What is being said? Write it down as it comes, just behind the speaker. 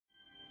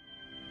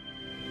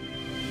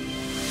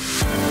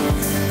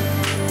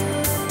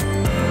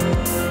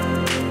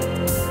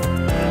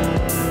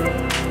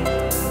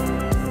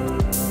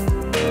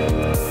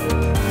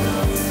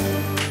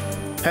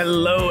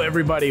Hello,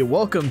 everybody.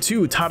 Welcome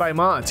to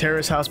Tadaima,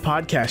 Terrace House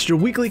Podcast, your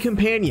weekly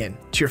companion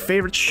to your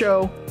favorite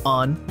show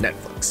on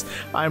Netflix.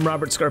 I'm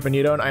Robert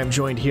Scarpanito, and I am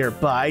joined here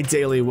by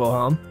Daily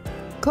Wilhelm,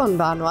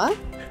 Konbanwa,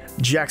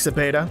 Jack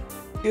Cepeda,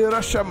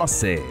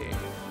 Irashamase,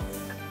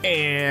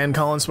 and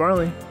Colin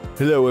Smarley.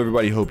 Hello,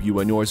 everybody. Hope you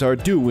and yours are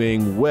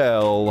doing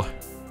well.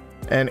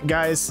 And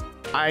guys,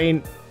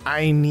 I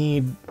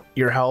need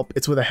your help.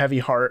 It's with a heavy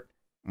heart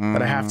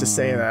that I have to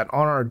say that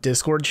on our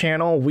Discord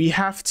channel, we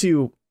have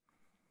to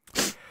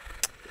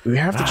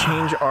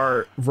change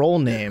our role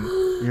name.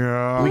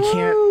 Yeah.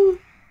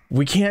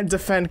 We can't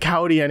defend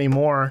Kaori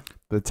anymore.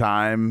 The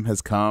time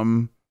has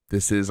come.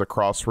 This is a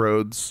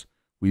crossroads.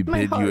 We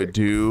bid you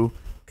adieu,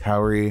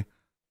 Kaori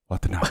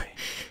Watanabe.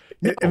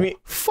 I mean,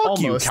 fuck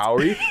almost. you,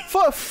 Kaori.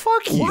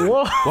 Fuck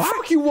you.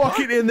 Fuck you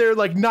walking in there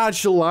like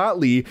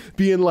nonchalantly,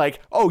 being like,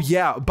 "Oh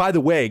yeah, by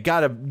the way,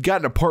 got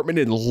an apartment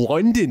in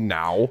London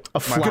now. A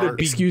flat.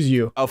 Excuse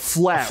you. A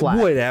flat.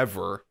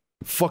 Whatever.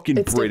 Fucking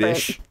it's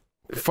British. Different.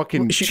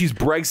 Fucking. She's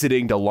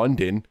Brexiting to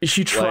London.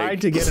 She tried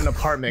to get an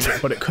apartment,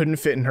 but it couldn't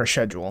fit in her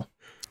schedule.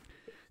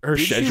 Her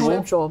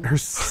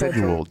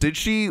schedule. Did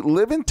she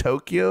live in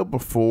Tokyo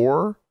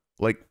before,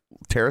 like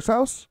Terrace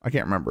House? I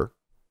can't remember.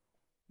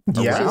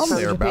 Yeah, she's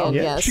from Japan,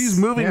 yes. She's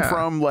moving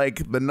from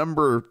like the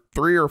number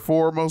 3 or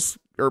 4 most,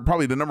 or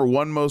probably the number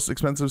 1 most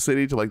expensive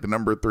city to like the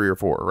number 3 or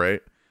 4,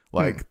 right?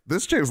 Like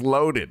this chick's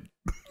loaded.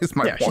 Is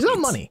my point. She's got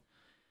money.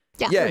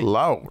 Yeah,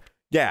 low.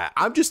 Yeah,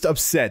 I'm just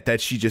upset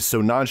that she just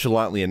so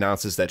nonchalantly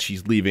announces that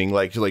she's leaving.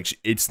 Like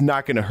it's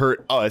not going to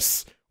hurt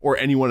us or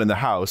anyone in the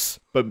house,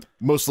 but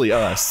mostly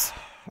us.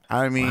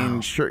 I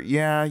mean, sure,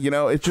 yeah,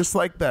 it's just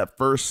like that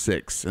first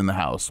 6 in the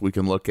house we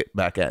can look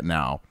back at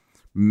now.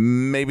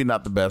 Maybe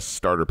not the best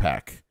starter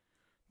pack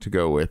to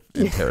go with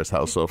in Terrace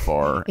House so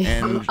far.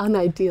 And an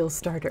ideal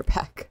starter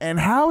pack. And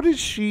how did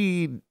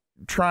she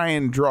try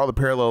and draw the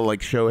parallel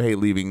like Shohei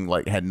leaving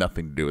like had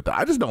nothing to do with that?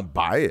 I just don't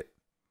buy it.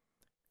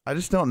 I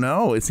just don't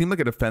know. It seemed like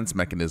a defense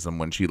mechanism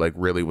when she like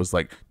really was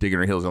like digging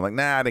her heels and like,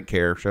 nah, I didn't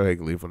care. Shohei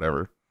can leave,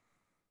 whatever.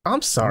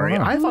 I'm sorry.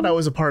 I thought I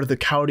was a part of the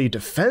Kaori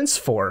Defense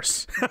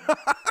Force.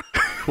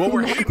 Well,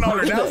 we're hating on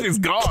her now. She's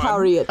gone.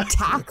 Kaori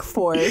Attack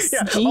Force.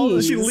 Yeah. Oh,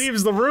 she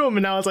leaves the room,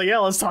 and now it's like, yeah,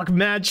 let's talk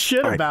mad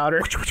shit about her.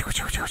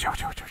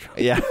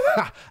 Yeah.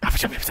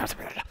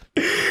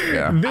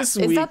 This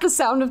week, is that the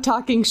sound of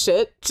talking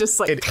shit? Just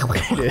like it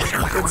is.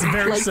 It's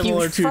very like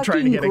similar to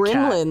trying to get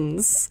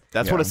gremlins. a cat.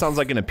 That's what it sounds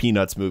like in a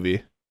Peanuts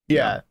movie.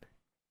 Yeah.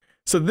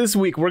 So this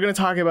week, we're going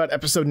to talk about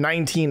episode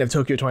 19 of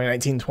Tokyo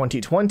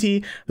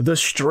 2019-2020, The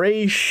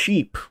Stray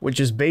Sheep,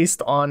 which is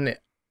based on,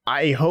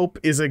 I hope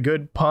is a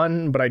good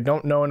pun, but I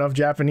don't know enough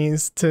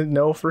Japanese to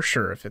know for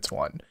sure if it's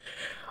one.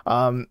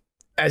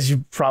 As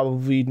you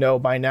probably know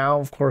by now,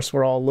 of course,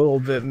 we're all a little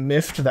bit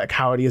miffed that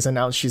Kaori has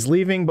announced she's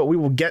leaving, but we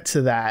will get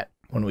to that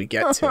when we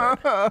get to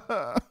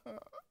it.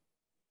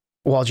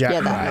 While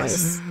Jack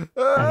cries.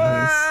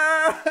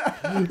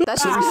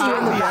 That's just you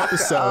in the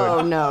episode.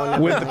 Oh, no.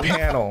 With the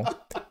panel.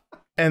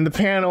 And the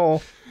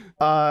panel,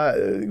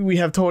 we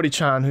have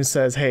Tori-chan who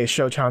says, hey,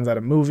 Sho-chan's at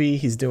a movie.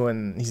 He's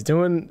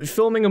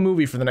filming a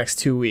movie for the next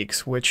 2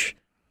 weeks, which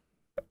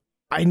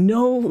I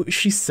know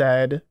she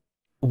said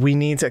we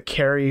need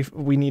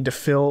to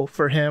fill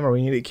for him, or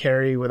we need to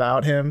carry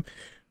without him.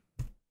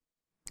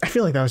 I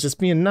feel like that was just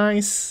being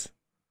nice.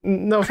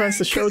 No offense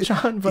to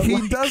Sho-chan, but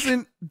he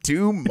doesn't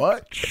do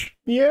much.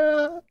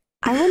 Yeah.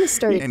 I want to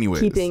start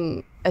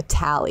keeping a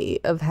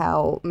tally of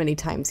how many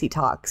times he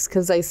talks,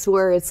 because I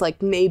swear it's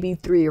like maybe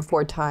 3 or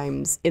 4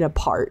 times in a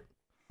part,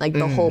 like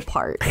the whole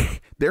part.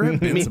 There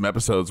have been some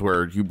episodes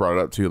where you brought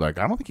it up too, like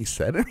I don't think he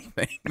said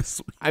anything.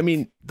 I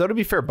mean, though, to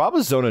be fair,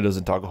 Baba Zona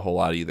doesn't talk a whole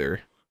lot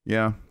either.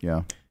 Yeah,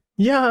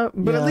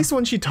 but at least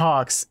when she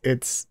talks,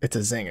 it's a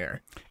zinger.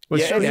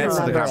 Which adds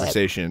to the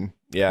conversation.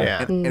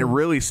 Yeah. And it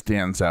really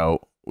stands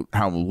out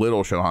how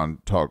little Sho-chan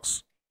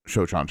talks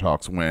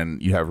when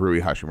you have Rui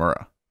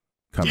Hashimura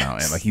come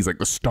out, and like he's like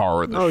the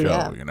star of the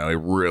show. It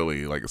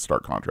really like a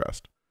stark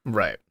contrast,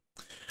 right?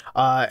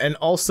 And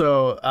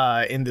also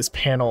in this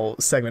panel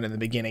segment in the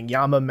beginning,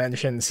 Yama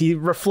mentions he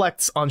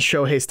reflects on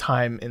Shohei's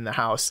time in the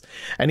house,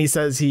 and he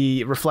says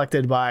he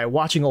reflected by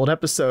watching old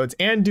episodes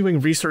and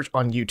doing research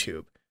on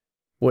YouTube,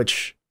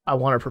 which I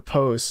want to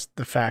propose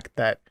the fact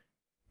that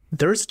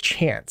there's a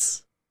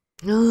chance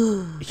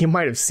he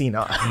might have seen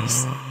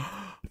us.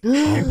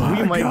 We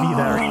might be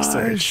that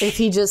research. If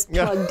he just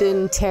plugged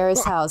in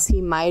Terrace House, he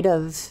might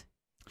have.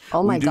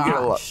 Oh my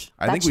gosh.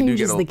 That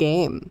changes the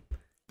game.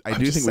 I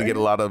do think we get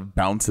a lot of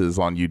bounces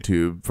on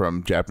YouTube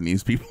from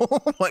Japanese people.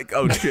 Like,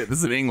 oh shit, this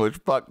is in English.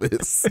 Fuck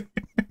this.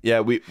 Yeah,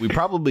 we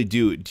probably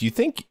do. Do you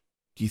think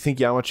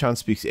Yama-chan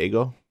speaks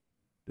Eigo?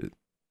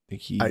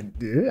 I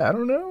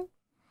don't know.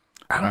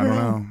 I don't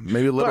know.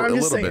 Maybe a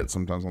little bit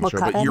sometimes on the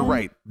show. But you're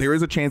right. There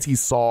is a chance he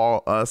saw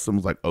us and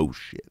was like, oh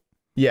shit.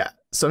 Yeah.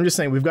 So I'm just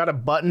saying, we've got to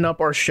button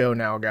up our show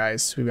now,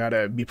 guys. We've got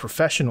to be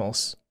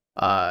professionals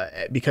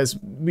because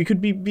we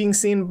could be being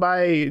seen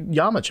by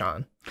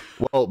Yama-chan.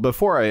 Well,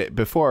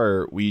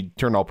 before we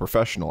turn all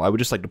professional, I would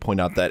just like to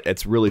point out that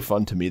it's really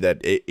fun to me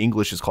that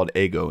English is called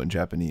ego in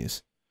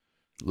Japanese.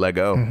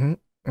 Lego.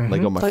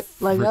 Lego my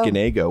freaking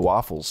ego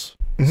waffles,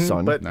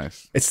 son. But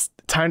nice. It's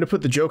time to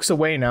put the jokes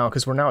away now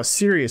because we're now a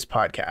serious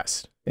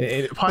podcast.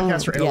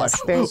 Podcast for intellectuals.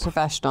 Yes, very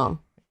professional.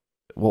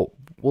 We'll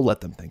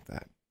let them think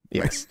that.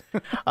 Yes.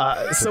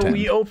 So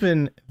we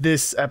open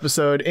this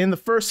episode in the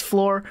first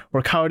floor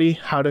where Kaori,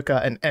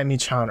 Haruka, and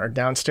Emi-chan are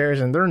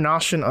downstairs and they're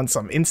noshing on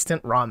some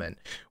instant ramen,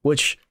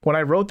 which when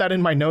I wrote that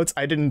in my notes,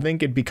 I didn't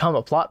think it'd become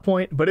a plot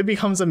point, but it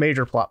becomes a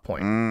major plot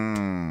point.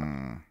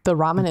 The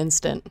ramen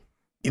instant.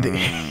 The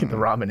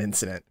ramen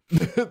incident.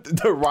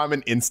 The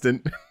ramen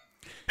instant.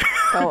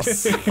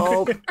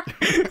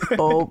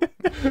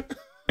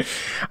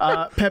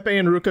 Peppe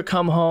and Ruka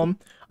come home.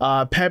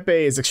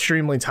 Peppe is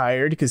extremely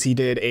tired because he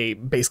did a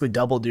basically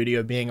double duty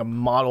of being a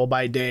model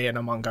by day and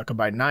a mangaka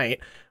by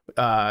night.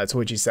 To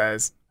which he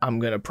says, I'm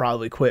going to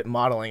probably quit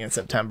modeling in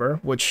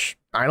September, which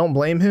I don't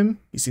blame him.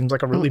 He seems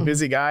like a really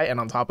busy guy. And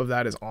on top of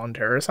that is on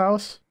Terrace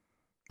House.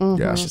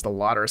 Yeah, it's just a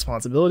lot of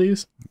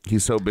responsibilities.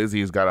 He's so busy,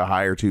 he's got to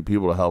hire 2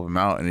 people to help him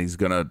out, and he's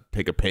going to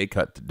take a pay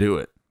cut to do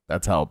it.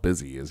 That's how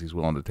busy he is. He's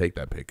willing to take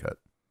that pay cut.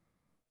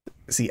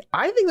 See,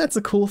 I think that's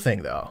a cool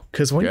thing though,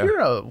 because when you're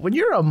a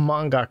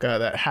mangaka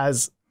that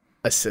has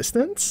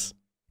assistants,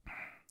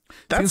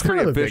 that's seems kind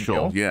pretty of a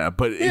official. big deal. Yeah,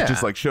 but it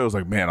just like shows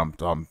like, man,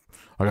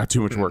 I got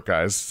too much work,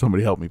 guys.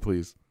 Somebody help me,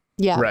 please.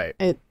 Yeah, right.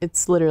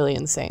 It's literally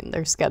insane,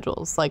 their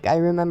schedules. Like I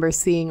remember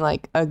seeing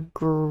like a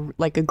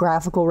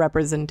graphical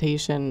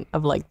representation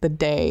of like the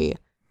day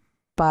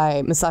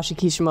by Masashi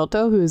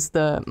Kishimoto, who's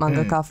the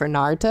mangaka for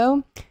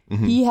Naruto.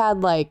 He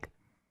had like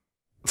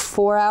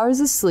 4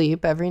 hours of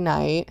sleep every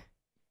night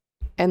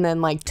and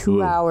then like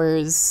 2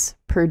 hours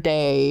per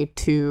day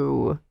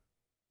to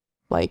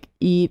like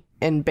eat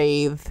and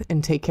bathe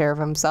and take care of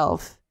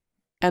himself.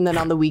 And then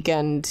on the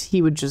weekend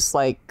he would just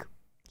like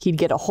he'd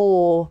get a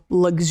whole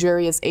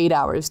luxurious 8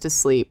 hours to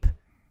sleep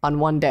on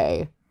one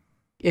day,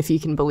 if you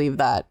can believe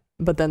that.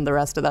 But then the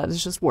rest of that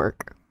is just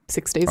work,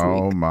 6 days a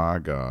week. Oh my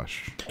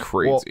gosh.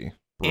 Crazy.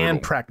 Well,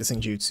 and practicing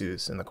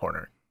jutsus in the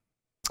corner.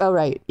 Oh,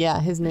 right. Yeah,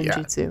 his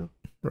ninjutsu.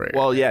 Right.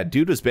 Well, yeah,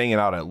 dude was banging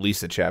out at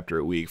least a chapter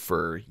a week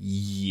for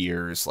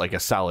years, like a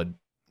solid,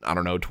 I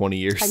don't know, 20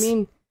 years. I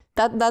mean,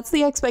 that's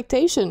the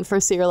expectation for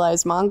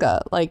serialized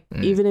manga. Like,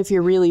 even if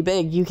you're really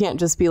big, you can't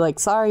just be like,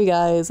 sorry,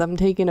 guys, I'm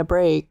taking a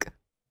break.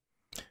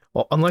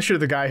 Well, unless you're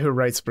the guy who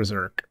writes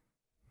Berserk.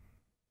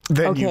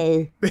 Then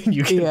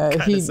you can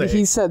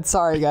he said,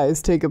 sorry,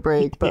 guys, take a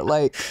break. But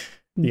like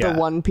the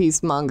One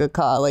Piece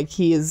mangaka, like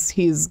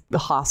he's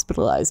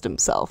hospitalized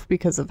himself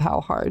because of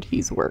how hard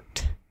he's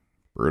worked.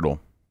 Brutal.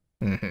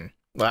 Well,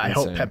 I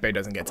hope Peppe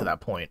doesn't get to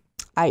that point.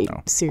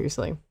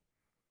 Seriously.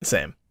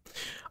 Same.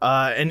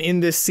 And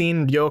in this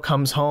scene, Ryo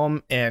comes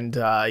home and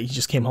he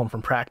just came home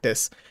from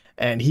practice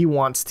and he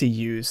wants to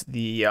use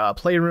the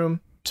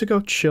playroom to go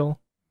chill,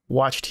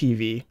 watch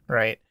TV,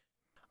 right?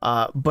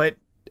 But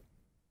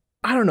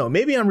I don't know,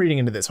 maybe I'm reading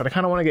into this, but I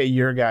kind of want to get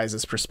your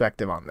guys'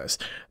 perspective on this.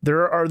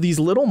 There are these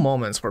little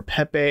moments where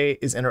Peppe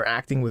is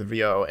interacting with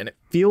Ryo and it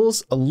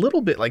feels a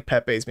little bit like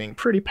Peppe is being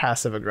pretty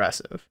passive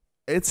aggressive.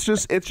 It's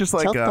just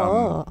like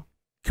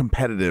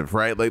competitive,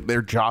 right? Like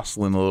they're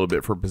jostling a little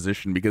bit for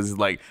position because it's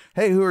like,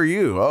 hey, who are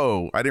you?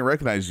 Oh, I didn't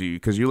recognize you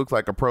because you looked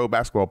like a pro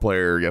basketball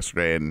player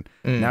yesterday and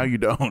now you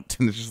don't.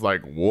 And it's just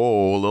like,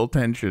 whoa, a little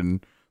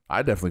tension.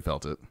 I definitely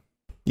felt it.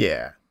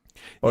 Yeah.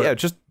 Yeah,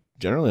 just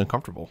generally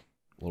uncomfortable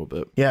a little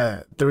bit.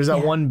 Yeah, there was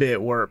that one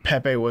bit where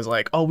Peppe was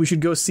like, oh, we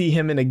should go see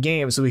him in a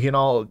game so we can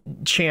all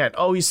chant,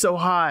 oh, he's so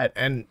hot.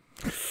 And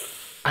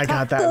I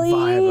got that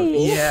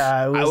vibe.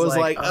 I was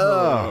like,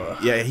 oh.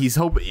 Yeah, he's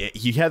hoping.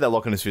 He had that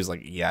look on his face like,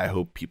 yeah, I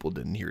hope people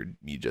didn't hear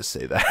me just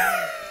say that.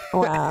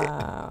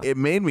 Wow. It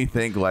made me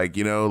think like,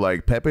 you know,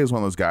 like Peppe is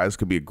one of those guys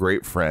could be a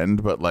great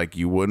friend, but like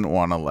you wouldn't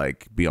want to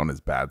like be on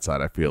his bad side,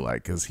 I feel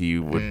like, because he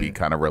would be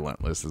kind of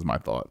relentless is my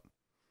thought.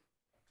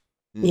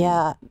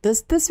 Yeah,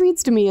 this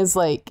reads to me as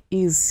like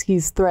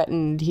he's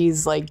threatened.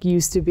 He's like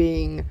used to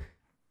being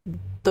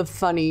the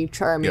funny,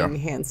 charming,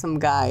 handsome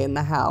guy in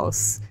the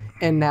house,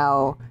 and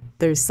now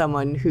there's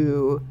someone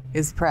who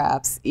is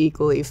perhaps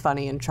equally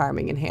funny and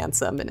charming and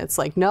handsome, and it's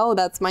like, no,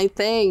 that's my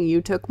thing.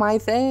 You took my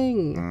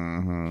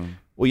thing.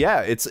 Well,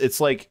 yeah, it's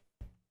like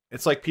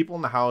people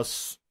in the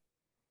house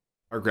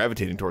are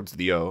gravitating towards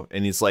Theo,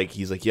 and he's like,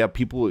 yeah,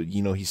 people,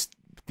 you know, he's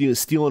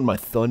stealing my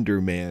thunder,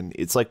 man.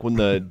 It's like when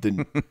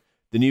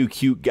the new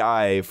cute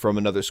guy from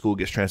another school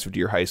gets transferred to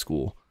your high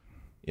school,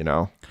 you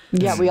know?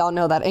 Yeah, we all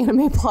know that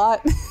anime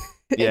plot.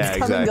 It's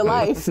coming to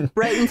life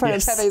right in front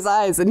of Peppe's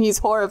eyes, and he's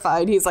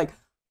horrified. He's like,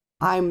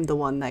 I'm the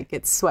one that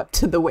gets swept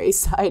to the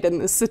wayside in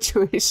this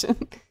situation.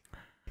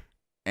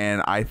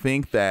 And I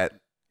think that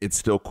it's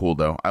still cool,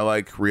 though. I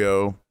like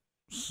Ryo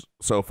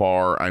so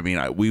far. I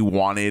mean, we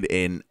wanted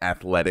an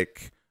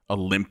athletic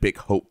Olympic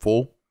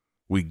hopeful.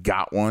 We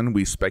got one.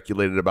 We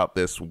speculated about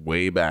this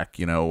way back,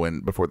 you know,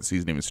 before the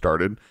season even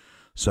started.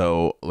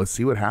 So let's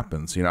see what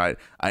happens. You know,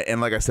 I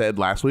and like I said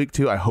last week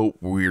too, I hope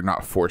we're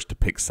not forced to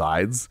pick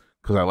sides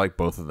because I like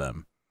both of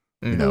them,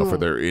 you know, for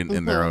their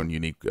in their own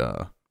unique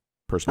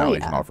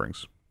personalities and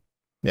offerings.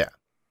 Yeah.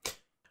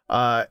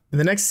 In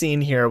the next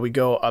scene here, we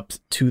go up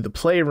to the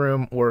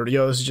playroom where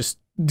Ryo's just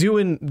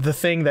doing the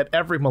thing that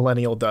every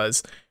millennial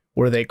does,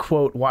 where they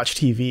quote watch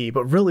TV,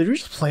 but really they're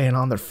just playing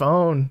on their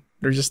phone.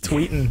 They're just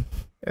tweeting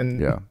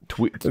and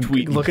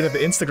tweeting, looking at the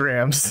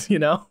Instagrams, you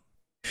know.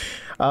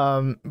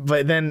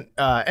 But then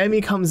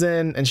Emmy comes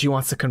in and she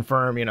wants to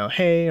confirm, you know,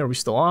 hey, are we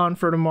still on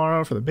for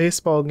tomorrow for the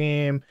baseball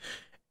game?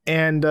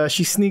 And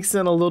she sneaks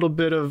in a little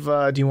bit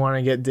of do you want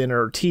to get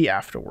dinner or tea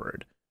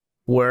afterward?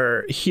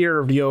 Where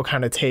here Ryo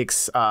kind of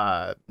takes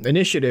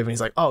initiative and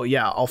he's like, oh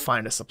yeah, I'll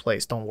find us a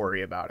place, don't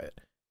worry about it,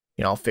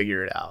 you know, I'll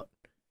figure it out,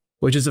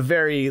 which is a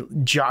very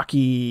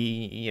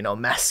jockey, you know,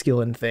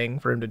 masculine thing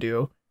for him to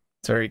do.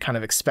 It's very kind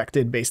of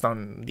expected based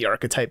on the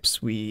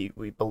archetypes we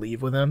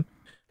believe with him.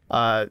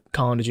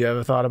 Colin, did you have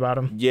a thought about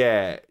him?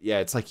 Yeah,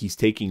 it's like he's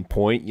taking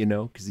point, you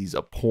know, because he's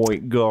a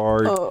point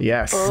guard.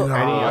 Yes. Can we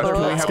have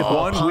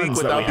 1 week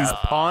without these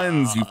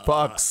puns, you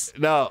fucks?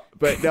 No,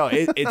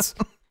 it's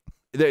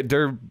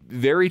they're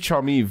very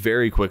charming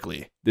very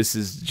quickly. This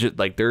is just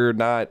like they're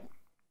not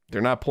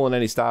pulling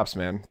any stops,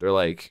 man.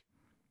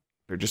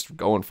 They're just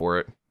going for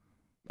it.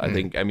 I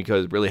think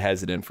Emika really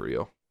has it in for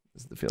you.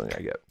 Is the feeling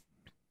I get.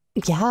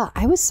 Yeah,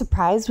 I was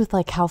surprised with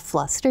like how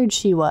flustered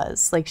she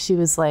was. Like she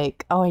was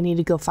like, "Oh, I need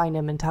to go find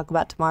him and talk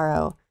about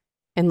tomorrow,"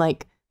 and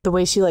like the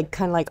way she like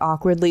kind of like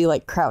awkwardly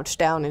like crouched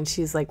down and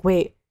she's like,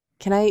 "Wait,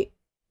 can I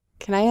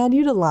add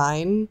you to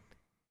line?"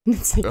 And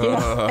it's like,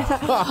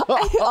 yeah.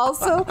 I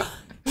also,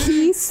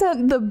 he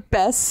sent the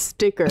best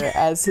sticker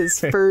as his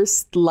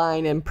first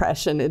line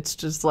impression. It's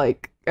just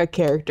like a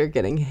character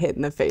getting hit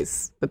in the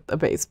face with a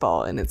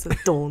baseball, and it's a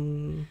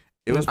don.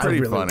 It was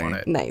pretty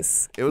funny.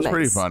 Nice. It was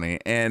pretty funny.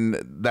 And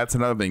that's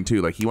another thing,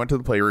 too. Like, he went to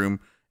the playroom.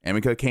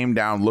 Emika came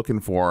down looking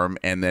for him.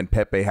 And then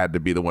Peppe had to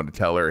be the one to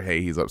tell her,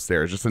 hey, he's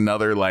upstairs. Just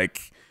another,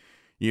 like,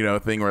 you know,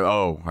 thing where,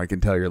 oh, I can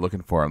tell you're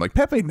looking for him. Like,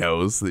 Peppe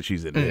knows that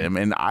she's into him.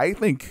 And I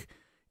think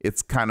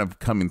it's kind of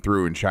coming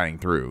through and shining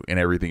through in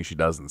everything she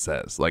does and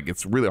says. Like,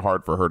 it's really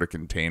hard for her to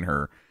contain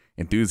her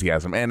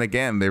enthusiasm. And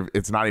again,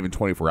 it's not even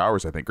 24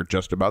 hours, I think, or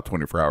just about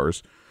 24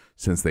 hours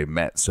since they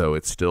met. So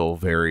it's still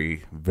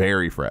very,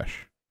 very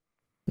fresh.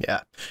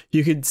 Yeah,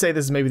 you could say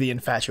this is maybe the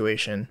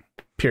infatuation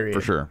period.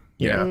 For sure.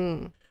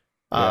 Yeah.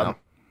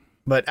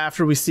 But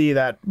after we see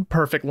that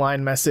perfect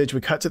line message,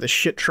 we cut to the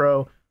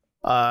shitro.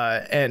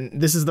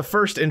 And this is the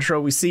first intro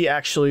we see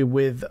actually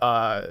with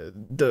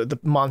the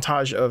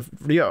montage of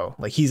Ryo.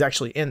 Like he's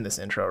actually in this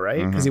intro,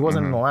 right? Because he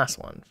wasn't in the last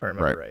one, if I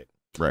remember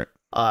right.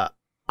 Right.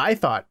 I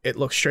thought it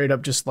looked straight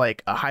up just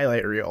like a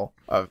highlight reel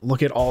of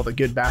look at all the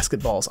good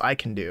basketballs I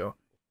can do.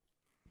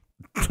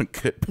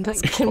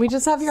 Can we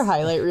just have your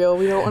highlight reel?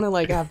 We don't want to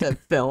like have to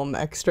film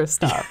extra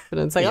stuff. And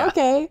it's like,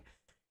 okay.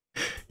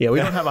 Yeah, we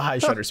don't have a high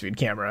shutter speed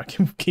camera.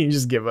 Can you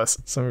just give us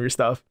some of your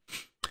stuff?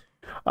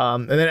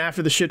 And then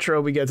after the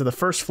shitro, we get to the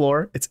first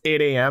floor. It's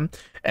 8 a.m.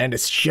 and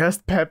it's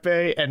just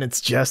Peppe and it's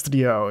just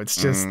Ryo. It's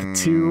just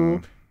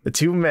the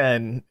two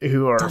men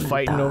who are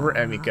fighting over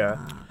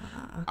Emika.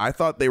 I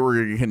thought they were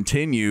going to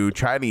continue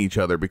chiding each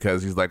other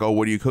because he's like, oh,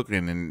 what are you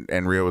cooking?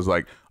 And Ryo was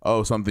like,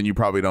 oh, something you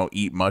probably don't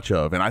eat much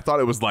of. And I thought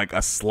it was like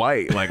a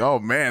slight, like, oh,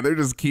 man, they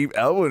just keep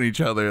elbowing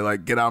each other.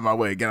 Like, get out of my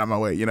way,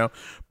 you know?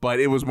 But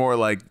it was more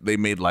like they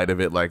made light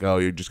of it. Like, oh,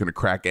 you're just going to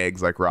crack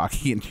eggs like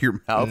Rocky into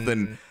your mouth.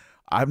 And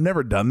I've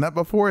never done that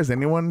before. Has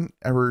anyone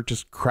ever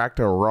just cracked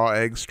a raw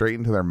egg straight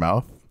into their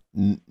mouth?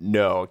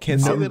 No,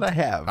 can't say that I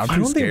have. I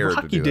don't think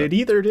Rocky did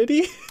either, did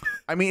he?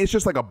 I mean, it's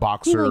just like a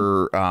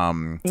boxer,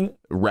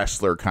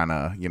 wrestler kind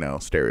of, you know,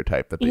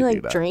 stereotype that they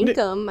do that. Drink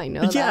them, I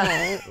know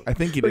that. I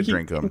think he did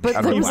drink them.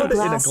 But there was a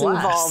glass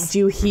involved,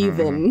 you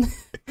heathen.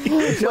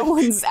 No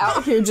one's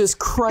out here just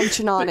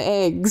crunching on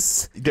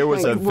eggs. There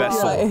was a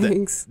vessel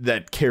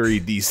that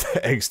carried these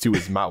eggs to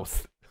his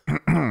mouth.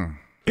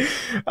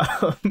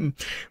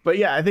 But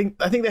yeah, I think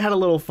they had a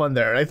little fun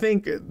there. I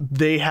think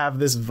they have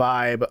this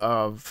vibe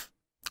of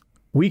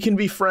we can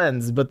be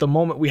friends, but the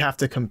moment we have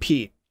to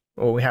compete,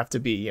 or we have to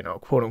be, you know,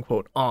 quote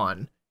unquote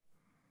on,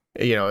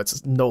 you know,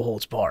 it's no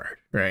holds barred,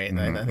 right?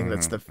 And I think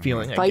that's the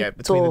feeling I get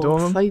between the two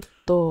of them.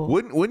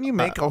 Wouldn't you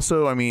make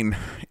also, I mean,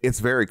 it's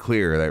very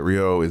clear that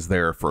Ryo is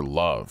there for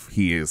love.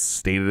 He has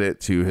stated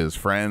it to his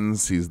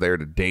friends. He's there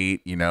to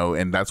date, you know,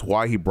 and that's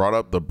why he brought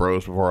up the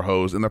bros before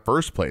hoes in the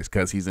first place,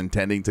 because he's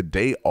intending to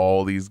date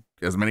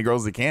as many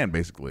girls as he can,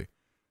 basically.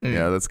 You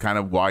know, that's kind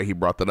of why he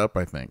brought that up,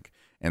 I think.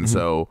 And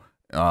so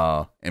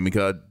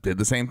Emika did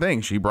the same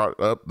thing. She brought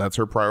up that's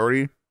her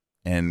priority,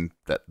 and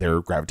that they're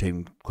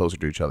gravitating closer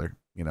to each other,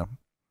 you know?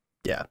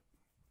 Yeah.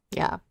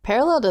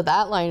 Parallel to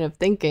that line of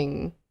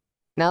thinking,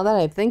 now that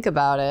I think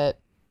about it,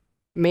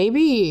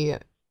 maybe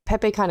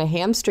Peppe kind of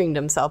hamstringed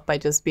himself by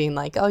just being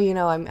like, oh, you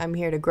know, I'm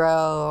here to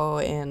grow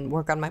and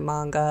work on my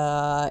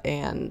manga.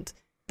 And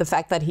the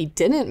fact that he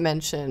didn't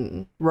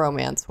mention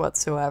romance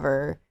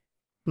whatsoever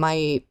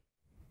might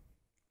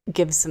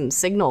give some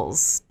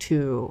signals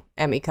to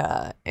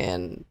Emika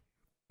and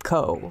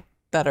Co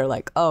that are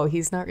like, oh,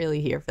 he's not really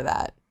here for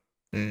that.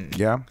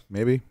 Yeah,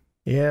 maybe.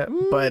 Yeah,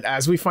 but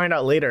as we find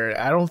out later,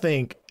 I don't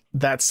think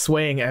that's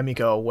swaying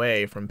Emika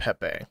away from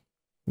Peppe.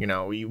 You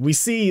know, we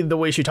see the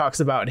way she talks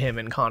about him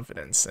in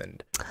confidence,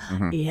 and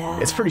Yeah,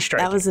 it's pretty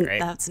striking.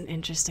 That's an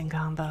interesting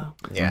combo.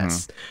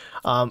 Yes.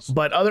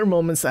 But other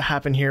moments that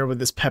happen here with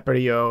this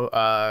Pepperio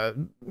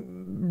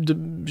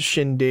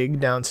shindig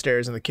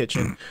downstairs in the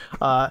kitchen.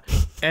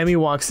 Emmy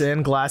walks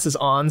in, glasses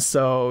on,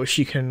 so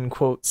she can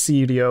quote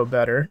see Rio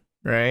better.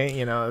 Right,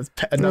 you know,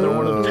 another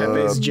one of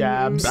Pepe's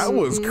jabs. That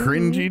was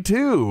cringy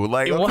too.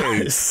 Like, It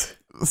okay, was.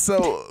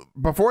 so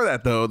before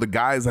that though, the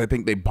guys, I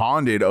think they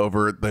bonded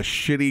over the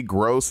shitty,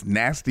 gross,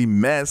 nasty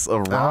mess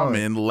of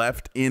ramen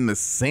left in the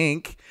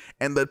sink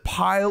and the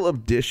pile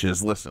of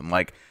dishes. Listen,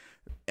 like,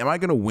 am I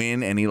gonna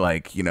win any,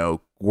 like, you know,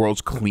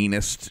 world's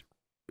cleanest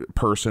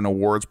person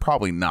awards?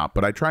 Probably not,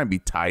 but I try and be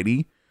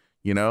tidy.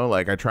 You know,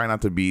 like, I try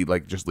not to be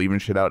like just leaving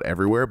shit out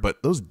everywhere.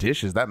 But those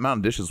dishes, that mountain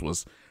of dishes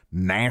was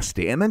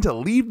nasty. And then to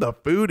leave the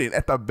food in,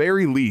 at the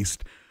very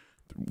least,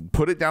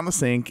 put it down the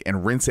sink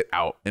and rinse it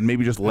out and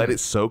maybe just let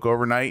it soak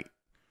overnight.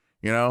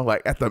 You know,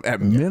 like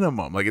at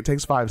minimum, like, it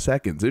takes 5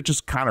 seconds. It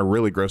just kind of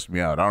really grossed me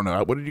out. I don't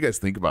know. What did you guys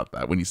think about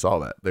that when you saw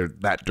that? They're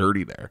that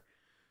dirty there.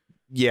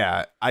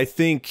 Yeah, I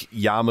think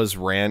Yama's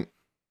rant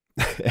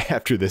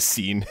after this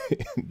scene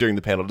during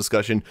the panel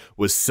discussion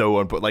was so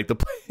like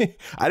I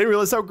didn't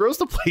realize how gross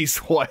the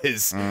place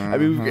was. I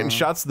mean, we were getting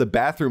shots of the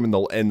bathroom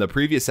in the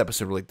previous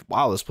episode. We're like,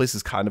 wow, this place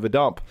is kind of a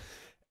dump.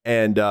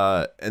 And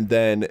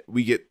then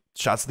we get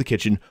shots of the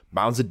kitchen,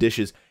 mounds of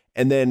dishes,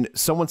 and then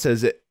someone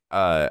says it.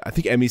 I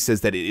think Emmy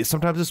says that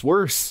sometimes it's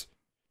worse.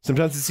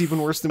 Sometimes it's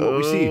even worse than what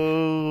we see.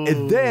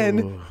 And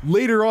then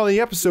later on in the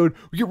episode,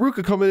 we get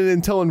Ruka coming in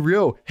and telling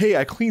Rio, hey,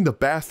 I cleaned the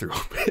bathroom.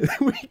 And then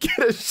we get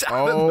a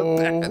shot of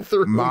the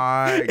bathroom.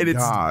 And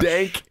it's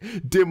dank,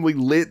 dimly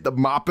lit. The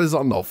mop is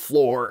on the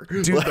floor.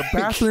 Dude, the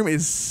bathroom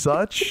is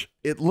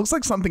it looks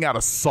like something out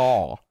of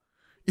Saw.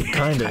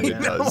 Kind of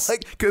does.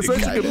 Like,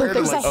 especially compared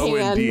to There's like a O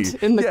and D hand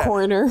in the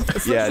corner.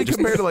 Especially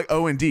compared to like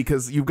O and D,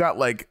 because you've got,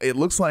 like, it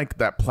looks like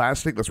that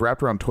plastic that's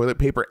wrapped around toilet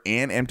paper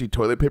and empty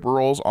toilet paper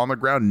rolls on the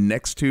ground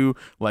next to,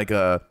 like,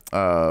 a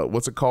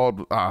what's it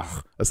called?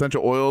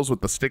 Essential oils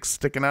with the sticks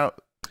sticking out.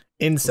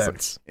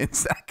 Incense.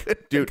 I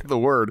couldn't think of the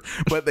word,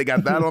 but they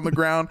got that on the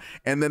ground,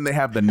 and then they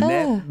have the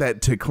net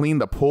that to clean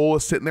the pool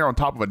is sitting there on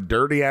top of a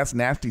dirty ass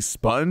nasty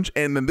sponge,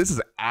 and then this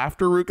is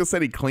after Ruka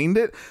said he cleaned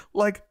it.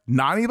 Like,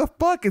 Nani the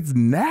fuck, it's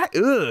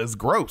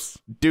gross,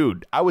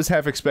 Dude, I was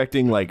half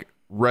expecting like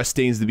rust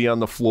stains to be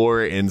on the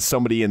floor and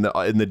somebody in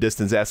the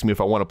distance asking me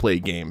if I want to play a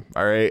game.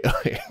 All right,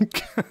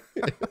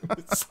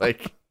 it's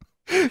like,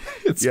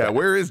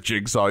 where is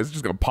Jigsaw? He's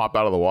just gonna pop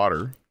out of the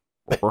water.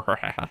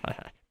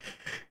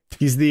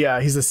 He's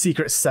the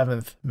secret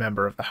seventh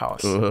member of the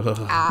house.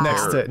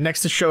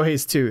 Next to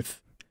Shohei's tooth.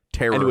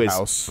 Terrace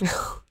House.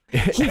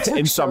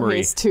 In summary,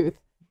 Shohei's tooth.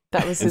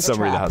 That was his trap.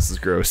 The house is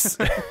gross.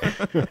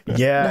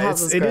 Yeah, it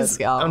gross, is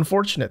y'all.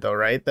 unfortunate though,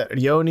 right? That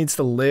Ryo needs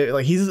to live,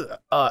 like, he's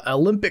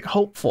Olympic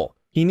hopeful.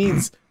 He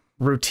needs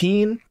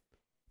routine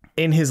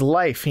in his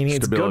life. He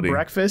needs Stability. good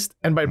breakfast,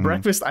 and by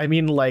breakfast I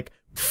mean like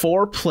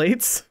 4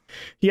 plates.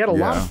 He had a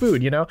lot of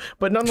food, you know,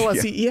 but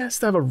nonetheless, he has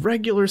to have a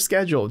regular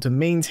schedule to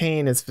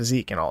maintain his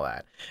physique and all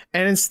that.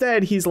 And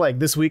instead, he's like,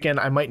 this weekend,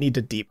 I might need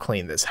to deep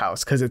clean this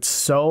house because it's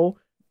so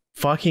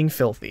fucking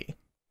filthy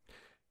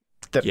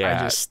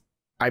that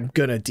I'm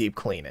gonna deep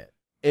clean it.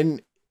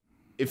 And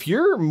if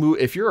you're a new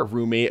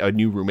roommate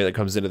that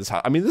comes into this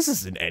house, I mean, this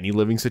isn't any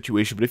living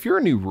situation, but if you're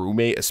a new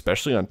roommate,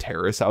 especially on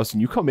Terrace House,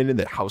 and you come in and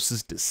the house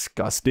is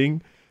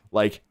disgusting,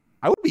 like,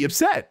 I would be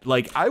upset.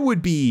 Like, I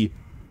would be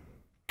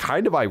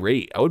kind of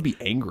irate. I would be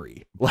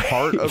angry.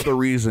 Part of the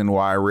reason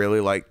why I really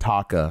like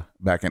Taka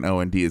back in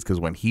O&D is because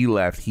when he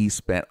left, he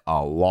spent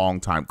a long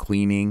time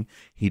cleaning.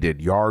 He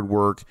did yard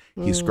work.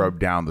 He scrubbed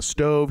down the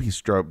stove. He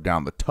scrubbed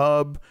down the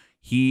tub.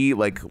 He,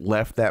 like,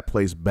 left that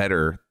place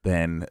better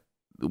than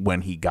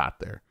when he got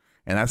there.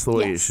 And that's the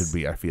way it should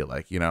be, I feel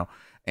like, you know?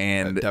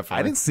 And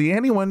I didn't see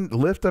anyone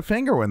lift a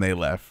finger when they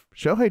left.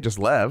 Shohei just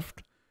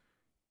left.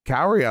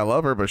 Kaori, I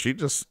love her, but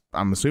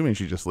I'm assuming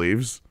she just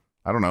leaves.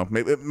 I don't know.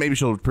 Maybe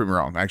she'll prove me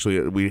wrong.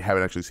 Actually, we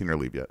haven't actually seen her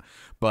leave yet.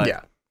 But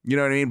you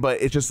know what I mean? But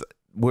it's just,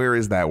 where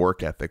is that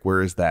work ethic?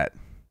 Where is that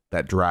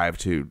drive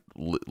to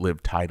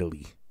live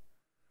tidily?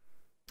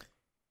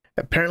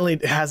 Apparently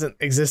it hasn't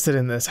existed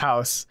in this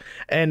house.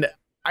 And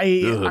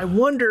I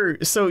wonder,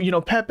 so, you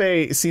know,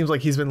 Peppe seems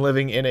like he's been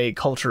living in a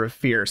culture of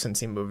fear since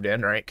he moved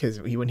in, right? Because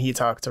when he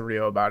talked to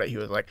Rio about it, he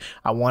was like,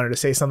 I wanted to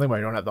say something, but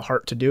I don't have the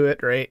heart to do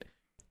it, right?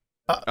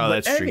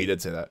 That's true. He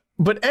did say that.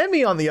 But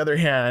Emmy, on the other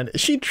hand,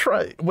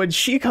 when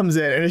she comes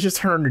in and it's just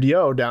her and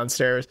Ryo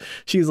downstairs,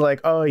 she's like,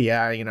 oh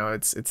yeah, you know,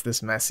 it's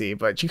this messy.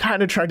 But she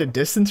kind of tried to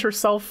distance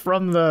herself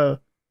from the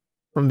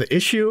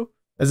issue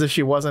as if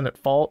she wasn't at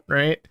fault,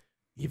 right?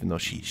 Even though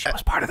she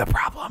was part of the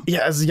problem.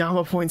 Yeah, as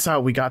Yama points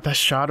out, we got that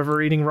shot of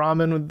her eating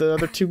ramen with the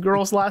other 2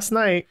 girls last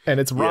night, and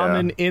it's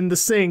ramen in the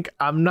sink.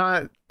 I'm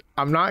not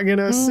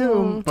gonna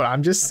assume, but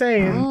I'm just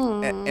saying.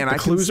 And I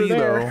can see,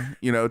 though,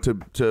 you know,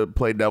 to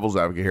play devil's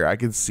advocate here, I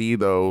can see,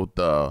 though,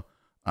 the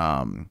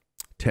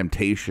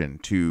temptation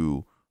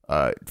to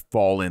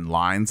fall in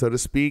line, so to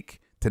speak,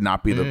 to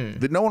not be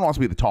no one wants to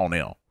be the tall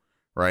nail,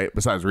 right?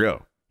 Besides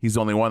Rio. he's the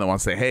only one that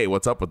wants to say, hey,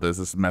 what's up with this?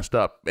 This is messed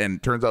up. And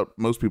it turns out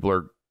most people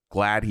are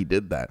glad he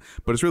did that.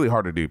 But it's really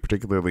hard to do,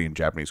 particularly in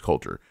Japanese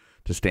culture,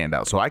 to stand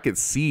out. So I could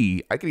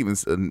even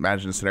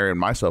imagine a scenario in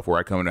myself where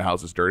I come into a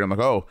house that's dirty. I'm like,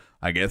 oh,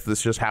 I guess this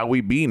is just how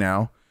we be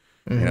now.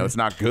 You know, it's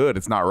not good.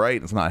 It's not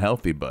right. It's not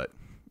healthy, but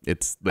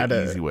it's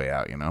the easy way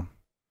out, you know?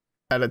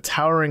 At a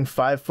towering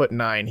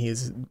 5'9",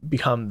 he's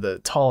become the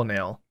tall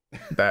nail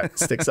that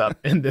sticks up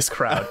in this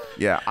crowd.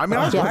 Yeah. I mean,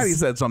 I'm glad he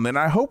said something.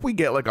 I hope we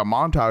get like a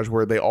montage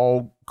where they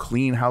all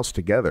clean house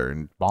together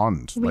and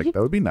bond. Like,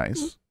 that would be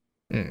nice.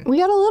 We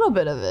got a little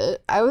bit of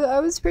it. I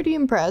was pretty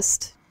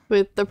impressed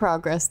with the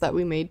progress that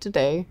we made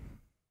today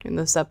in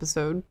this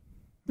episode.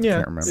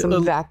 Yeah.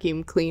 Some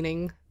vacuum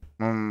cleaning.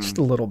 Just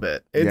a little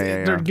bit.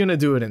 They're going to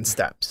do it in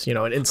steps, you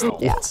know, in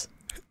installments.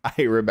 Yeah.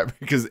 I remember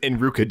because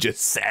Ruka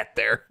just sat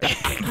there.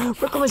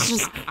 Ruka was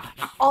just...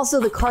 Also,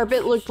 the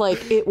carpet looked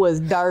like it was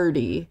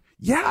dirty.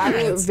 Yeah.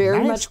 I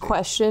very much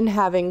question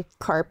having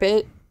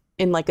carpet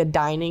in like a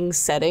dining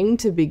setting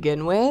to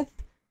begin with.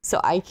 So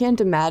I can't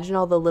imagine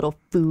all the little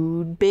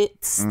food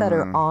bits that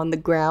are on the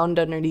ground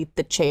underneath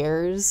the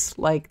chairs,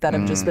 like that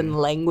have just been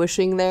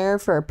languishing there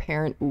for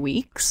apparent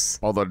weeks.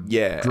 All the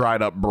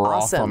dried up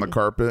broth on the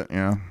carpet.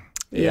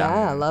 Yeah,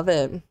 I love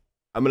it.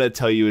 I'm going to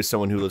tell you as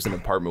someone who lives in an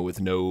apartment with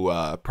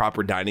no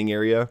proper dining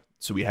area,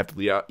 so we have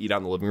to eat out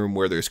in the living room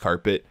where there's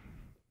carpet.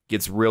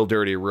 Gets real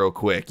dirty real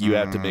quick. You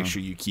have to make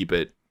sure you keep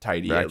it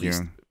tidy.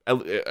 Vacuum. At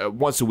least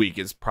once a week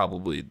is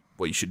probably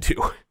what you should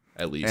do,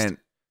 at least. And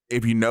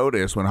if you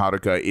notice when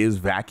Haruka is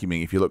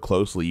vacuuming, if you look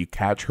closely, you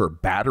catch her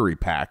battery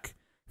pack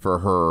for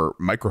her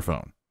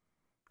microphone.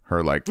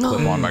 Her like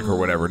clip-on mic or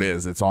whatever it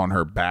is. It's on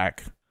her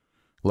back,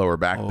 lower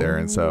back there.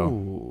 And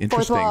so,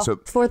 interesting.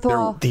 Fourth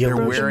wall. They're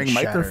wearing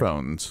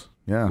microphones.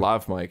 Yeah.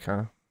 Lav mic,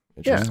 huh?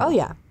 Yeah. Oh,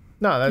 yeah.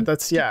 No,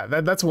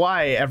 that's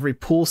why every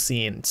pool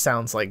scene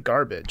sounds like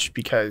garbage,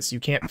 because you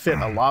can't fit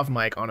a lav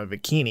mic on a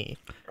bikini.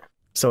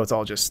 So it's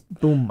all just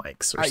boom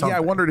mics or something. Yeah,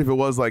 I wondered if it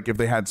was like if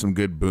they had some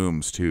good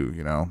booms too,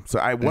 you know. So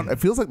it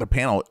feels like the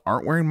panel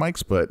aren't wearing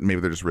mics, but maybe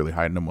they're just really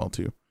hiding them well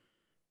too.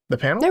 The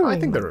panel? They're I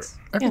think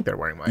they're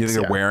wearing mics. You think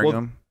they're wearing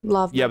them?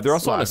 Love Yeah, but they're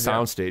also on a Yeah.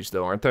 soundstage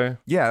though, aren't they?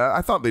 Yeah,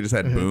 I thought they just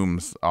had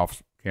booms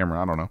off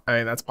camera. I don't know. I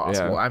mean, that's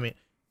possible. Yeah.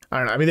 I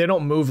don't know. I mean, they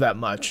don't move that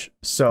much,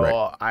 so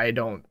Right. I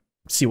don't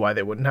see why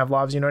they wouldn't have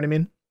lavs, you know what I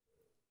mean?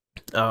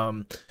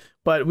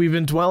 But we've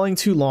been dwelling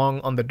too long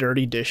on the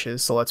dirty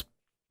dishes, so let's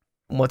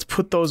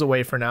put those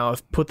away for now.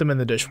 Put them in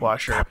the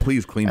dishwasher. God,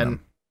 please clean And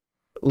them.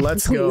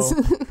 let's go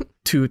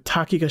to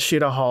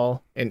Takigashira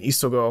Hall in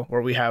Isogo,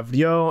 where we have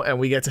Ryo, and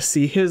we get to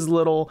see his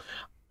little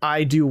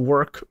I do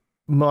work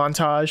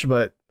montage,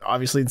 but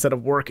obviously instead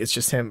of work, it's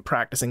just him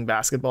practicing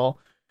basketball.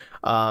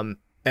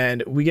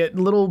 And we get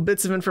little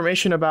bits of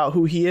information about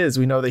who he is.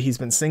 We know that he's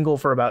been single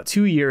for about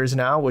 2 years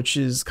now, which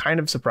is kind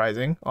of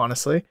surprising,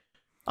 honestly.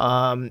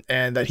 And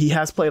that he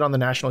has played on the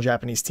national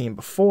Japanese team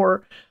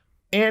before,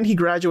 and he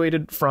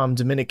graduated from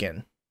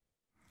Dominican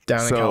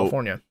down in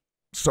California.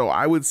 So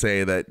I would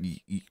say that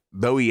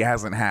though he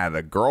hasn't had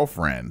a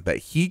girlfriend that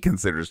he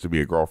considers to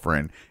be a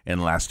girlfriend in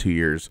the last 2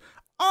 years,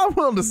 I'm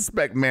willing to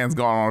suspect man's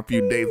gone on a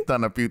few dates,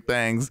 done a few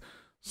things,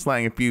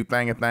 slang a few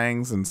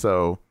things, and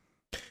so.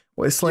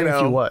 Well, slang a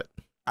few what?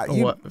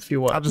 A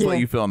few what? I'll just let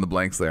you fill in the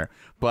blanks there.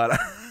 But,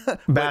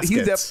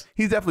 Baskets.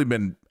 he's definitely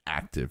been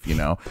active, you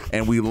know.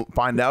 And we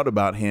find out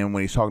about him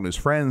when he's talking to his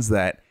friends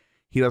that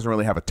he doesn't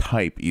really have a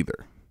type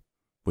either,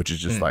 which is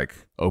just like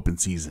open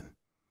season.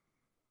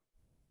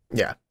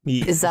 Yeah.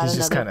 Is that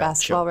another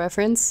basketball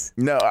reference?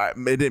 No,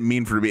 it didn't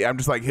mean for it to be. I'm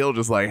just like, he'll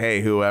just like,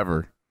 hey,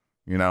 whoever,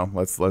 you know,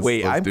 let's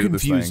Wait, I'm do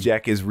this confused, thing.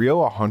 Jack. Is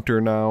Rio a hunter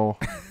now?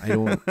 I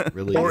don't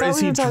really. Or is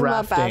he talking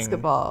about drafting?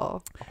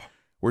 basketball?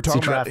 We're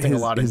talking about drafting a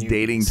lot of his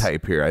dating newbies?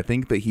 type here. I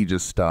think that he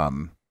just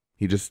doesn't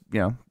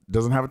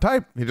have a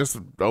type. He just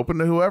open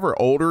to whoever,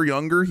 older,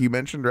 younger. He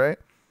mentioned, right?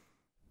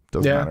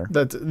 Doesn't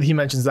matter. He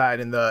mentions that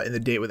in the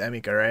date with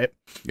Emika, right?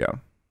 Yeah.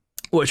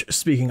 Which,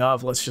 speaking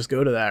of, let's just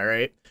go to that,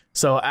 right?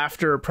 So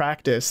after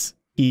practice,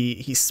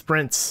 he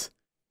sprints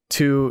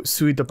to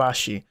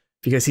Suidobashi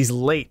because he's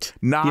late.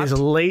 He is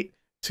late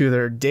to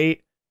their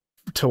date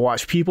to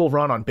watch people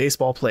run on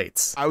baseball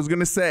plates. I was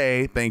gonna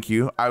say, thank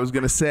you. I was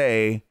gonna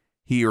say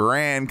he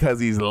ran because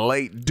he's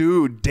late,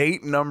 dude.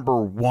 Date number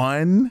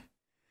 1.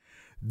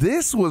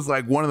 This was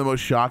like one of the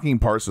most shocking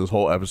parts of this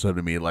whole episode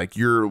to me. Like,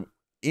 you're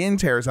in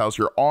Terrace House,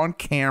 you're on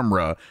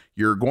camera,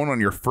 you're going on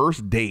your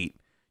first date.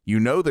 You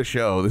know the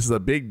show. This is a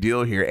big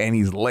deal here, and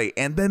he's late.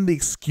 And then the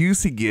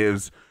excuse he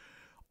gives,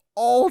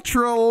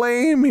 ultra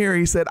lame here.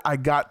 He said, I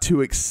got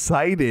too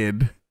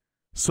excited,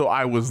 so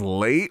I was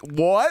late.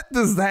 What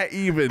does that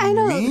even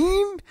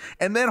mean?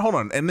 And then, hold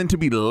on. And then to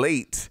be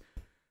late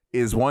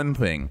is one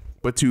thing,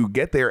 but to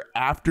get there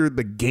after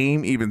the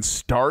game even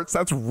starts,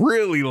 that's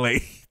really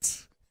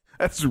late.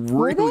 That's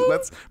really,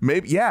 that's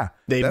maybe, yeah.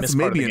 They that's missed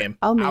part of maybe the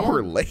an game.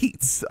 hour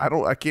late. I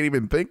can't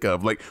even think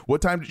of. Like,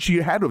 what time she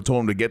had to have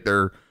told him to get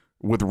there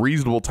with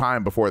reasonable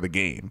time before the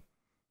game,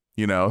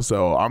 you know?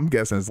 So I'm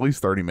guessing it's at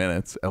least 30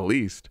 minutes, at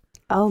least.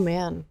 Oh,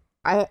 man.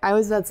 I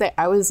was about to say,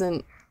 I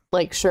wasn't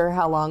like sure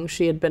how long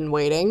she had been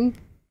waiting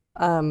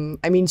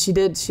I mean, she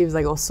was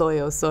like, oh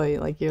soy,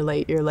 like you're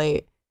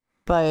late.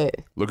 But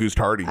look who's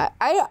tardy.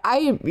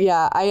 I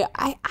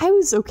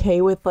was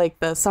okay with like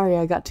sorry,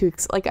 I got too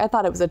like, I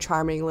thought it was a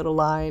charming little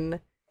line.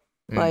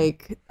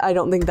 Like, I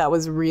don't think that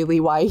was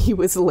really why he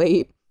was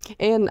late.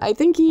 And I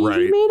think he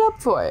made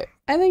up for it.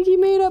 I think he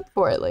made up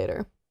for it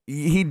later.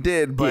 He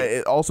did,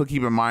 but also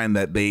keep in mind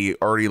that they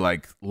already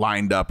like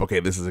lined up. Okay,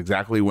 this is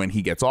exactly when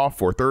he gets off,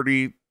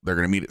 4:30. They're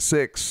gonna meet at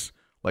 6.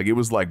 Like, it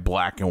was like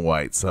black and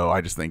white. So I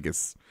just think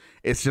it's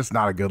just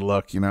not a good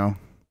look, you know.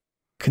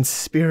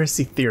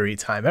 Conspiracy theory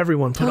time.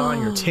 Everyone put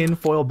on your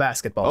tinfoil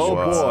basketball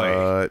shorts.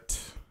 Boy.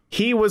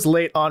 He was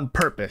late on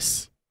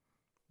purpose.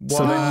 What?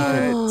 So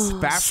then he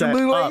could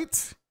Fashionably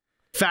late?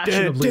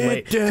 Fashionably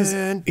late. Because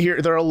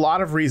here, there are a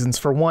lot of reasons.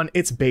 For one,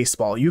 it's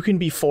baseball. You can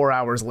be 4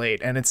 hours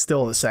late and it's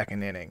still the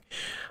second inning.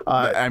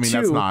 I mean,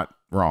 that's not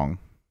wrong.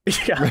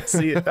 Yeah,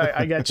 see,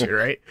 I get you,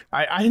 right?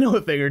 I know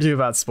a thing or two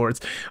about sports.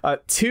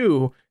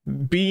 2,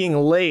 being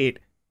late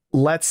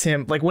lets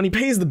him, like, when he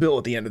pays the bill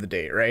at the end of the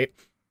day, right?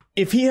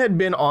 If he had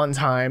been on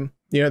time,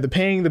 you know, the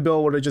paying the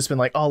bill would have just been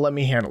like, oh, let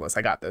me handle this.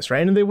 I got this,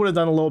 right? And they would have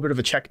done a little bit of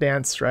a check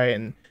dance, right?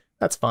 And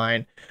that's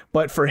fine.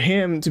 But for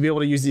him to be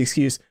able to use the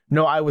excuse,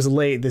 no, I was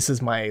late, this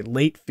is my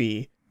late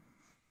fee.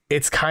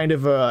 It's kind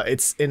of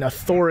it's an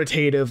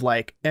authoritative,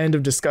 like, end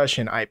of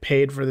discussion. I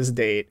paid for this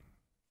date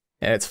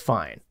and it's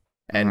fine.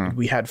 And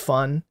we had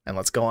fun and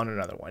let's go on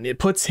another one. It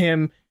puts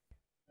him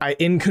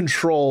in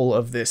control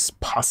of this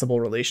possible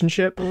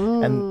relationship.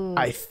 And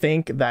I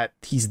think that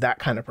he's that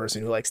kind of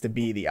person who likes to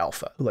be the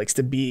alpha, who likes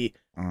to be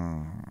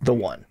the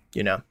one,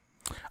 you know?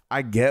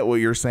 I get what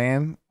you're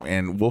saying,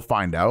 and we'll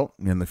find out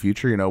in the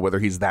future, you know, whether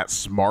he's that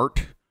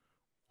smart.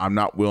 I'm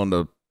not willing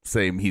to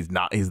say he's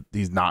not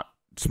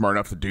smart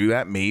enough to do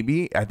that.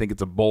 Maybe. I think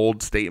it's a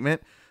bold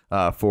statement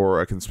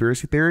for a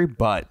conspiracy theory,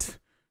 but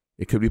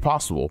it could be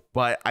possible.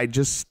 But I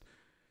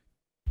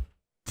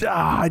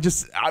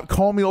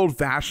call me old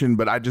fashioned,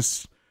 but I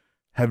just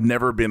have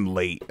never been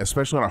late,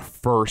 especially on a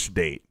first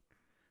date.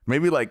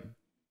 Maybe like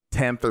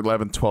 10th or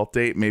 11th, 12th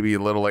date, maybe a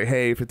little like,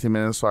 hey, 15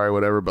 minutes, sorry,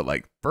 whatever. But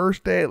like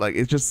first date, like,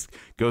 it just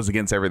goes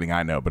against everything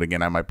I know. But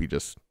again, I might be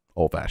just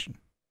old fashioned.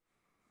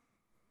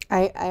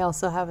 I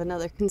also have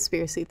another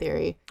conspiracy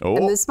theory.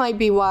 And this might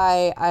be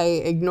why I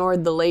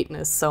ignored the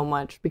lateness so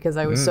much, because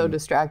I was so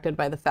distracted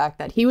by the fact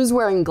that he was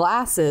wearing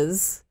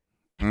glasses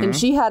and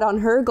she had on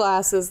her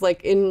glasses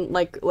like in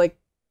like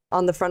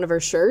on the front of her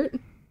shirt,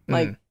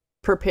 like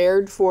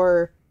prepared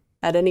for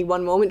at any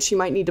one moment she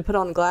might need to put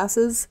on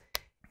glasses.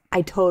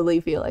 I totally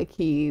feel like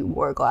he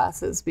wore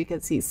glasses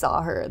because he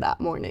saw her that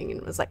morning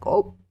and was like,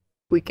 oh,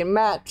 we can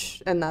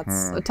match. And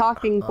that's a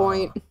talking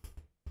point.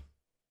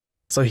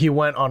 So he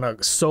went on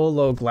a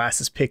solo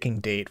glasses picking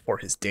date for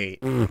his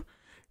date.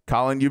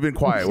 Colin, you've been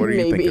quiet. What are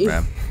you thinking,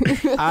 man?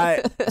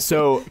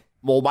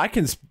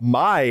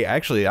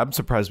 Actually, I'm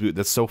surprised.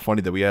 That's so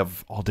funny that we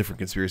have all different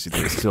conspiracy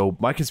theories. So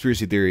my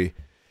conspiracy theory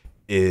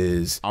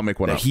is, I'll make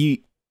one up. You're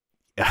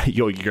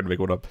gonna make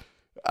one up.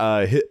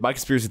 My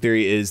conspiracy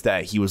theory is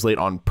that he was late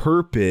on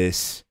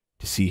purpose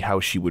to see how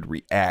she would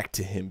react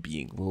to him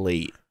being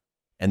late,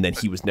 and then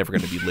he was never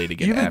going to be late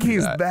again. You think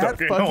he's that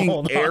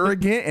fucking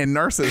arrogant and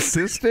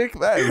narcissistic?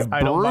 That is brutal.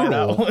 I don't buy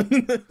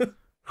that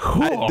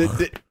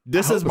one.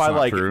 This is my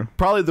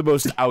probably the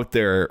most out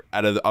there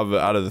out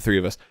of the three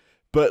of us.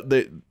 But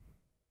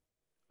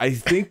I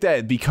think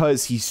that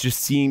because he's just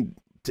seeing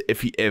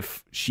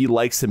if she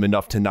likes him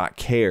enough to not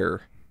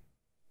care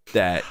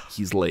that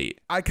he's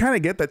late. I kind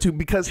of get that too,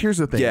 because here's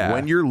the thing. Yeah.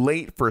 When you're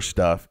late for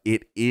stuff,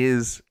 it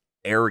is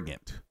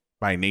arrogant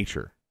by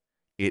nature.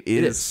 It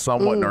is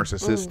somewhat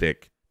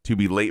narcissistic to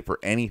be late for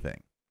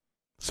anything.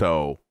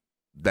 So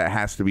that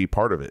has to be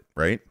part of it,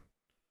 right?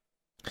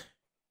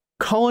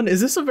 Colin,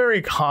 is this a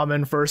very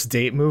common first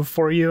date move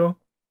for you?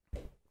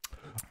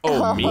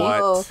 Oh, me?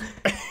 What?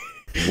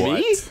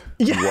 Me?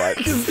 Yeah, what?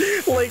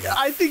 Like,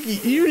 I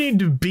think you need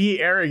to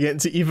be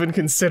arrogant to even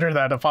consider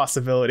that a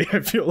possibility. I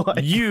feel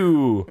like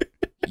you,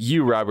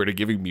 Robert, are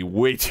giving me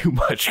way too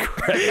much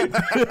credit.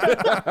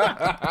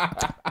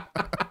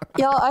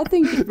 Yeah, I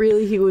think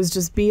really he was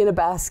just being a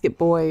basket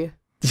boy,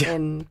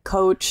 and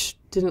coach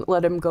didn't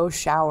let him go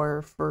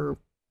shower for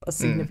a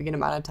significant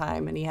amount of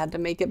time, and he had to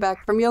make it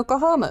back from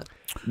Yokohama.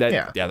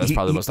 That's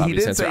probably the most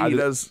obvious answer. He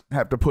does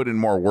have to put in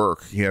more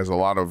work. He has a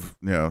lot of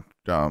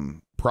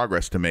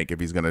progress to make if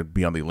he's going to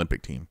be on the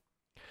Olympic team.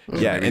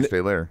 Yeah, and stay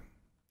there.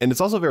 And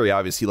it's also very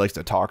obvious he likes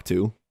to talk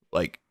too.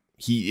 Like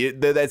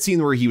that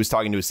scene where he was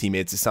talking to his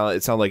teammates, it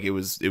sounded like it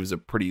was a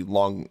pretty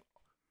long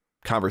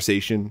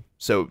conversation.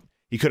 So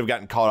he could have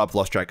gotten caught up,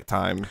 lost track of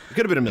time. It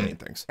could have been a million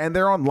things. And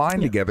they're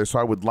online together, so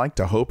I would like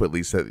to hope at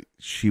least that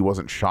she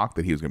wasn't shocked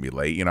that he was going to be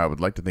late. You know, I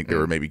would like to think they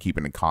were maybe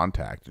keeping in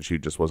contact, and she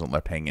just wasn't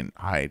left hanging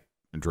high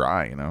and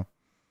dry. You know.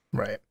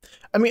 Right.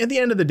 I mean, at the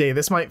end of the day,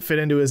 this might fit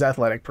into his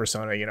athletic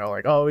persona, you know,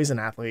 like, oh, he's an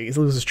athlete. He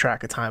loses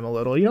track of time a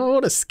little. You know,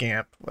 what a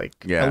scamp. Like,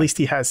 at least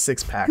he has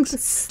 6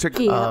 packs. To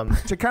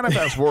kind of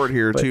fast forward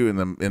here, too, in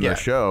the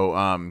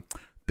show,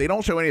 they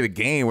don't show any of the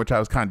game, which I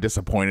was kind of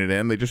disappointed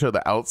in. They just show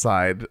the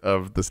outside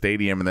of the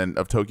stadium and then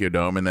of Tokyo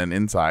Dome and then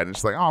inside. And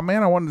it's like, oh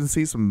man, I wanted to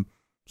see some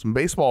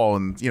baseball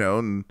and,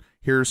 and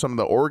hear some of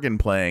the organ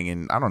playing.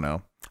 And I don't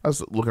know. I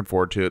was looking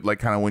forward to it. Like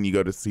kind of when you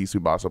go to see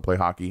Tsubasa play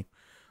hockey,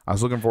 I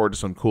was looking forward to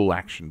some cool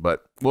action,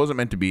 but it wasn't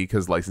meant to be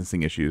because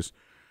licensing issues.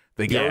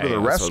 They go to the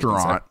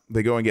restaurant,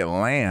 they go and get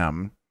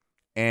lamb,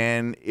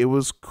 and it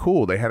was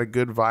cool. They had a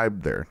good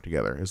vibe there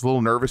together. It's a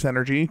little nervous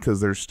energy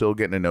because they're still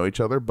getting to know each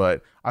other,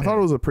 but I thought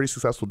it was a pretty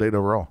successful date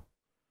overall.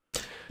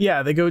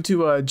 Yeah, they go to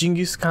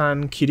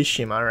Jingisukan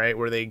Kirishima, right,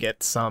 where they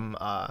get some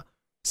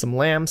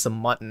lamb, some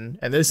mutton,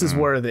 and this is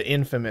where the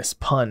infamous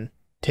pun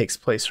takes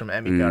place from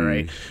Emika,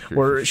 right?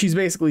 Where she's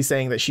basically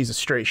saying that she's a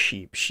stray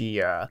sheep.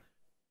 She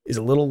is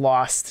a little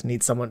lost,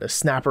 needs someone to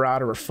snap her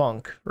out of her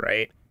funk,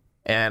 right?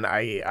 And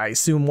I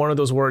assume one of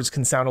those words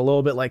can sound a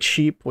little bit like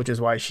sheep, which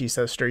is why she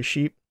says stray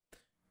sheep.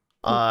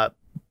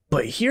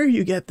 But here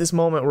you get this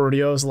moment where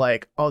Ryo's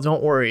like, oh,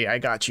 don't worry, I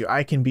got you.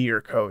 I can be your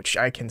coach.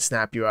 I can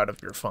snap you out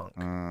of your funk.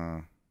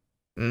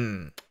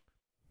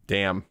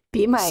 Damn.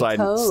 Be my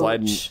Sliding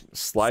coach.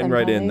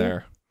 right in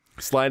there.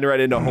 Sliding right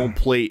into home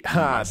plate.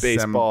 Ha,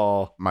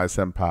 baseball. My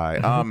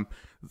senpai.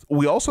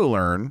 We also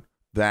learn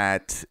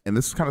that, and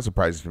this is kind of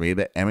surprising to me,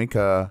 that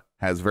Emika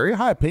has very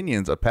high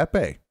opinions of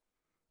Peppe.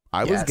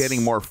 I was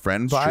getting more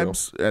friend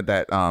vibes at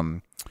that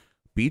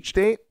beach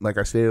date, like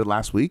I stated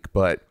last week,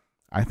 but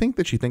I think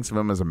that she thinks of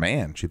him as a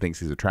man. She thinks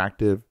he's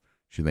attractive.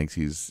 She thinks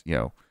he's,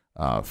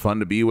 fun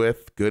to be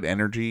with, good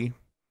energy,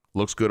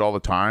 looks good all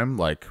the time.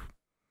 Like,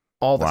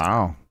 all the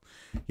time.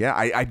 Yeah,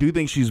 I do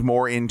think she's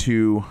more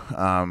into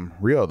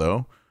Ryo,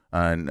 though.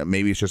 And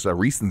maybe it's just a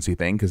recency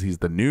thing because he's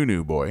the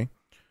new boy.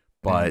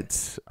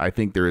 But I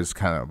think there is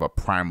kind of a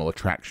primal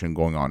attraction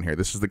going on here.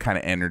 This is the kind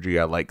of energy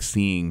I like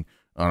seeing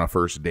on a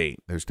first date.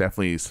 There's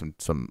definitely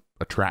some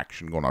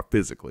attraction going on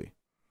physically.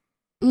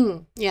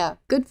 Yeah,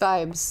 good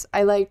vibes.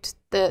 I liked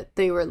that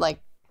they were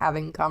like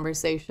having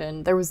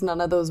conversation. There was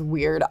none of those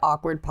weird,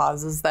 awkward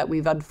pauses that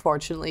we've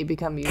unfortunately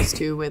become used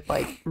to with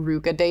like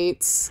Ruka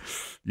dates.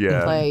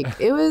 Yeah,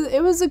 like it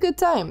was a good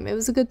time. It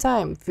was a good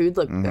time. Food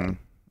looked good.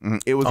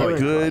 It was a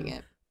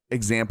good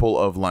example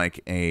of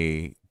like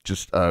a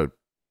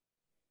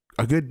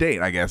good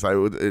date, I guess.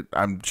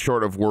 I'm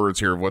short of words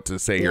here of what to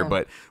say here,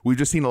 but we've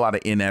just seen a lot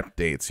of inept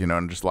dates,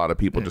 and just a lot of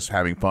people just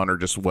having fun or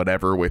just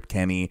whatever with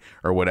Kenny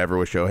or whatever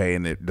with Shohei,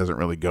 and it doesn't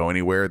really go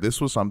anywhere. This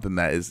was something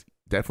that is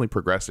definitely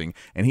progressing,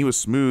 and he was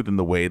smooth in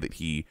the way that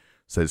he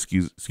said,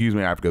 excuse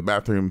me, I have to go to the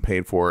bathroom,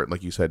 paid for it,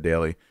 like you said,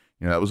 Daly.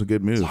 That was a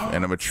good move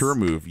and a mature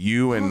move.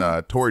 You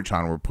and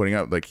Tori-chan were putting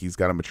out like he's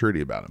got a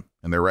maturity about him,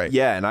 and they're right.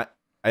 Yeah, and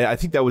I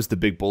think that was the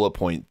big bullet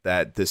point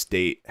that this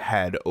date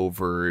had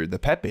over the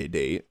Peppe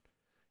date.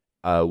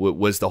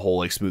 Was the whole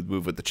like smooth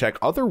move with the check.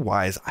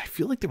 Otherwise, I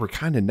feel like they were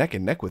kind of neck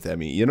and neck with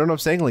Emmy. You know what I'm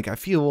saying? Like I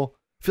feel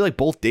like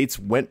both dates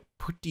went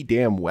pretty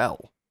damn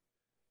well.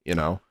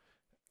 Yeah,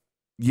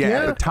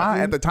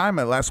 at the time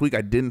last week,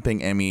 I didn't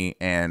think Emmy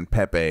and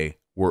Peppe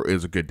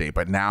is a good date,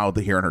 but now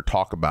hearing her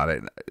talk about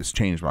it has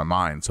changed my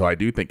mind. So I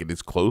do think it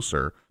is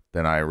closer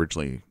than I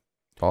originally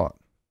thought.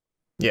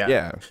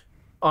 Yeah.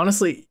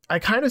 Honestly, I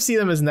kind of see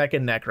them as neck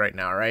and neck right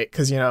now, right?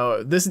 Because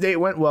this date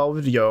went well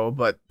with Yo,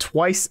 but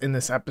twice in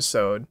this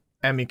episode,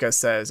 Emika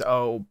says,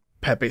 "Oh,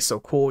 Pepe's so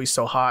cool, he's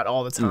so hot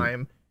all the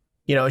time."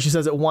 She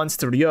says it once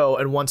to Ryo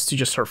and once to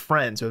just her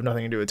friends who have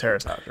nothing to do with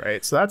Terrace House,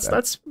 right? So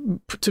that's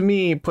to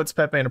me puts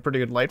Peppe in a pretty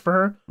good light for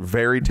her.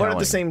 Very telling. But at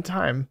the same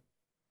time,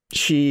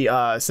 she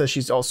says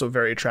she's also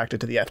very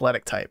attracted to the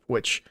athletic type,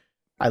 which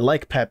I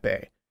like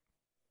Peppe,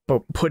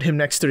 but put him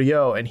next to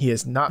Ryo and he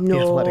is not the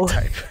athletic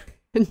type.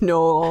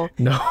 No.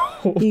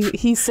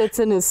 He sits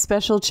in his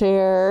special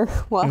chair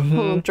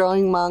while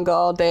drawing manga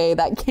all day.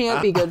 That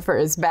can't be good for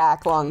his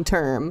back long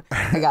term,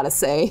 I gotta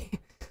say.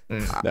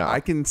 Now, I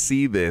can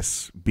see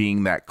this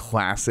being that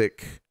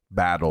classic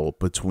battle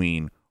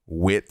between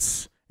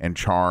wits and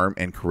charm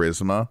and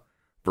charisma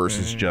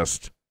versus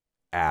just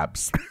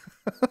abs.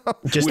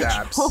 Just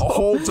abs.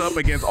 Holds up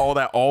against all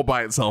that all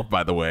by itself,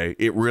 by the way.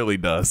 It really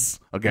does.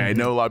 Okay, I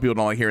know a lot of people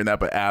don't like hearing that,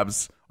 but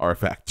abs are a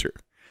factor.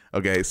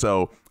 Okay,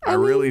 so I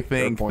really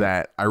think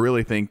that,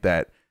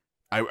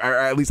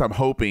 at least I'm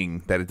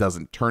hoping that it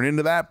doesn't turn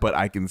into that, but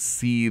I can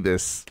see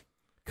this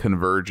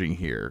converging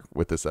here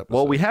with this episode.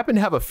 Well, we happen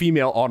to have a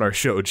female on our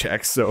show,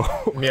 Jack, so.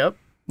 Yep.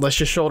 Let's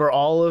just shoulder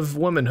all of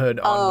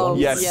womenhood on one.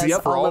 Yes,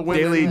 for all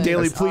women.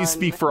 Daily, please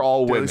speak for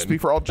all women. Speak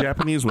for all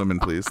Japanese women,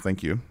 please.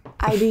 Thank you.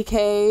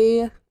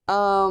 IDK.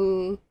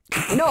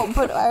 No,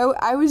 but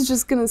I was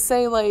just gonna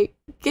say, like,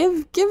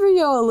 give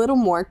Ryo a little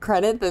more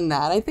credit than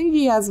that. I think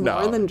he has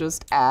more than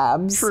just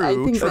abs. True, I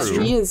think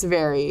that he is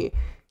very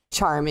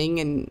charming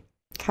and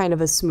kind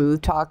of a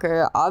smooth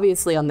talker.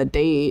 Obviously, on the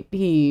date,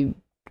 he,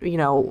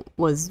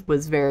 was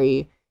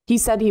very. He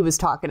said he was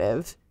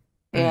talkative,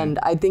 and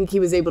I think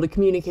he was able to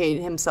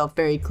communicate himself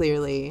very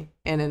clearly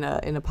and in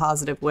a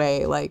positive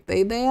way. Like they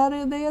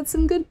had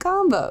some good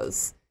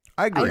combos.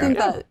 I agree. I think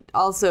that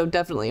also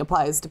definitely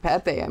applies to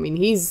Peppe. I mean,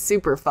 he's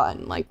super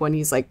fun. Like when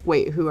he's like,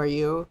 wait, who are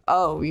you?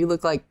 Oh, you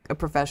look like a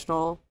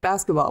professional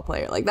basketball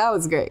player. Like that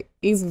was great.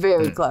 He's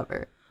very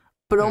clever.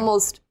 But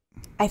almost,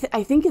 I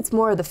think it's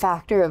more of the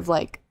factor of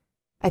like,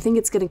 I think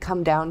it's going to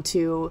come down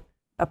to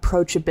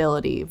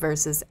approachability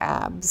versus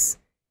abs.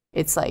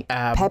 It's like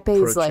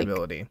Pepe's like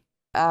that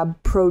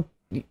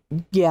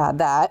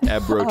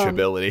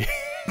Approachability.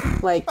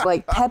 like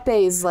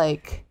Pepe's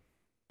like,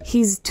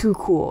 he's too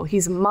cool.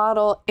 He's a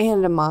model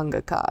and a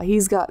mangaka.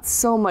 He's got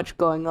so much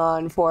going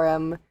on for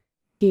him.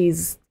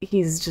 He's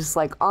just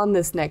like on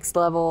this next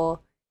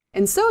level.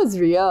 And so is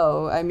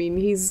Ryo. I mean,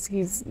 he's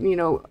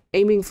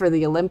aiming for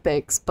the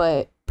Olympics,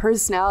 but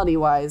personality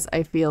wise,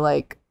 I feel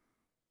like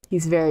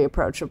he's very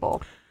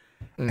approachable.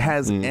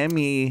 Has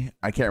Emmy,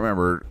 I can't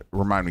remember,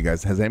 remind me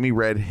guys, has Emmy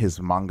read his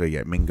manga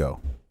yet, Mingo?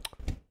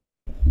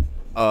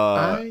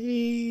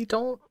 I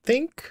don't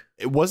think.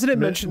 Wasn't it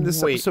mentioned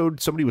this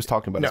episode? Somebody was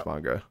talking about his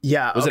manga.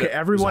 Yeah,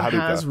 everyone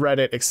has read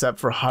it except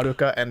for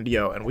Haruka and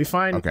Ryo, and we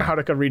find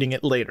Haruka reading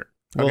it later.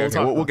 We'll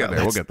get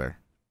there.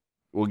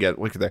 We'll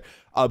get there.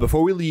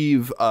 Before we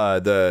leave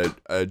the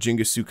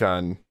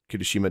Jingisukan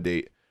Kirishima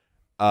date,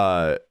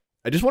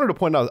 I just wanted to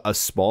point out a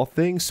small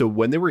thing. So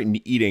when they were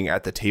eating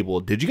at the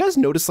table, did you guys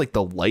notice like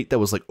the light that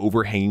was like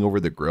overhanging over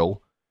the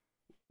grill?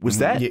 Was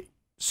that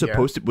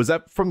supposed to? Was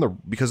that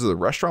because of the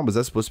restaurant? Was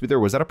that supposed to be there?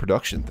 Was that a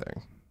production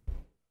thing?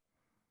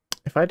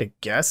 If I had to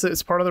guess,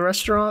 it's part of the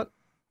restaurant.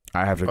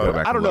 I have to go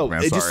back. I don't know.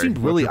 Man, it just seemed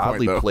really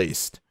oddly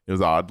placed. It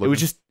was odd. It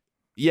was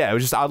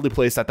just oddly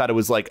placed. I thought it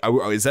was like,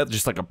 is that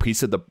just like a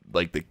piece of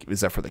is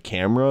that for the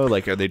camera?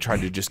 Like, are they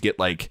trying to just get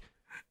like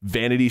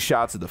vanity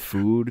shots of the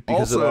food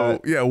because of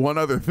that? Yeah, one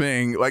other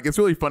thing, like it's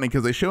really funny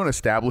because they show an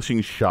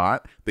establishing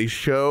shot. They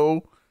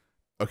show,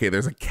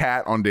 there's a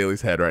cat on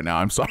Daly's head right now.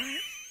 I'm sorry.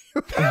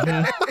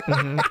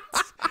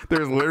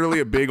 There's literally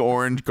a big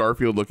orange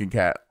Garfield looking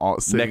cat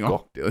sitting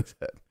on Daly's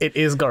head. It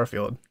is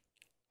Garfield.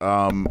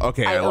 I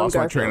lost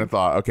my train of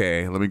thought.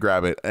 Okay, let me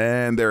grab it.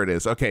 And there it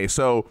is. Okay,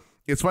 so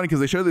it's funny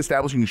because they show the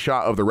establishing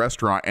shot of the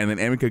restaurant and then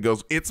Emika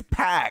goes, "It's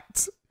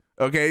packed."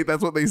 Okay,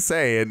 that's what they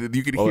say, and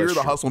you can hear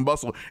the hustle and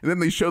bustle. And then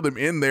they show them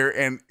in there,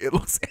 and it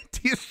looks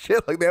empty as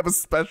shit. Like they have a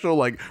special,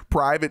 like,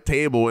 private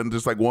table, and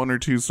just like one or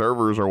two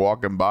servers are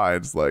walking by.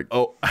 It's like,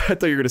 oh, I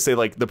thought you were gonna say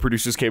like the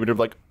producers came in and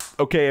were like,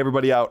 "Okay,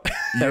 everybody out."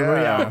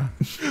 Everybody out.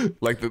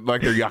 like they're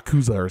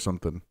Yakuza or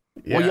something.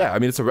 Yeah. Well, yeah, I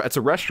mean it's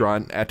a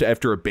restaurant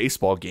after a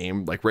baseball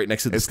game, like right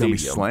next to the stadium.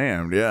 It's gonna be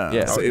slammed.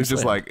 Yeah. So it was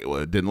just like, well,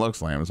 it didn't look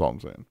slammed. That's all I'm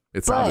saying.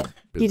 It sounded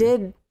busy. He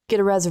did get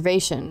a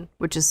reservation,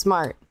 which is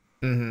smart.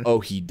 Mm-hmm. Oh,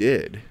 he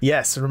did.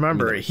 Yes,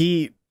 remember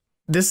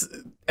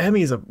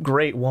Emmy's a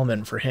great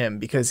woman for him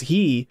because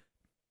he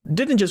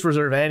didn't just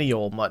reserve any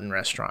old mutton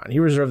restaurant. He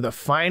reserved the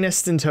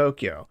finest in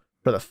Tokyo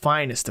for the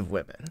finest of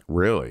women.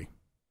 Really?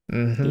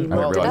 Mm-hmm.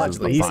 I realize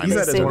he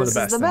said it's one of the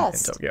best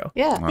in Tokyo.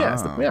 Yeah.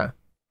 Yeah.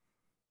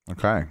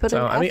 Okay.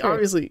 So I mean,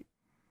 obviously,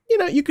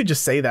 you could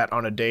just say that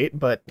on a date,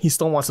 but he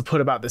still wants to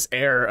put about this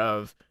air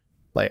of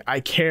like, I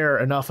care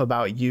enough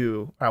about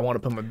you. I want to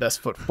put my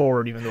best foot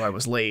forward, even though I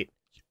was late.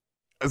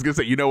 I was gonna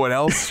say, you know what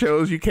else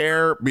shows you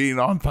care? Being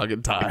on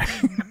fucking time.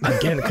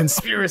 Again,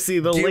 conspiracy.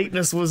 The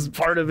lateness was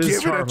part of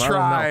his charm. Give it a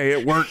try.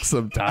 It works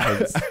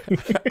sometimes.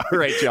 All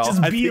right, y'all.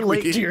 Just be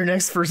late to your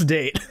next first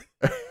date.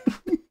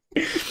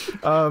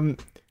 And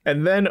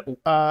then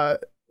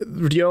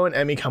Ryo and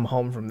Emmy come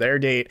home from their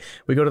date.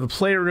 We go to the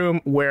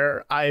playroom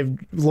where I've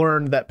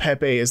learned that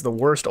Peppe is the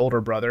worst older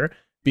brother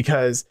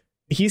because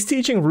he's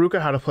teaching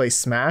Ruka how to play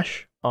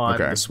Smash on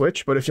the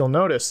Switch. But if you'll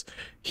notice,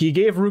 he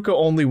gave Ruka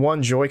only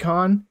one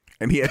Joy-Con.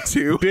 And he had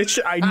two. Bitch,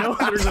 I know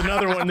there's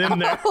another one in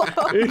there.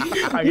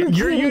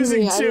 You're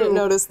using two. I didn't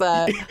notice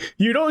that.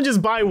 You don't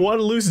just buy one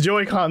loose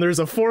Joy-Con. There's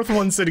a fourth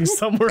one sitting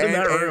somewhere in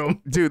that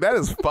room. Dude, that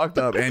is fucked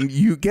up. And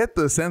you get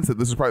the sense that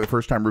this is probably the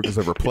first time Ruka's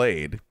ever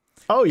played.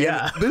 Oh,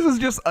 yeah. And this is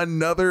just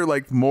another,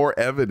 like, more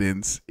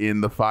evidence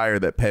in the fire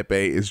that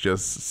Peppe is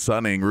just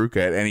sunning Ruka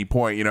at any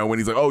point. When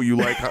he's like, "Oh, you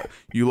like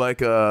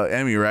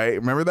Emmy, right?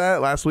 Remember that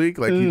last week?"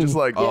 Like, he just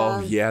like, "Oh,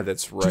 yeah,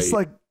 that's right." Just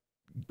like,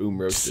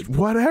 boom roasted.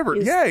 Whatever.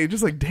 Yeah, you're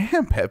just like,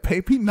 damn,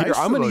 Peppe, be nice. Here,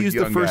 I'm going to use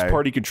the first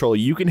party controller.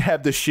 You can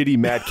have the shitty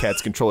Mad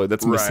Catz controller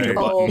that's missing a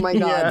button. Oh my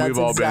god, that's We've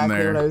all been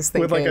there. what I was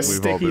thinking. With like a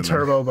sticky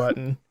turbo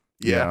button.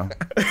 Yeah.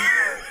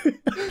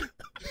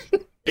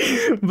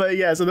 But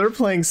yeah, so they're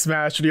playing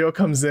Smash. Ryo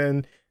comes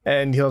in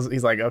and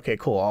he's like, "Okay,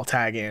 cool, I'll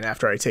tag in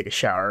after I take a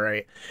shower,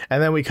 right?"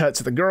 And then we cut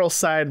to the girls'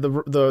 side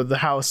of the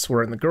house.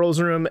 We're in the girls'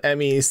 room.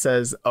 Emmy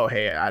says, "Oh,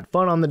 hey, I had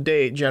fun on the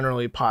date.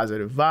 Generally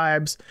positive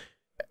vibes."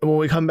 When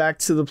we come back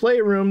to the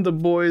playroom, the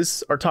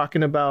boys are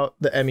talking about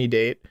the Emmy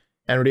date,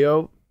 and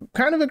Ryo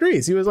kind of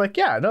agrees. He was like,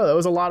 "Yeah, no, that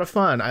was a lot of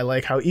fun. I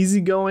like how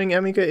easygoing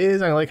Emika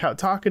is. I like how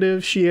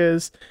talkative she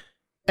is."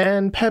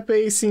 And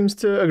Peppe seems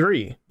to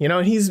agree.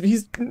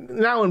 He's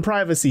now in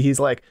privacy.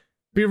 He's like,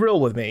 "Be real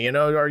with me.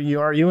 Are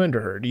you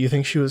into her? Do you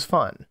think she was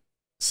fun?"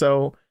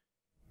 So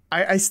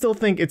I still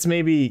think it's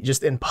maybe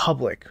just in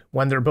public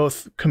when they're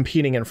both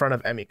competing in front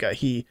of Emika,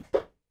 he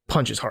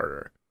punches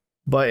harder.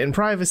 But in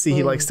privacy,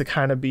 he likes to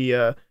kind of be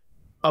a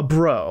a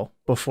bro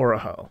before a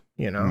hoe,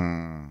 you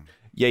know?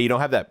 Yeah, you don't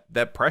have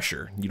that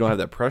pressure. You don't have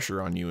that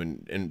pressure on you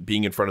and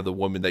being in front of the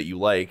woman that you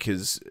like,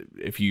 because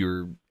if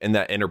you're in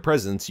that inner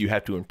presence, you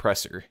have to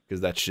impress her,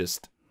 because that's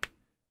just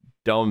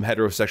dumb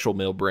heterosexual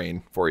male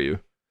brain for you.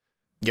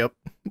 Yep.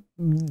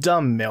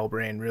 Dumb male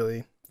brain,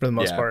 really, for the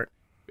most part.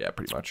 Yeah,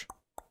 pretty much.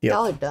 Yep.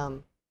 Y'all are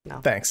dumb. No.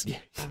 Thanks.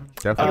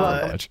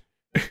 Definitely.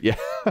 Yeah.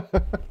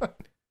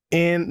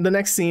 In the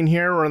next scene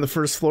here, we're on the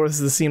first floor. This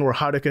is the scene where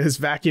Haruka is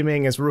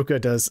vacuuming as Ruka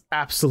does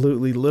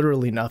absolutely,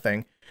 literally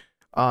nothing.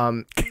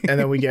 And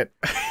then we get...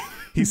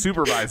 He's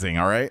supervising,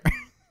 all right?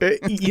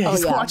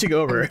 He's watching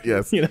over.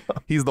 Yes. You know?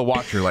 He's the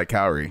watcher like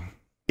Kaori.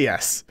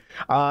 Yes.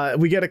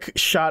 We get a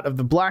shot of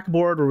the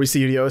blackboard where we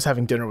see Ryo's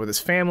having dinner with his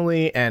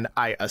family, and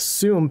I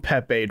assume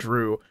Peppe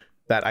drew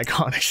that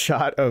iconic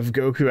shot of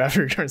Goku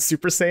after he turns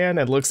Super Saiyan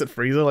and looks at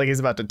Frieza like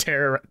he's about to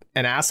tear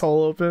an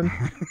asshole open.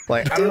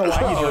 Like, I don't know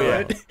why he drew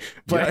it,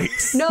 but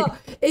no,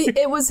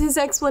 it was his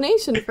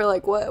explanation for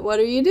like, what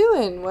are you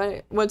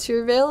doing? What's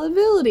your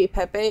availability,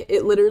 Peppe?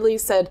 It literally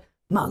said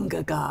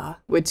manga-ga,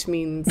 which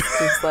means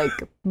it's like,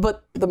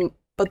 but the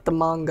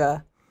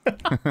manga,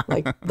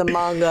 like the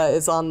manga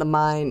is on the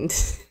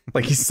mind.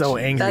 Like he's so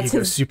angry he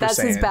goes Super Saiyan. That's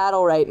his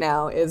battle right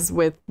now, is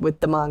with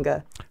the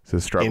manga. It's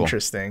his struggle.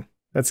 Interesting.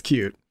 That's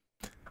cute.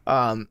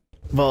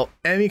 Well,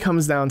 Emi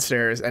comes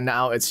downstairs, and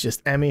now it's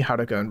just Emi,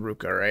 Haruka, and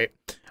Ruka,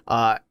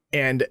 right?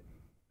 And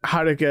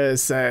Haruka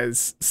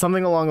says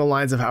something along the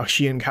lines of how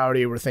she and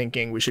Kaori were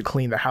thinking we should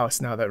clean the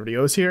house now that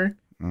Ryo's here.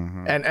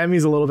 Mm-hmm. And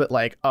Emi's a little bit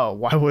like, oh,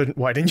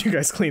 why didn't you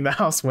guys clean the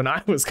house when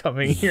I was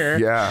coming here?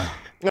 Yeah.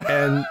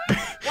 And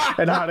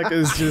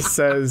Haruka just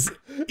says,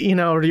 you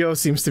know, Ryo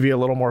seems to be a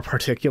little more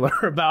particular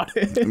about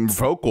it. And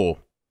vocal.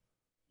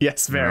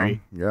 Yes,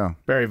 very. You know? Yeah.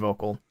 Very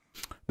vocal.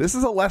 This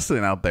is a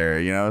lesson out there,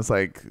 you know. It's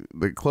like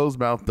the closed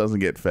mouth doesn't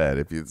get fed.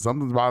 If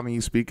something's bothering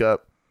you, speak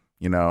up,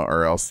 you know,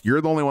 or else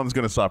you're the only one that's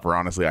going to suffer.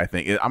 Honestly, I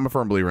think I'm a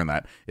firm believer in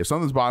that. If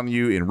something's bothering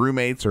you in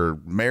roommates or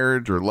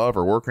marriage or love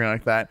or working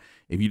like that,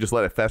 if you just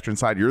let it fester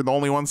inside, you're the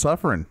only one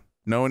suffering.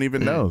 No one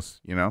even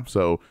knows, you know.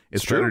 So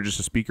it's better just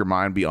to speak your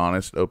mind, be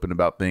honest, open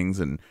about things,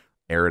 and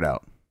air it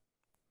out.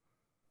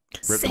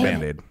 Rip the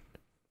Band-Aid.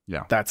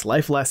 Yeah, that's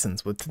life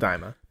lessons with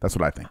Tadaima. That's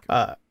what I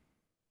think.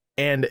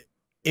 And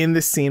in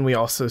this scene, we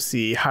also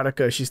see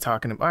Haruka. She's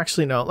talking about,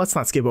 actually, no, let's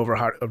not skip over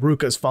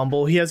Ruka's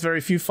fumble. He has very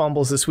few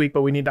fumbles this week,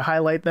 but we need to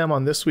highlight them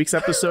on this week's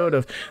episode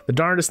of The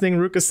Darndest Thing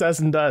Ruka Says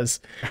and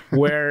Does,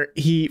 where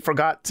he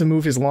forgot to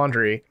move his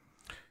laundry,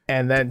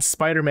 and then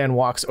Spider-Man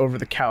walks over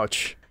the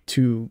couch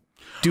to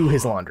do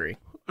his laundry.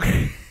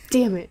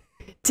 Damn it,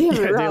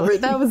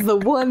 Robert. That was the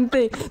one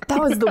thing. That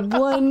was the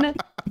one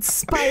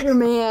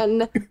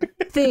Spider-Man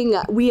thing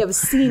we have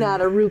seen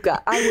out of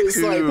Ruka. I was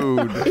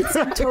like,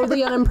 it's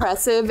totally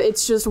unimpressive.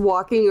 It's just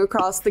walking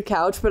across the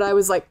couch, but I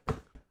was like,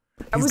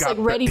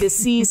 ready to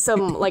see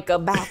some, like a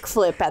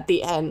backflip at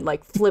the end,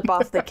 like flip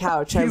off the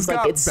couch. I was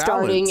like, it's balance.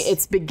 Starting,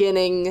 it's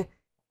beginning.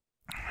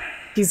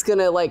 He's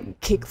gonna like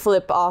kick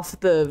flip off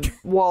the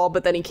wall,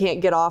 but then he can't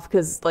get off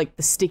because like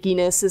the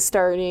stickiness is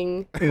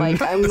starting.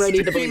 Like I'm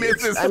ready to believe.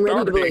 I'm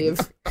ready to believe.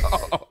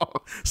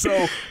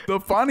 So the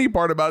funny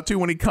part about too,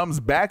 when he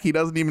comes back, he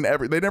doesn't even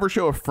they never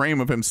show a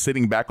frame of him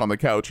sitting back on the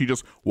couch. He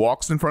just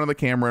walks in front of the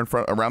camera,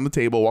 around the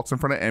table, walks in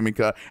front of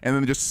Emika, and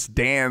then just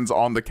stands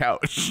on the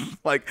couch.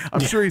 Like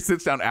I'm sure he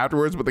sits down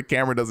afterwards, but the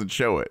camera doesn't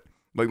show it.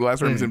 Like the last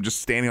time is him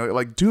just standing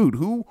like, dude,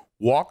 who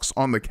walks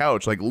on the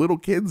couch? Like little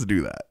kids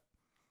do that.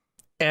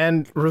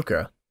 And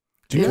Ruka.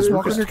 Do you guys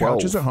walk on your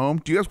couches at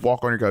home? Do you guys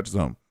walk on your couches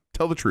at home?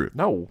 Tell the truth.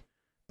 No.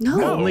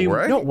 Only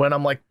right? when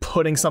I'm like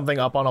putting something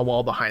up on a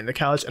wall behind the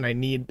couch, and I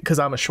need, because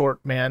I'm a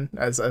short man,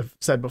 as I've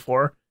said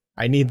before,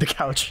 I need the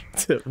couch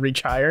to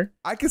reach higher.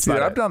 I can see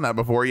that. I've done that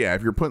before. Yeah,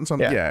 if you're putting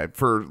something,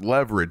 for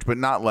leverage, but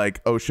not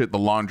like, oh shit, the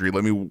laundry.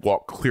 Let me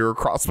walk clear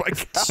across my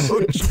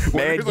couch.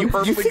 Man, you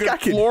perfectly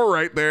good floor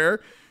right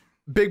there.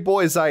 Big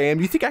boy as I am,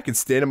 do you think I can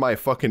stand in my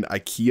fucking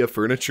IKEA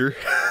furniture?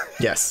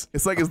 Yes.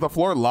 It's like, is the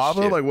floor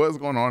lava? Shit. Like, what is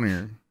going on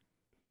here?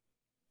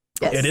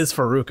 Yes. It is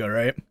for Ruka,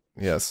 right?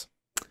 Yes.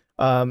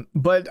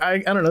 But I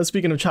don't know,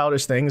 speaking of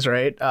childish things,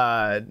 right?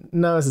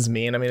 No, this is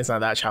mean. I mean, it's not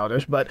that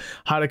childish, but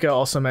Haruka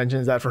also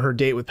mentions that for her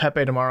date with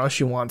Peppe tomorrow,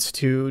 she wants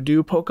to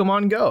do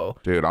Pokemon Go.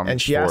 Dude, and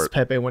she asks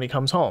Peppe when he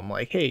comes home,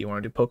 like, hey, you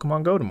want to do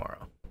Pokemon Go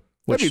tomorrow?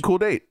 That'd be a cool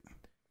date.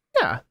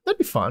 Yeah, that'd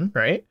be fun,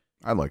 right?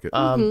 I like it.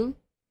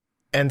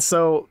 And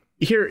so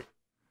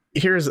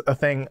here's a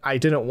thing I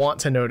didn't want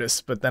to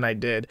notice, but then I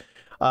did.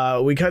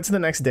 We cut to the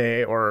next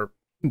day, or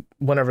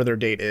whenever their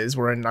date is.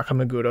 We're in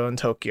Nakameguro in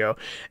Tokyo,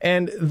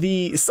 and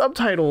the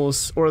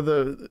subtitles or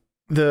the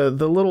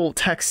little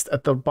text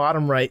at the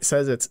bottom right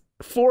says it's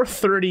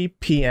 4:30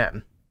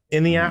 p.m.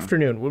 in the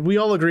afternoon. Would we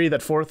all agree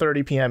that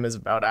 4:30 p.m. is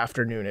about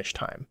afternoonish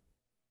time?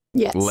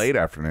 Yes. Late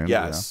afternoon.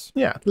 Yes.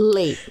 Yeah.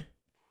 Late.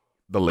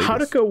 The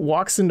latest. Haruka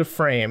walks into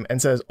frame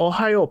and says,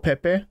 "Ohayo,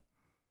 Peppe,"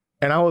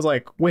 and I was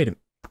like, "Wait a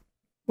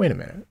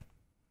minute,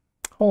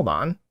 hold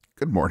on."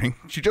 Good morning.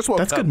 She just woke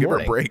That's up. good Give her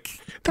morning. a break.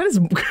 That is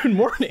good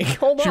morning.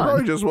 Hold She on.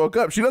 probably just woke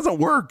up. She doesn't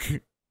work.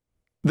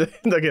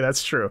 Okay,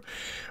 that's true.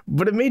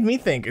 But it made me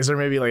think, is there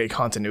maybe like a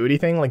continuity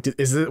thing? Like,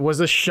 was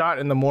this shot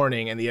in the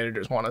morning and the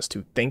editors want us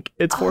to think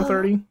it's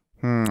 4:30?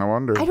 I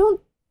wonder. I don't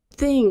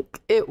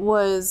think it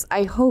was.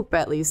 I hope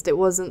at least it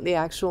wasn't the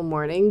actual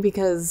morning,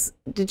 because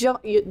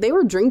they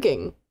were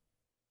drinking.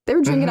 They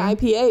were drinking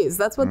IPAs.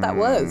 That's what that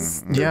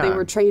was. Yeah. They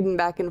were trading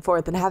back and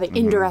forth and having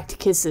indirect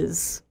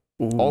kisses.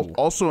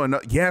 Also,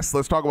 yes,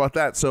 let's talk about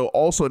that. So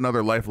also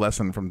another life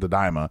lesson from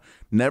Tadaima: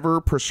 never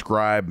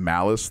prescribe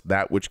malice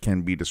that which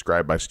can be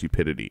described by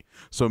stupidity.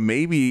 So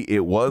maybe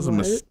it was a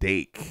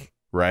mistake,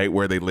 right?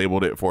 Where they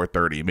labeled it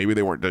 4:30. Maybe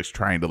they weren't just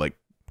trying to like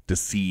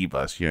deceive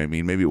us. You know what I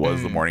mean? Maybe it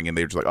was the morning and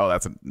they were just like, oh,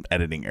 that's an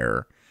editing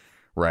error.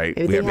 Right.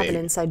 Maybe they have an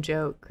inside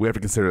joke. We have to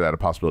consider that a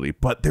possibility.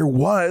 But there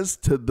was,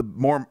 to the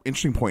more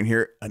interesting point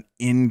here, an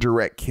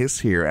indirect kiss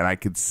here. And I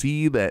could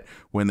see that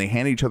when they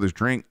handed each other's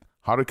drink,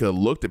 Haruka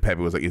looked at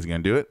Peppe, was like, is he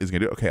going to do it? Is he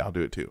going to do it? Okay, I'll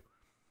do it too.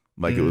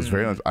 Like it was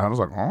very much, I was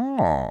like,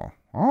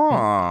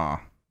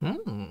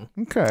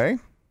 okay.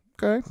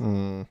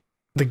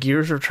 The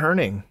gears are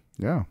turning.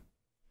 Yeah.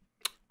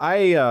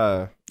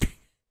 I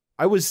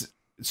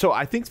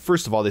think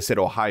first of all, they said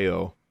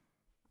Ohio.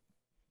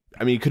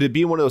 I mean, could it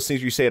be one of those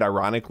things where you say it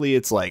ironically?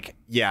 It's like,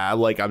 yeah,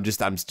 like I'm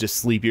just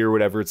sleepy or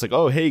whatever. It's like,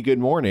 oh, hey, good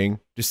morning.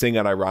 Just saying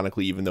that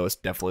ironically, even though it's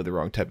definitely the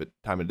wrong time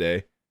of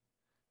day.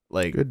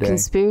 Like, good day.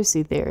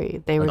 Conspiracy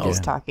theory. They were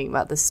just talking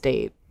about the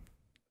state.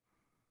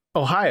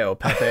 Ohio,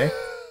 Pepe.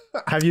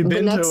 Have you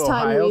been to Ohio, The next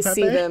time we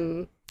see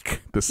them,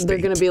 they're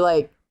going to be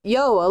like,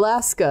 yo,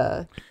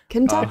 Alaska,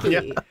 Kentucky.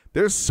 Yeah.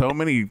 There's so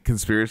many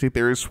conspiracy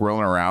theories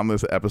swirling around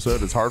this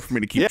episode. It's hard for me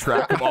to keep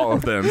track of all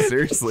of them.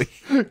 Seriously.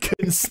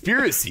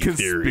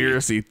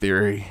 Conspiracy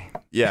theory.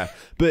 Yeah.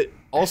 But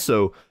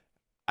also,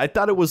 I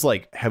thought it was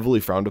like heavily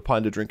frowned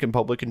upon to drink in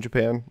public in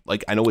Japan.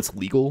 Like, I know it's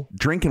legal.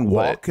 Drink and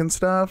walk and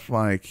stuff.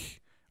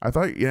 Like, I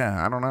thought,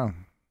 I don't know.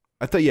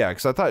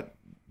 Because I thought,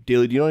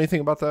 Daily, do you know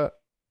anything about that?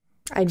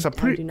 I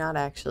do not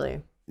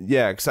actually.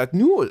 Yeah, because I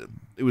knew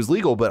it was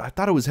legal, but I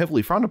thought it was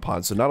heavily frowned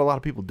upon, so not a lot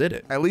of people did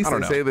it. At least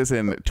I say this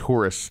in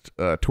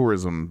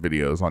tourism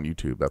videos on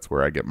YouTube. That's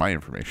where I get my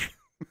information.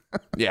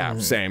 Yeah,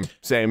 same.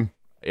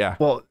 Yeah.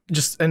 Well,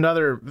 just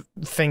another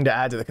thing to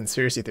add to the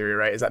conspiracy theory,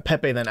 right, is that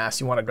Pepe then asks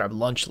you want to grab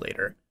lunch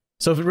later.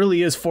 So if it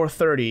really is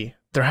 4:30,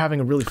 they're having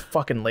a really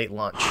fucking late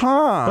lunch.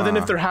 But then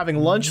if they're having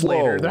lunch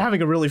later, they're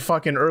having a really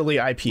fucking early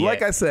IPA.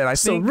 Like I said, I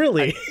think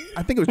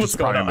it was just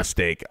probably a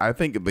mistake. I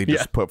think they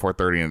just put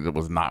 4:30 and it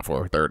was not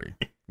 4:30.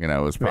 You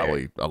know, it was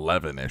probably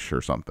 11-ish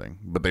or something.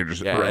 But they're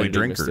just early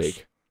drinkers.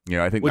 Mistake. You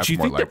know, I think that's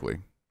more likely.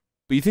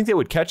 But you think they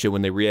would catch it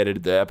when they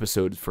re-edited the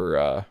episode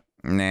for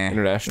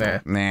international?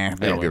 Nah,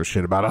 they don't give a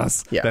shit about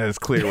us. Yeah. That is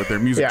clear with their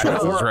music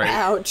choices, right?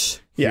 Ouch.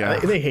 Yeah.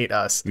 They hate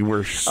us.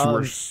 We're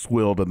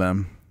swill to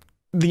them.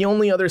 The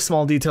only other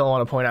small detail I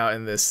want to point out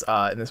in this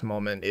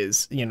moment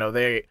is,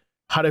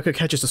 Haruka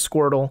catches a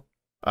Squirtle,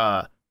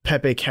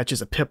 Peppe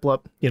catches a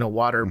Piplup,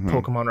 water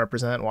Pokemon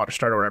represent, water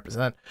starter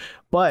represent.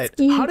 But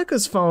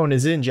Haruka's phone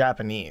is in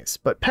Japanese,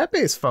 but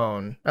Pepe's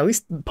phone, at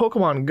least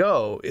Pokemon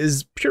Go,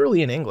 is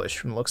purely in English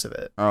from the looks of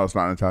it. Oh, it's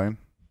not in Italian?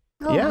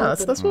 Oh, yeah,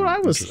 that's what I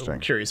was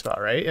curious about,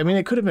 right? I mean,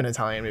 it could have been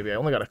Italian, maybe. I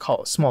only got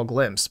a small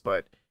glimpse,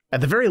 but at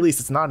the very least,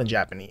 it's not in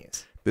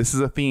Japanese. This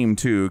is a theme,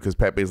 too, because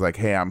Pepe's like,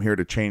 hey, I'm here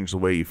to change the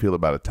way you feel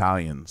about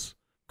Italians,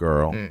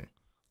 girl.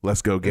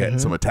 Let's go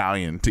get some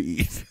Italian to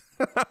eat.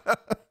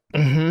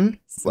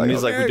 It's like,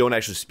 he's like, we don't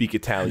actually speak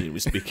Italian, we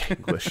speak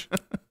English.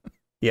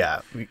 Yeah,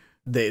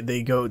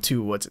 they go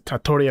to, what's it,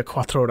 Trattoria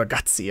Quattro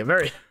Ragazzi, a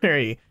very,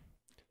 very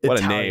what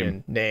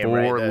Italian name,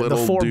 four right? Little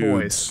the four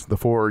dudes. boys. The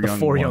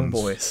four young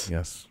boys.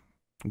 Yes.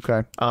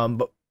 Okay.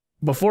 But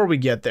before we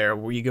get there,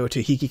 we go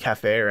to Hiki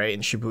Cafe, right, in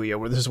Shibuya,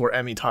 where this is where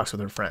Emi talks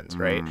with her friends,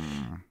 right?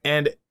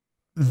 And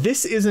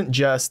this isn't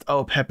just,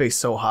 oh, Pepe's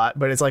so hot,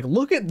 but it's like,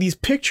 look at these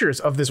pictures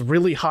of this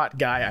really hot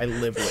guy I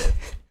live with,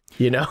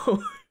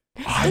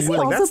 Does he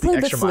also play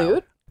the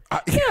flute?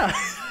 Yeah.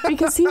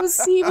 Because he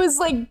was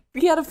like,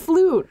 he had a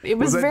flute. It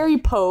was very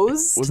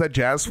posed. Was that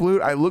jazz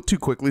flute? I looked too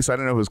quickly, so I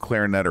didn't know if it was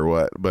clarinet or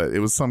what, but it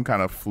was some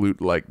kind of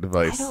flute-like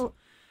device.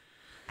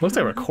 Looks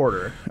like a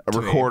recorder. A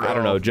recorder. I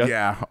don't know.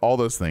 Yeah, all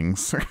those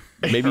things.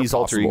 Maybe his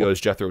alter ego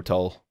is Jethro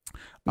Tull.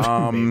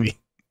 Maybe.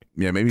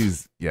 Yeah, maybe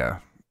he's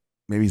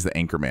the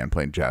anchor man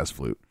playing jazz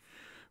flute.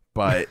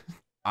 But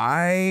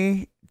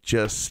I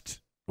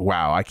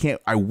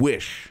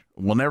wish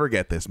we'll never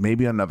get this.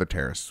 Maybe another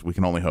Terrace. We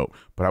can only hope.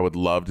 But I would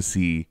love to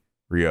see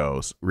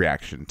Ryo's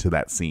reaction to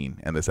that scene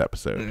in this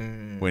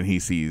episode when he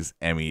sees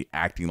Emi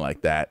acting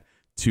like that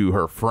to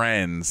her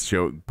friends,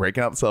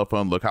 breaking out the cell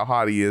phone. Look how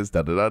hot he is.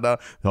 Da da da da.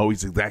 Oh,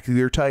 he's exactly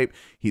your type.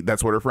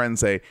 That's what her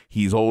friends say.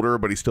 He's older,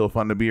 but he's still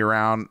fun to be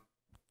around.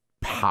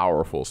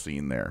 Powerful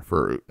scene there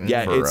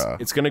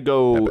it's gonna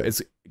go. Pepe.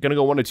 It's gonna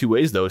go one of two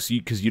ways though.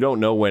 Because you don't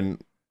know when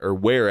or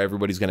where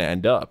everybody's gonna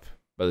end up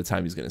by the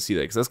time he's gonna see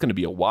that. Because that's gonna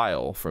be a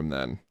while from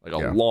then, like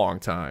a long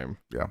time.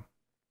 Yeah.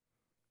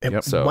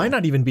 It might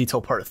not even be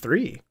till part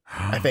 3.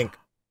 I think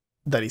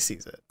that he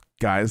sees it.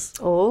 Guys,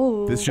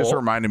 this just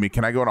reminded me.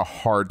 Can I go on a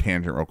hard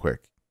tangent real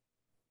quick?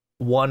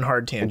 One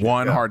hard tangent.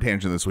 Hard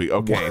tangent this week.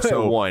 Okay,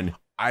 so one.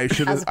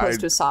 as opposed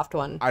to a soft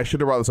one. I should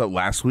have brought this up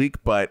last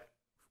week, but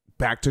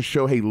back to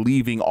Shohei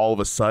leaving all of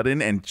a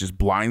sudden and just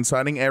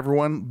blindsiding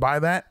everyone by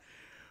that.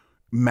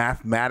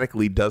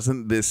 Mathematically,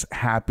 doesn't this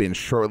happen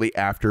shortly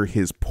after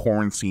his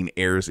porn scene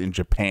airs in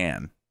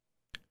Japan?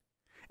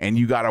 And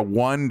you got to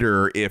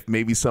wonder if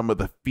maybe some of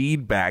the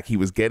feedback he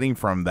was getting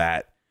from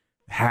that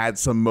had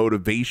some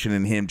motivation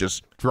in him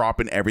just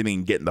dropping everything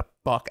and getting the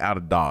fuck out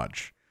of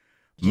Dodge.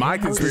 My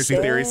conspiracy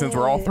theory, since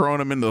we're all throwing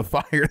him into the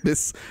fire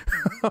this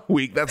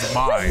week, that's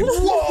mine.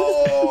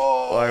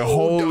 Whoa! Like,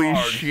 holy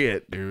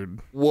shit, dude.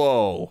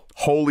 Whoa.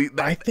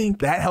 I think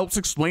that helps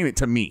explain it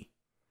to me.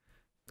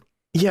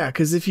 Yeah,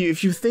 because if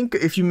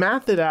you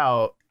math it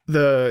out,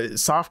 the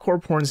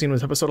softcore porn scene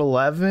was episode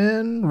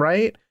 11,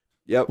 right?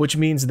 Yep. Which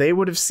means they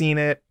would have seen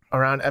it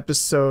around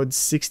episode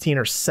 16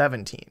 or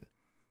 17.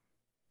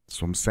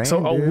 That's what I'm saying.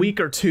 So a week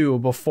or two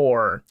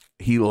before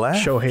he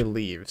left, Shohei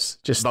leaves.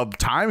 Just the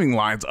timing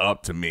lines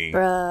up to me.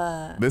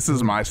 Bruh. This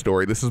is my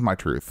story. This is my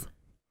truth.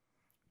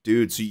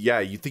 Dude, so yeah,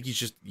 you think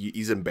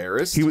he's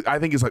embarrassed? I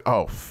think he's like,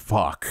 oh,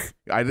 fuck.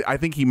 I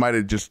think he might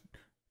have just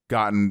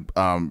gotten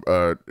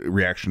a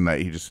reaction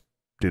that he just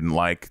didn't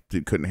like,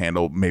 couldn't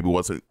handle, maybe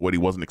wasn't what he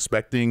wasn't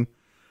expecting.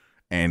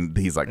 And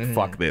he's like,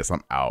 fuck this,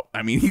 I'm out.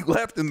 I mean, he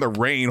left in the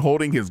rain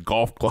holding his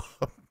golf club.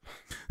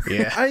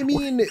 Yeah. I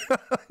mean,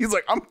 he's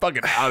like, I'm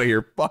fucking out of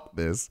here. Fuck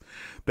this.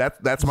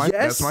 That's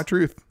my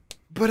truth.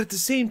 But at the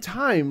same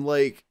time,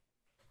 like,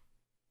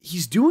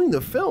 he's doing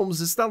the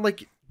films. It's not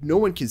like no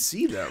one can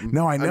see them.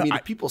 No, I know. I mean,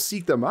 if people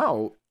seek them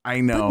out. I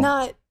know. But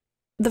not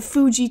the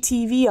Fuji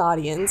TV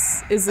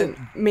audience isn't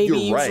maybe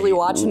You're usually right.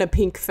 watching a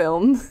pink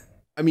film.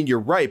 I mean, you're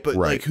right, but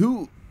Right.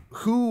 like,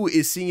 who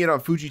is seeing it on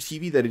Fuji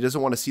TV that he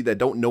doesn't want to see that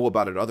don't know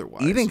about it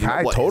otherwise? Eden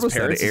Kai told us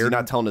that it Is he aired.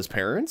 not telling his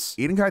parents?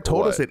 Eden Kai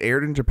told us it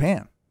aired in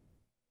Japan.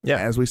 Yeah.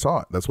 As we saw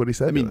it. That's what he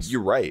said. I mean, to us.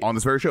 you're right. On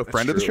this very show.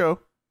 Friend of the true. show.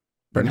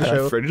 Friend of the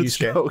show. Friend of the Yusuke.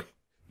 show.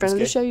 Friend of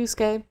the Yusuke. show,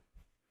 Yusuke.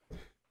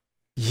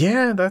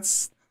 Yeah,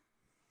 that's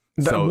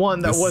So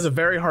one. That this- was a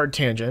very hard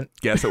tangent.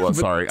 Yes, it was.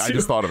 But Sorry. I two-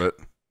 just thought of it.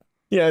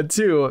 Yeah,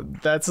 two.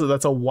 That's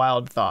a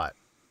wild thought,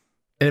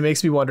 and it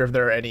makes me wonder if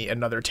there are any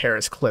another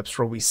Terrace clips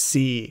where we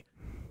see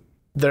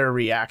their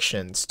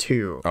reactions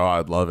too. Oh,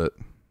 I'd love it.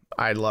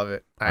 I'd love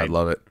it. I'd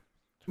love it.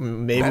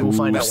 Maybe we'll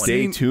find out one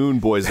Stay day. tuned,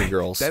 boys and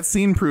girls. That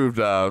scene proved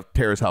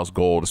Terrace House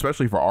gold,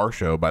 especially for our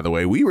show, by the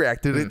way. We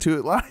reacted to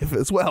it live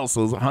as well.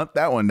 So hunt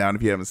that one down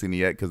if you haven't seen it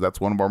yet, because that's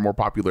one of our more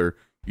popular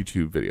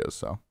YouTube videos.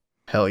 So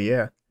Hell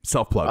yeah.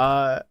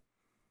 self-plug.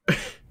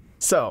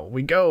 So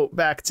we go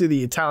back to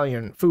the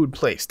Italian food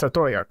place,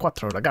 Trattoria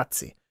Quattro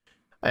Ragazzi.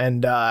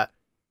 And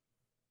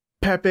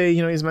Peppe,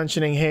 he's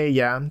mentioning, hey,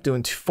 yeah, I'm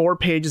doing 4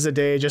 pages a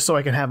day just so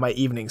I can have my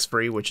evenings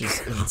free, which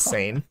is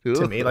insane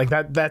to me. Like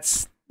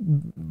that's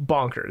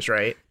bonkers,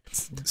 right?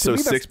 So me,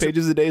 6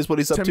 pages a day is what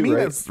he's up to to, me,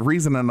 right? that's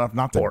reason enough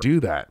not to 4. do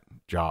that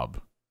job.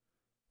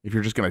 If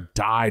you're just going to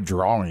die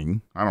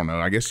drawing, I don't know.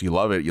 I guess you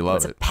love it. You love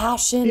It's a it.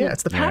 passion. Yeah,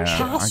 it's the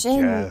passion. Yeah, I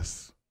Passion.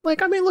 guess.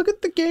 Like, I mean, look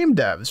at the game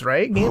devs,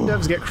 right? Game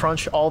devs get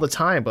crunch all the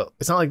time, but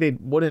it's not like they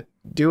wouldn't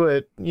do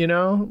it,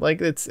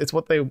 Like, it's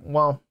what they,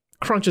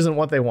 crunch isn't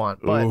what they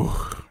want, but Ooh,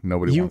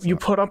 nobody you wants you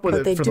that. put up with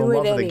But they it for the do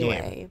love it of the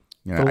anyway. game.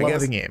 Yeah, The I love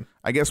guess, of the game.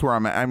 I guess where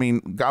I'm at, I mean,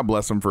 God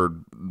bless them for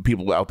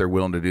people out there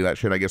willing to do that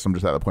shit. I guess I'm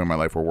just at the point in my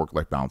life where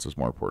work-life balance is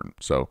more important.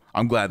 So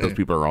I'm glad those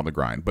people are on the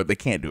grind, but they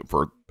can't do it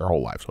for their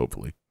whole lives,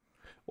 hopefully.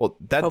 Well,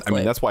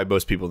 Hopefully. that's why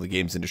most people in the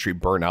games industry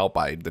burn out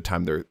by the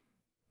time they're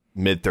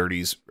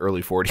mid-30s,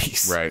 early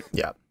 40s. Right.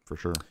 Yeah. For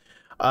sure.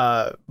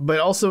 But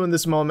also in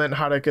this moment,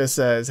 Haruka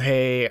says,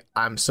 hey,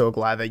 I'm so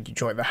glad that you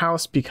joined the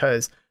house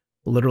because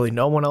literally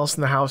no one else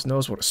in the house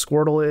knows what a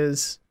Squirtle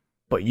is,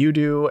 but you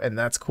do, and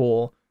that's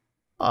cool.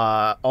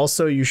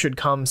 Also, you should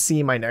come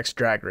see my next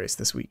drag race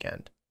this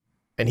weekend.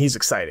 And he's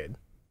excited.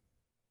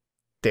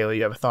 Daly,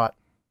 you have a thought?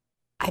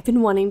 I've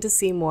been wanting to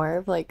see more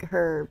of like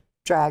her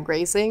drag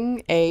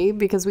racing,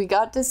 because we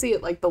got to see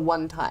it like the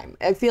one time.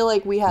 I feel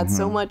like we had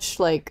so much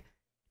like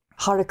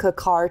Haruka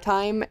car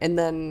time and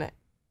then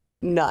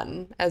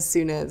none as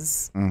soon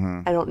as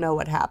I don't know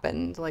what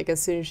happened. Like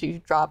as soon as she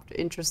dropped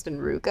interest in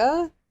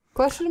Ruka,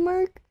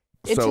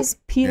 it So,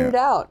 just petered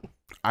out.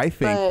 I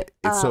think But,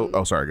 it's so.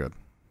 Oh, sorry. Good.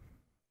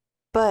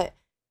 But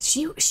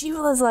she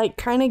was like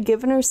kind of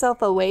giving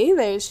herself away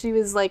there. She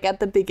was like at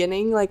the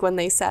beginning, like when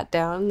they sat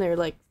down, they're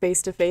like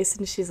face to face,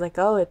 and she's like,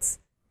 "Oh, it's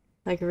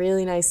like a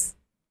really nice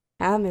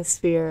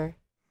atmosphere."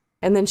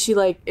 And then she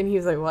like, and he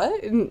was like,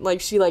 "What?" And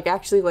like she like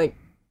actually like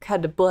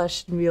had to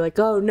blush and be like,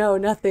 "Oh no,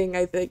 nothing.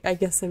 I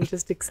guess I'm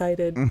just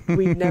excited.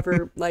 We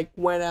never like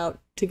went out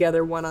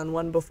together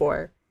one-on-one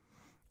before."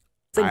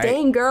 It's like,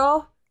 dang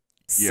girl,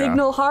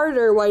 signal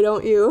harder. Why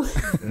don't you?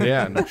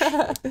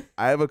 Yeah.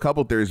 I have a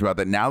couple theories about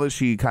that. Now that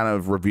she kind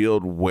of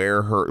revealed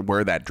where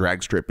that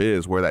drag strip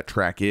is, where that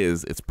track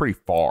is, it's pretty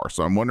far.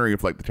 So I'm wondering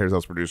if like the Terrace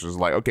House producers are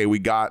like, okay, we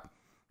got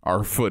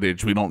our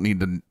footage. We don't need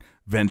to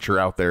venture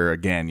out there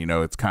again.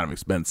 It's kind of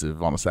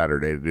expensive on a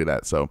Saturday to do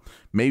that. So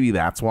maybe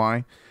that's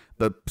why.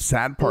 The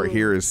sad part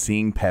here is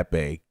seeing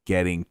Peppe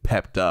getting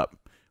pepped up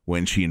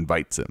when she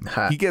invites him.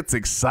 He gets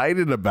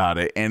excited about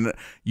it, and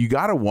you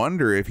got to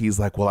wonder if he's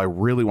like, well, I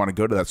really want to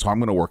go to that, so I'm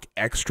going to work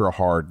extra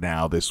hard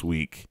now this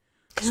week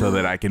so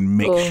that I can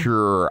make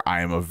sure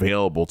I am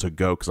available to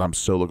go, because I'm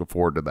so looking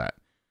forward to that.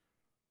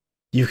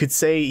 You could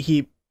say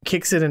he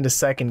kicks it into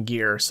second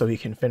gear so he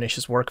can finish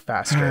his work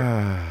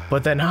faster,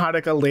 but then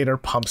Haruka later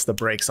pumps the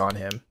brakes on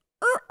him.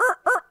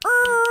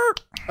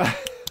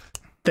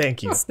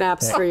 Thank you.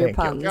 Snaps for your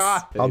puns.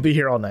 I'll be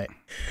here all night.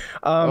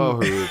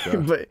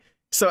 Haruka. But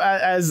so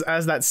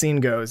as that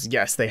scene goes,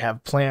 yes, they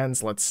have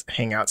plans. Let's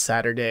hang out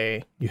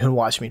Saturday. You can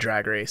watch me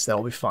drag race.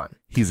 That'll be fun.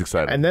 He's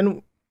excited. And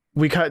then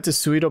we cut to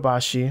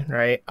Suidobashi,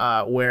 right?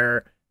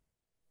 Where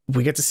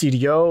we get to see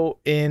Ryo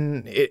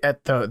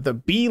at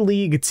the B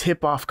League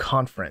tip-off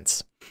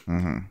conference.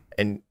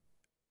 And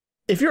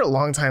if you're a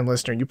longtime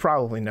listener, you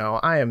probably know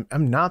I'm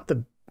not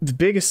the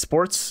biggest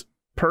sports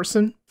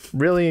person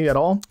really at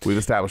all. We've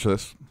established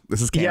this.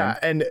 This is canon. Yeah,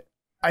 and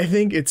I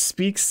think it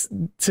speaks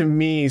to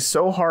me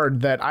so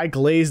hard that I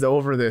glazed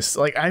over this.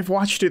 Like, I've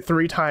watched it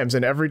 3 times,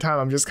 and every time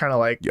I'm just kind of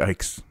like,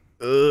 yikes.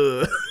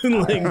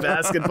 Like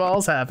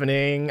basketball's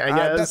happening, I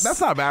guess. That's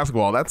not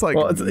basketball. That's like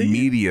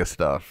media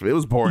stuff. It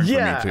was boring for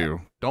me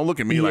too. Don't look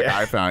at me like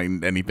I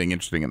found anything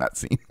interesting in that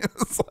scene.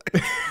 It's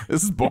like,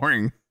 this is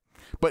boring.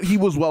 But he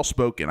was well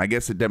spoken. I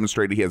guess it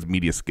demonstrated he has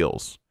media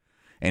skills,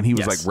 and he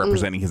was like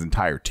representing his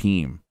entire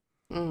team.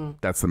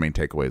 That's the main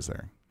takeaways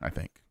there, I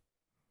think.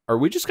 Are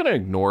we just going to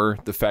ignore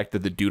the fact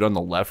that the dude on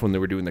the left when they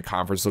were doing the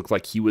conference looked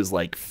like he was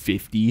like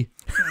 50?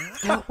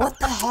 What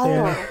the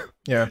hell?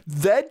 Yeah.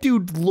 That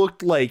dude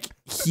looked like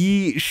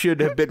he should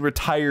have been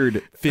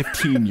retired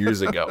 15 years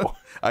ago.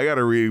 I got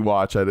to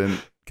rewatch. I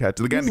didn't catch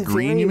it. The guy in the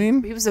green, you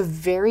mean? He was a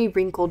very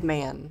wrinkled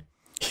man.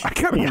 I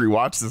gotta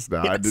rewatch this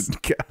now. Yes.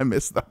 I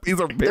missed that. He's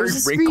a very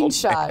wrinkled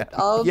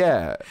screenshot.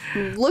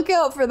 man. Look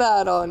out for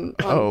that on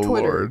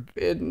Twitter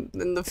in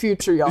the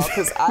future, y'all,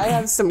 because I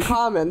have some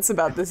comments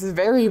about this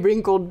very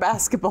wrinkled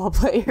basketball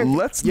player.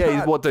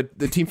 He's what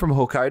the team from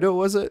Hokkaido,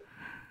 was it?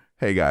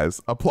 Hey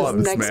guys, applaud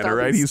this man, all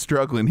right? He's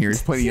struggling here.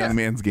 He's playing a young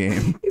man's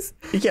game. He's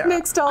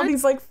next to all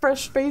these like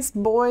fresh-faced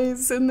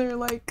boys in their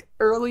like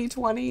early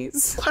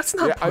 20s. Let's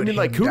not. I mean,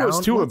 like,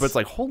 kudos to him, but it's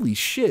like, holy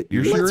shit!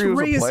 You're sure he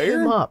was a player?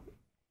 Raise him up.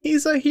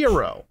 He's a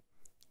hero.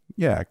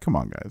 Yeah, come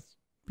on, guys.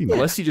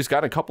 Unless he just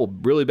got a couple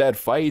really bad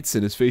fights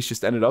and his face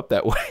just ended up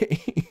that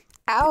way.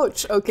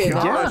 Ouch. Okay.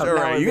 Gosh, all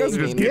right. You guys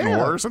are just getting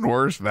worse and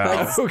worse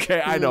now.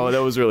 Okay, I know.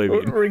 That was really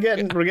mean. We're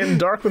getting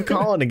dark with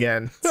Colin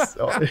again.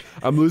 So.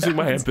 I'm losing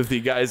my empathy,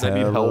 guys. I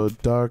need help. Hello,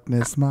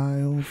 darkness,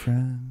 my old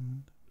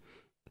friend.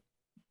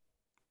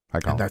 Hi,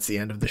 Colin. And that's the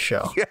end of the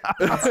show.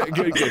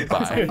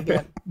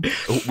 Goodbye.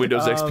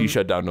 Windows XP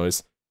shutdown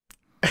noise.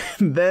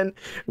 Then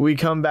we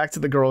come back to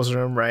the girls'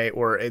 room, right,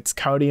 where it's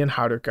Kaori and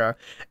Haruka,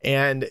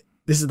 and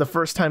this is the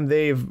first time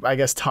they've, I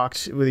guess,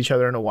 talked with each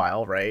other in a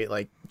while, right?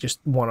 Like, just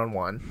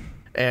one-on-one.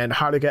 And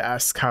Haruka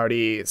asks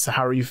Kaori, so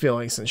how are you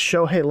feeling since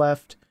Shohei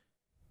left?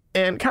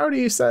 And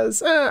Kaori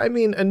says, I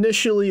mean,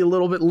 initially a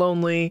little bit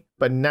lonely,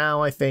 but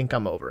now I think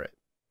I'm over it.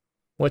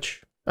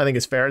 Which I think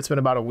is fair. It's been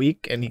about a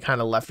week, and he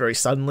kind of left very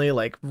suddenly,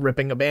 like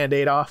ripping a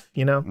Band-Aid off,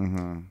 you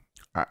know?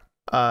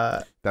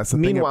 That's the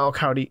meanwhile,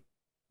 Kaori...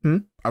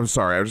 I'm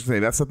sorry. I was just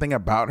saying that's the thing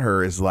about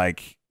her is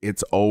like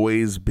it's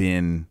always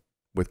been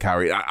with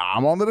Kaori.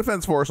 I'm on the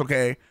defense force,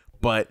 okay,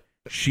 but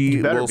she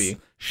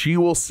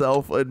will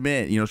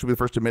self-admit. You know, she'll be the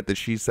first to admit that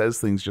she says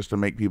things just to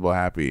make people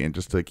happy and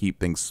just to keep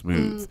things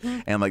smooth.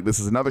 And like this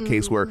is another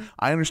case where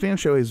I understand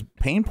Shohei's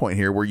pain point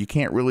here, where you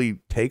can't really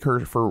take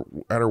her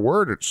at her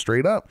word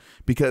straight up,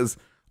 because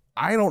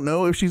I don't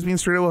know if she's being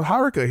straight up with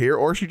Haruka here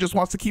or she just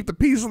wants to keep the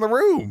peace in the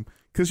room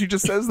because she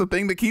just says the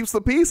thing that keeps the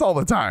peace all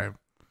the time.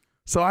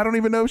 So I don't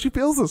even know if she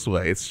feels this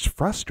way. It's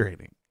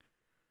frustrating.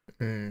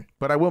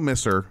 But I will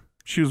miss her.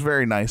 She was a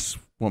very nice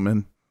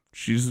woman.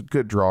 She's a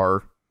good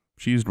drawer.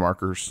 She used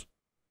markers.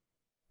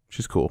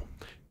 She's cool.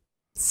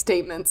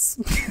 Statements.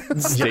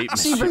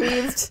 She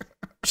breathed.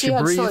 She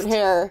had short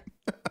hair.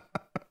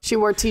 She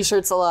wore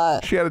t-shirts a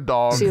lot. She had a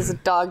dog. She has a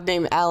dog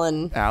named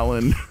Alan.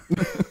 Alan.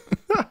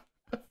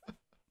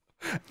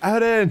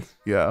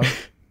 Yeah.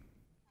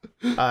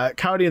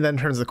 Kaori then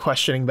turns the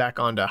questioning back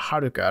onto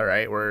Haruka,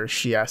 right, where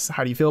she asks,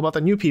 how do you feel about the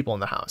new people in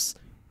the house?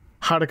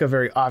 Haruka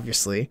very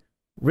obviously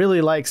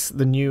really likes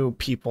the new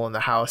people in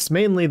the house,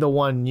 mainly the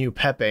one new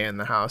Peppe in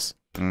the house.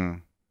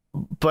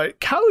 But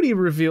Kaori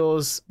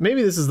reveals,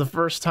 maybe this is the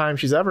first time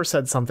she's ever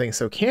said something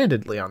so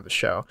candidly on the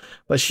show,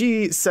 but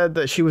she said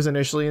that she was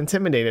initially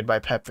intimidated by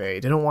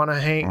Peppe. Didn't want to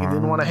hang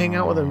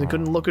out with him. They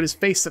couldn't look at his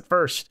face at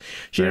first.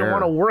 She didn't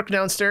want to work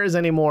downstairs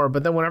anymore,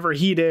 but then whenever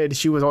he did,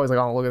 she was always like,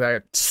 oh, look at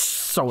that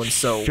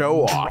so-and-so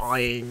show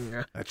drawing.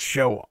 Off. That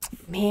show off.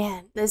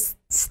 Man, this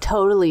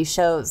totally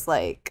shows,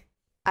 like,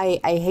 I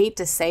hate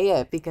to say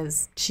it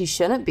because she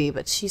shouldn't be,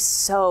 but she's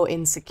so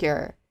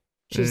insecure.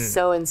 She's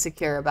so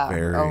insecure about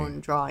her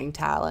own drawing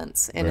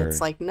talents. And it's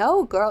like,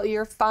 no, girl,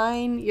 you're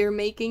fine. You're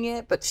making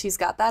it. But she's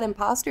got that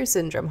imposter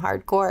syndrome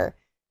hardcore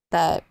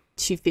that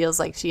she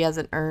feels like she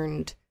hasn't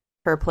earned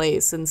her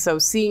place. And so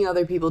seeing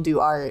other people do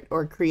art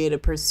or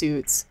creative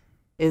pursuits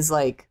is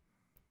like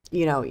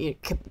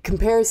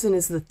comparison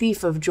is the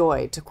thief of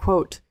joy, to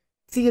quote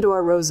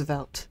Theodore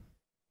Roosevelt.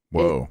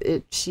 Whoa.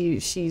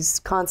 She's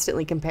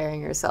constantly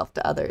comparing herself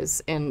to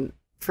others, and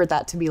for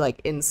that to be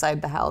like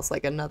inside the house,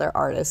 like another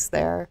artist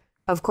there,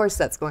 of course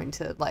that's going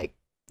to like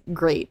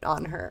grate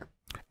on her.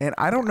 And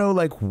I don't know,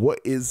 like, what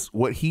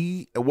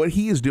he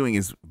is doing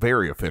is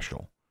very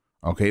official,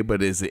 okay?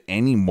 But is it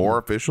any more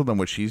official than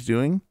what she's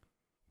doing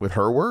with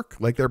her work?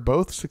 Like, they're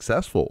both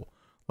successful.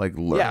 Like,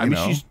 yeah, I mean,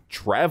 she's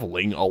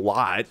traveling a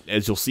lot,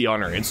 as you'll see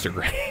on her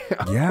Instagram.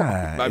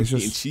 Yeah, I mean,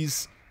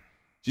 she's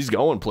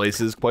going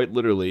places quite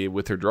literally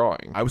with her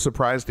drawing. I was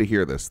surprised to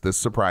hear this. This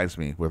surprised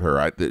me with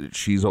her.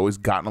 She's always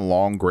gotten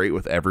along great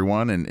with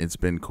everyone, and it's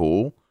been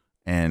cool.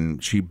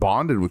 And she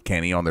bonded with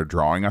Kenny on their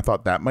drawing. I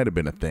thought that might have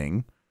been a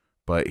thing.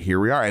 But here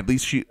we are. At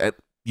least you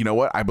know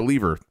what? I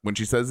believe her when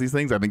she says these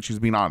things. I think she's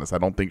being honest. I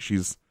don't think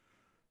she's,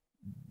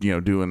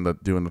 doing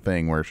the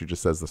thing where she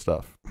just says the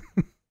stuff.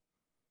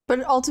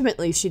 But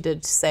ultimately, she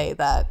did say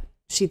that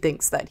she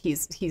thinks that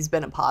he's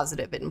been a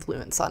positive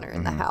influence on her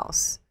in the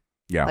house.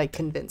 Yeah, like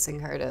convincing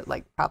her to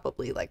like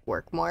probably like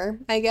work more.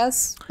 I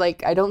guess.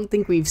 Like I don't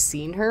think we've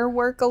seen her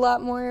work a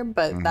lot more,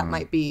 but that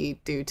might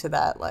be due to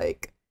that.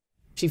 Like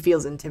she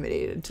feels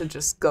intimidated to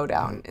just go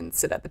down and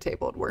sit at the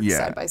table and work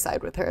side by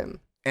side with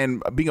him.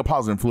 And being a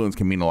positive influence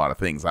can mean a lot of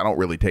things. I don't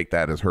really take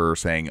that as her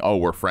saying, oh,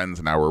 we're friends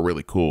and now we're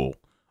really cool.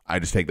 I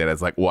just take that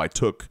as like, well, I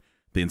took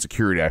the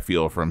insecurity I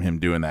feel from him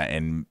doing that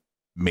and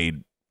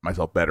made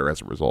myself better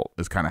as a result,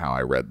 is kind of how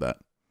I read that.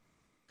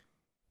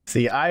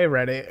 See, I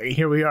read it.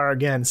 Here we are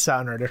again,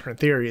 sounding our different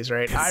theories,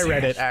 right? I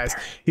read it as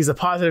he's a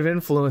positive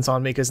influence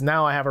on me because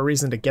now I have a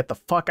reason to get the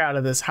fuck out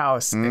of this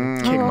house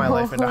and kick my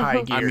life into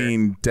high gear. I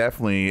mean,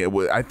 definitely.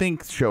 I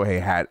think Shohei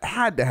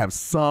had to have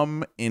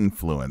some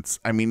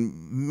influence. I mean,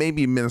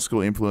 maybe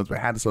minuscule influence, but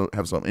had to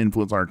have some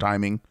influence on her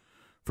timing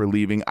for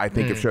leaving. I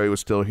think if Shohei was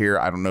still here,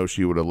 I don't know if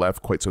she would have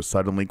left quite so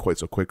suddenly, quite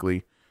so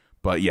quickly.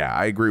 But yeah,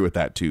 I agree with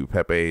that too.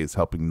 Peppe is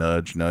helping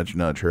nudge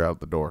her out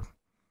the door.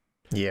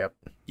 Yep.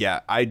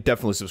 Yeah, I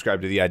definitely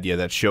subscribe to the idea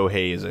that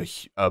Shohei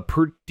is a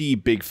pretty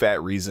big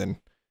fat reason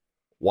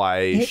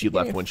why she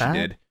left when she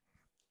did.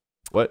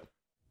 What?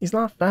 He's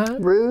not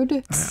fat. Rude.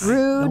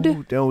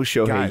 No,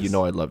 Shohei, guys, you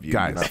know I love you.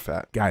 You're not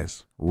fat.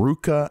 Guys,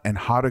 Ruka and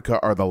Haruka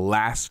are the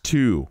last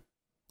two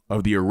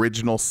of the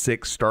original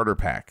 6 starter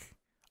pack.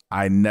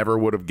 I never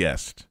would have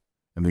guessed.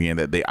 In the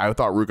end, I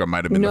thought Ruka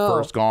might have been the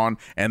first gone,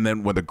 and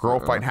then when the girl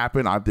fight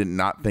happened, I did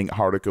not think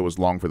Haruka was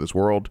long for this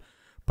world.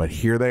 But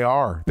here they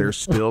are. They're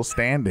still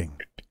standing.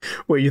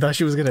 Wait, you thought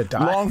she was going to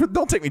die?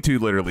 Don't take me too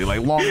literally.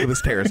 Like, long for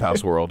this Terrace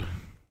House world.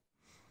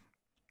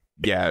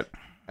 Yeah,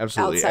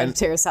 absolutely. Outside of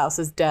Terrace House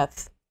is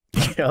death.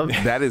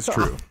 That is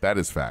true. That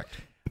is fact.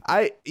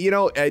 Maybe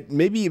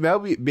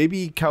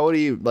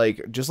Kaori,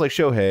 like, just like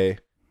Shohei,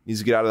 needs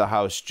to get out of the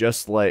house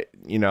just to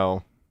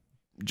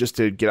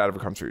get out of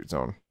her comfort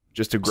zone,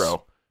 just to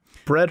grow.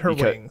 Spread her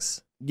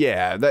wings.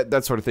 Yeah,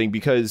 that sort of thing,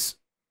 because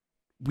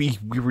we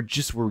were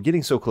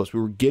getting so close.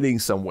 We were getting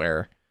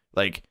somewhere.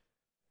 Like,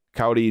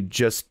 Kaori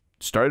just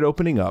started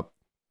opening up,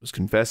 was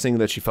confessing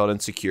that she felt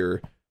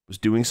insecure, was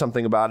doing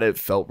something about it,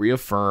 felt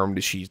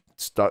reaffirmed. She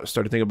started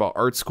thinking about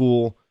art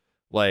school.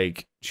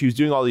 Like, she was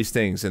doing all these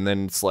things, and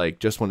then it's like,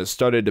 just when it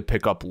started to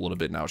pick up a little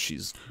bit, now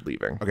she's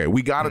leaving. Okay,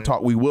 we got to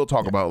talk. We will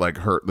talk about like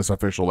this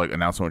official like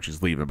announcement when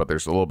she's leaving, but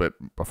there's a little bit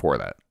before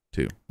that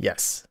too.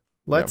 Yes,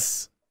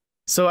 let's.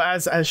 So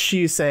as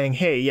she's saying,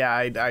 hey, yeah,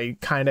 I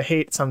kind of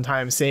hate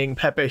sometimes seeing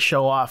Peppe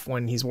show off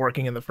when he's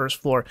working in the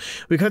first floor.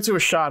 We cut to a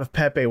shot of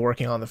Peppe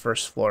working on the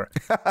first floor,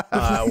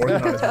 working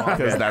on his manga.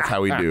 Because that's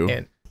how we do.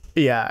 And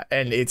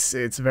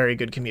it's very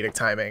good comedic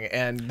timing.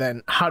 And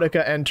then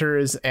Haruka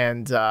enters,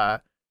 and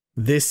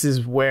this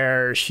is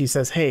where she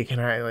says, hey, can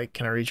I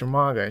read your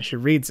manga? And she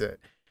reads it.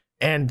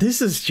 And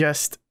this is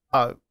just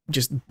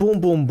boom,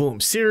 boom, boom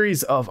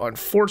series of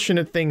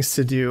unfortunate things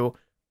to do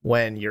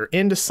when you're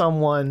into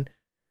someone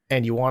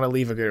and you want to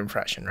leave a good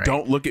impression, right?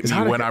 Don't look at me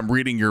when I'm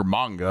reading your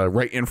manga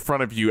right in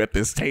front of you at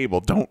this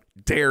table. Don't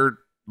dare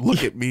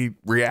look at me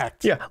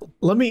react. Yeah,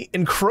 let me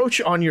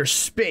encroach on your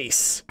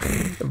space,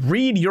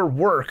 read your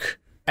work,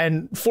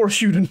 and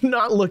force you to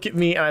not look at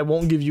me, and I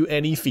won't give you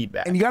any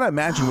feedback. And you got to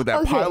imagine with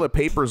that pile of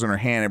papers in her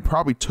hand, it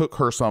probably took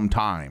her some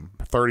time,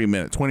 30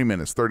 minutes, 20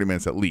 minutes, 30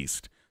 minutes at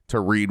least, to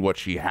read what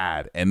she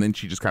had. And then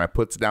she just kind of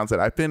puts it down and said,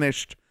 I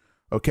finished.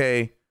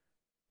 Okay,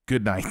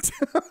 good night.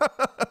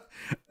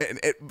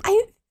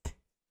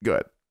 Go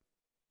ahead.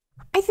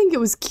 I think it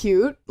was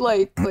cute.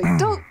 Like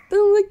don't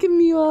look at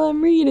me while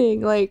I'm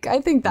reading. Like, I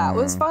think that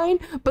was fine.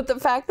 But the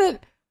fact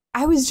that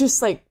I was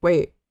just like,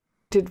 wait,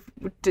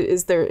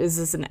 is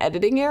this an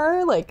editing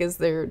error? Like, is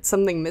there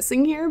something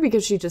missing here?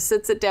 Because she just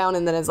sits it down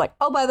and then is like,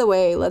 oh, by the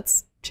way,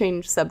 let's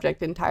change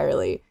subject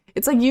entirely.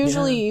 It's like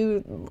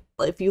usually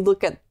if you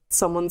look at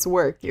someone's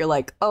work, you're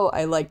like, oh,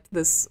 I liked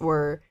this,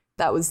 or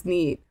that was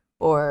neat,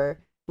 or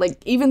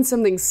like even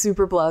something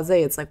super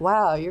blasé. It's like,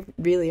 wow, you're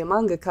really a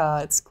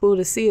mangaka. It's cool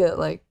to see it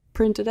like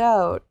printed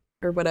out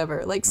or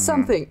whatever. Like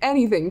something,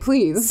 anything,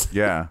 please.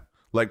 Yeah.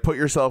 Like put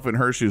yourself in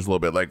her shoes a little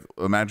bit. Like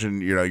imagine,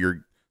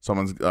 you're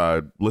someone's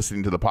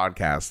listening to the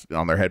podcast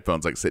on their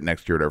headphones, like sitting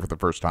next to you or whatever for the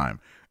first time,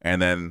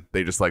 and then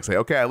they just like say,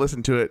 okay, I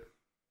listened to it,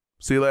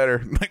 see you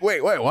later. Like,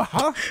 wait, what?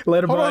 Huh?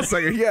 Later, hold bud. on a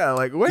second. Yeah,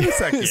 like, wait a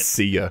second.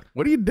 See ya.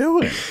 What are you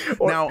doing?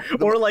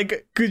 Or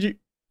like, could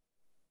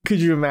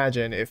you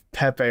imagine if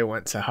Peppe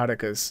went to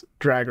Haruka's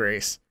drag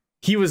race?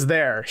 He was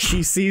there.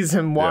 She sees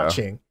him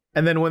watching,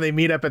 and then when they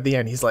meet up at the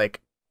end, he's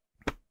like,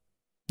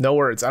 no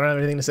words. I don't have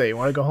anything to say. You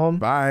want to go home?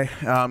 Bye.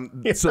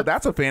 So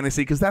that's a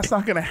fantasy, because that's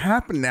not going to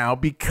happen now,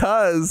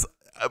 because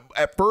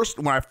at first,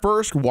 when I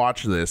first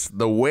watched this,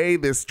 the way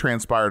this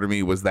transpired to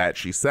me was that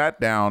she sat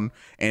down,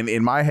 and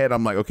in my head,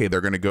 I'm like, okay,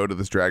 they're going to go to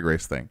this drag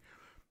race thing.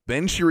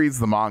 Then she reads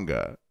the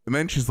manga, and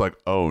then she's like,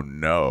 oh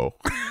no.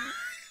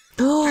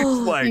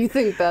 Like, you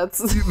think that's...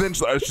 Then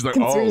she's like,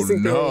 oh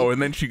no.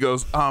 And then she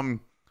goes,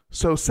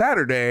 so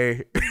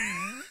Saturday...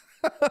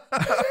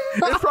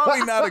 It's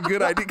probably not a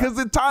good idea, because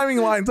the timing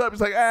lines up.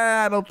 It's like,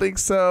 I don't think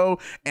so.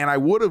 And I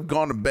would have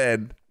gone to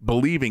bed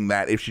believing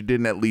that if she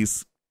didn't at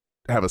least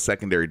have a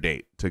secondary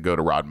date to go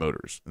to Rod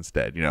Motors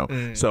instead, you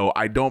know. So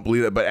I don't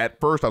believe that. But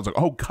at first I was like,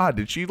 oh god,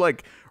 did she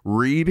like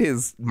read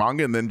his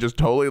manga and then just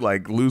totally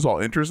like lose all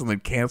interest and then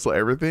cancel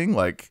everything?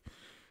 Like,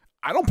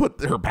 I don't put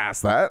her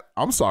past that.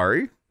 I'm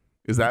sorry.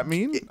 Is that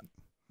mean?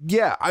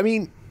 Yeah, I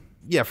mean,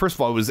 yeah, first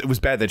of all, it was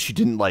bad that she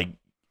didn't like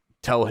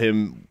tell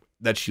him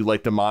that she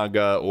liked the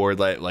manga or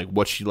like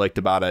what she liked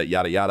about it,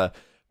 yada yada.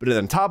 But then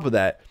on top of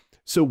that,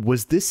 so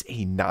was this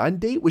a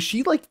non-date? Was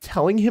she like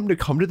telling him to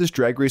come to this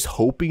drag race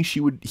hoping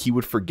he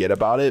would forget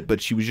about it,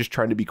 but she was just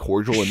trying to be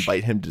cordial and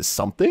invite him to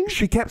something?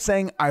 She kept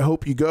saying, I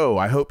hope you go.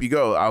 I hope you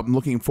go. I'm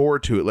looking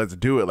forward to it. Let's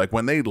do it. Like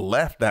when they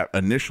left that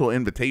initial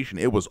invitation,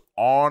 it was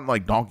on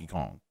like Donkey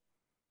Kong.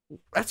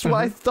 That's what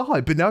I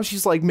thought. But now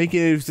she's like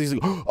making it, she's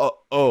like,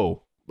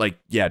 oh. Like,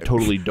 yeah,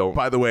 totally don't.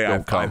 By the way, I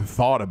come.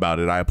 thought about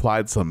it. I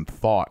applied some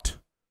thought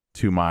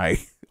to my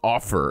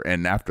offer,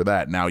 and after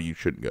that, now you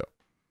shouldn't go.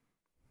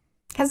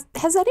 Has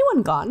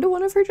anyone gone to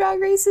one of her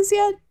drag races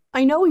yet?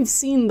 I know we've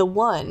seen the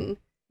one.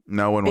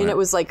 No one went. And it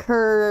was like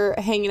her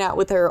hanging out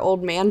with her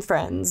old man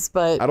friends,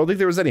 but I don't think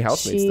there was any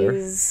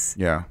housemates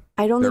there. Yeah.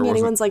 I don't think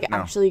anyone's like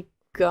actually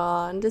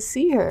gone to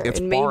see her.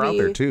 It's and far out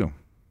there too.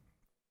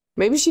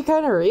 Maybe she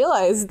kind of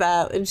realized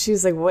that, and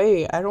she's like,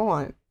 wait, I don't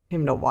want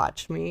him to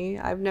watch me.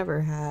 I've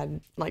never had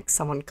like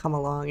someone come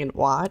along and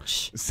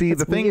watch. See,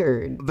 That's the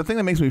thing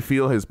that makes me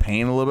feel his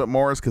pain a little bit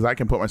more is because I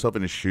can put myself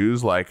in his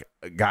shoes. Like,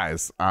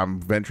 guys, I'm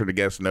venturing to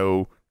guess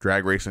no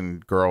drag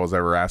racing girl has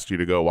ever asked you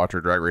to go watch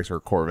her drag race or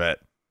Corvette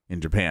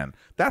in Japan.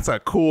 That's a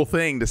cool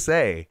thing to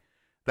say.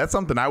 That's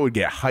something I would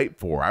get hyped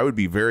for. I would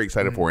be very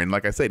excited for. And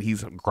like I said,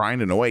 he's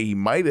grinding away. He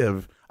might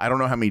have, I don't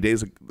know how many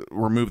days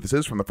removed this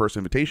is from the first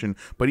invitation,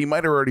 but he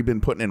might have already been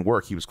putting in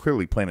work. He was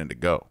clearly planning to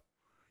go.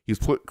 He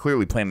was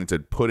clearly planning to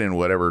put in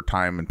whatever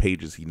time and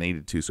pages he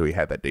needed to, so he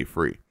had that day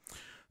free.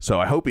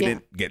 So I hope he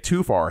didn't get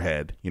too far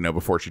ahead, you know,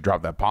 before she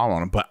dropped that bomb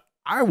on him. But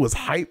I was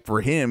hyped for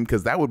him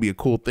because that would be a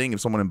cool thing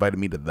if someone invited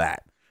me to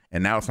that.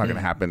 And now it's not going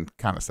to happen.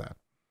 Kind of sad.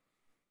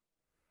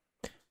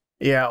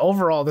 Yeah,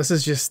 overall, this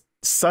is just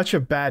such a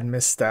bad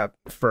misstep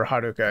for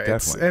Haruka.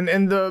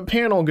 And the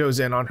panel goes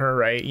in on her,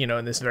 right? You know,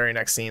 in this very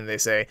next scene, they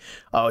say,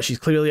 oh, she's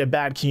clearly a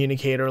bad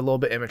communicator, a little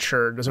bit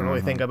immature, doesn't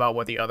really think about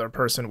what the other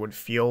person would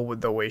feel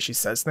with the way she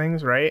says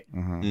things, right?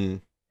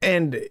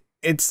 And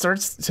it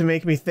starts to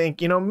make me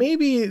think, you know,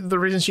 maybe the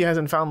reason she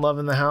hasn't found love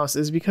in the house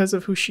is because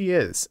of who she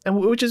is. And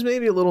which is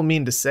maybe a little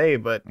mean to say,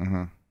 but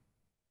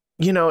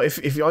you know,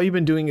 if all you've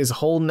been doing is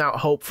holding out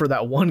hope for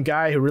that one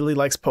guy who really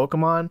likes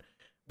Pokemon,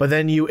 but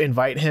then you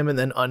invite him and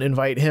then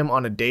uninvite him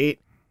on a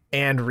date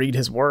and read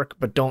his work,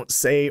 but don't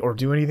say or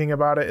do anything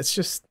about it. It's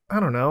just,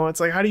 I don't know. It's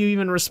like, how do you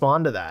even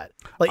respond to that?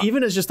 Like,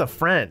 even as just a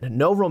friend,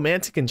 no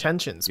romantic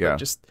intentions, but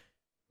just,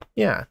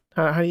 how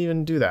do you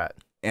even do that?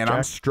 And Jack?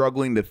 I'm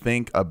struggling to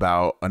think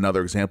about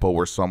another example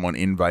where someone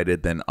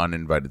invited then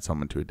uninvited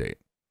someone to a date.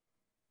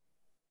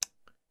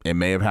 It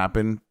may have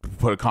happened.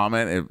 Put a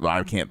comment.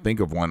 I can't think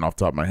of one off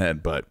the top of my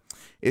head, but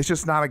it's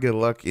just not a good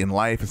look in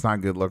life. It's not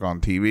a good look on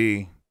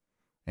TV.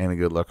 And a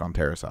good look on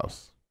Terrace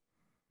House.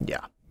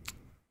 Yeah.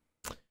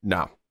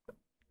 No.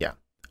 Yeah.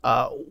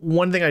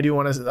 One thing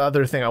the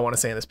other thing I want to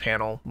say in this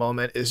panel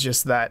moment is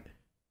just that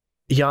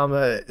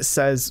Yama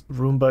says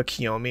Roomba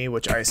Kiyomi,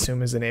 which I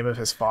assume is the name of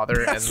his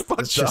father. That's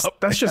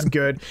just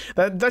good.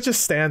 That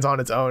just stands on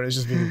its own as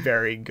just being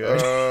very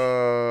good.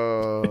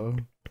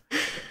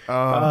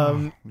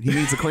 He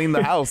needs to clean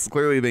the house.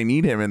 Clearly they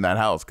need him in that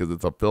house because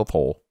it's a filth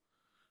hole.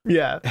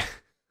 Yeah.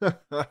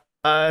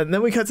 And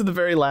then we cut to the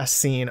very last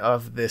scene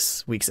of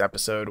this week's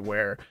episode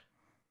where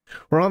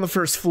we're on the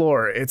first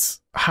floor.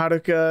 It's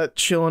Haruka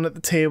chilling at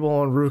the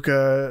table and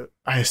Ruka,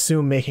 I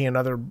assume, making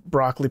another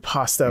broccoli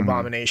pasta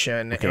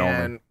abomination.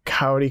 And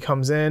Kaori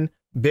comes in,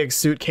 big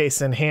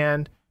suitcase in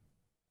hand.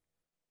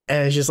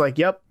 And it's just like,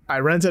 yep, I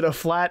rented a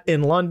flat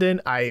in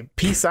London. I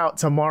peace out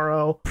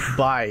tomorrow.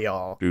 Bye,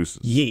 y'all.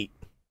 Deuces. Yeet.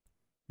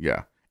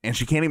 Yeah. And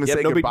she can't even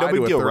say goodbye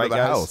to a third of the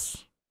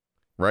house.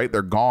 Right?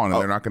 They're gone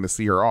and they're not going to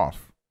see her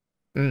off.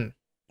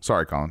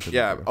 Sorry, Colin.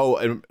 Yeah. Oh,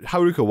 and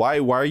Haruka, why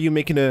are you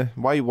making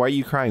why are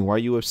you crying? Why are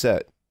you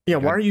upset? Yeah,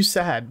 why are you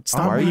sad?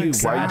 Stop Why are being you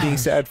sad. being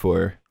sad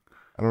for?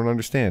 I don't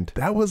understand.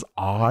 That was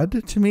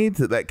odd to me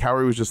that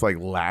Kaori was just like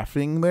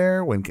laughing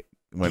there when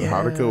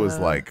Haruka was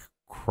like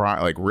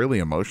crying, like really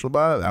emotional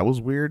about it. That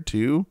was weird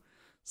too.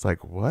 It's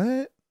like,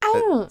 what?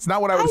 It's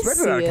not what I would have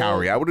expected out of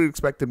Kaori. I would have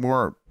expected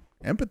more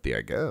empathy,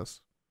 I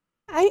guess.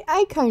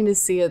 I kind of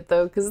see it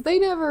though, because they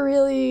never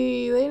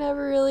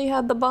really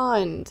had the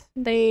bond.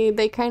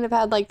 They kind of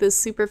had like this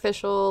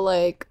superficial,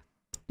 like,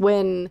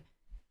 when,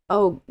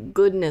 oh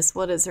goodness,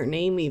 what is her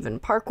name even?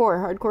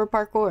 Hardcore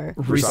parkour.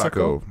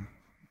 Risako.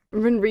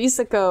 When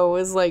Risako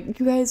was like,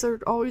 you guys are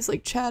always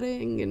like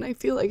chatting, and I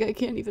feel like I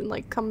can't even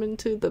like come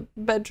into the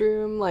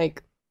bedroom.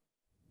 Like,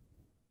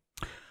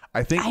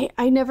 I think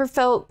I never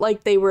felt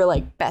like they were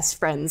like best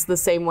friends the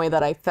same way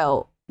that I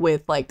felt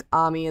with like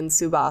Ami and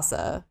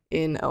Tsubasa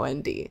in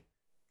OND.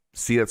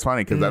 See, that's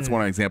funny because that's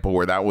one example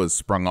where that was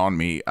sprung on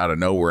me out of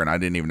nowhere, and I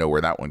didn't even know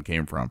where that one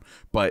came from.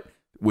 But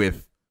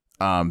with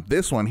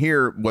this one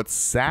here, what's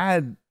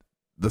sad,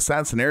 the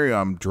sad scenario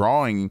I'm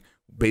drawing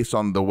based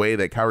on the way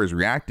that Kaori's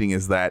reacting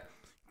is that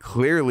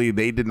clearly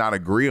they did not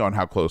agree on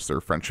how close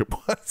their friendship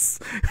was.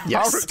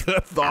 Yes.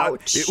 Haruka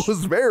thought it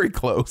was very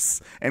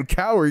close, and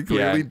Kaori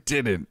clearly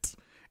didn't.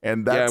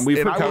 And that's, and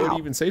we've heard Kaori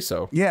even say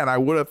so. Yeah, and I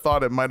would have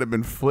thought it might have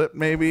been flipped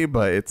maybe,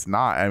 but it's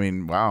not. I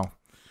mean, wow.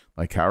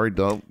 Like, Kaori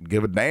don't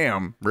give a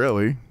damn,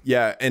 really.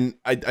 Yeah, and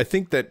I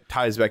think that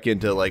ties back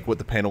into like what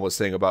the panel was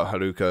saying about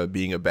Haruka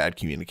being a bad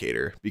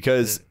communicator,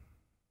 because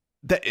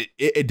that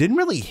it didn't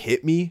really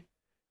hit me.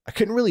 I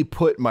couldn't really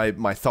put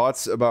my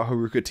thoughts about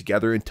Haruka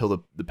together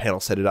until the panel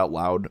said it out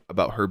loud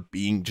about her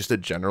being just a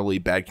generally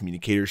bad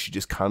communicator. She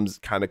just comes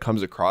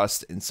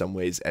across in some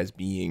ways as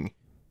being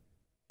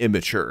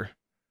immature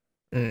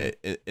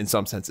in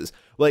some senses.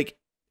 Like,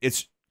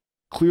 it's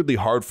clearly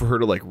hard for her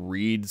to like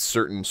read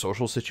certain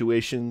social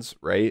situations,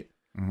 right?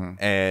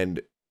 And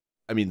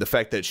I mean, the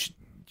fact that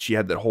she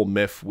had that whole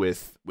myth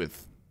with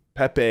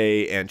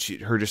Peppe, and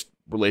her just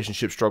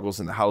relationship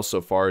struggles in the house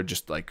so far,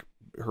 just like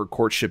her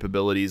courtship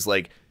abilities,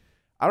 like,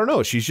 I don't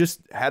know, she's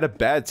just had a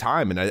bad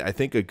time, and I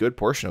think a good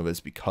portion of it is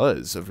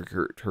because of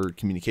her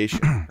communication,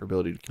 her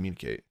ability to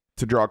communicate.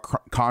 To draw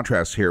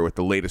contrast here with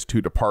the latest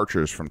two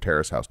departures from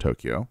Terrace House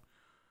Tokyo,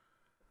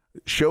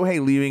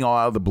 Shohei leaving all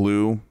out of the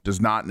blue does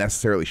not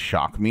necessarily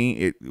shock me.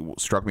 It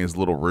struck me as a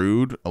little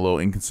rude, a little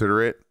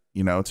inconsiderate,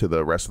 to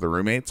the rest of the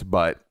roommates,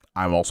 but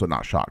I'm also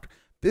not shocked.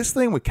 This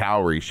thing with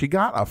Kaori, she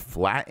got a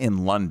flat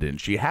in London.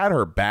 She had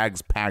her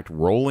bags packed,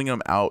 rolling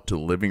them out to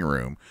the living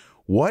room.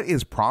 What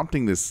is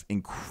prompting this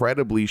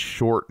incredibly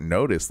short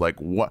notice? Like,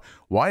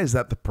 why is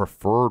that the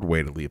preferred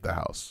way to leave the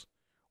house?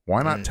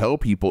 Why not tell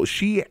people?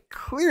 She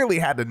clearly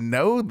had to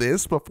know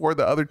this before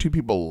the other two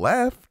people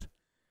left.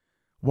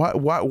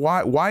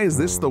 Why is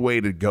this the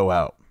way to go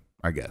out,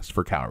 I guess,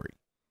 for Kaori?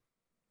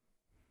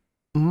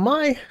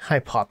 My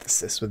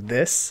hypothesis with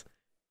this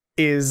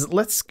is,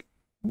 let's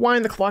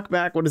wind the clock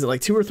back. What is it,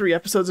 like 2 or 3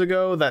 episodes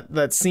ago?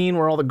 That scene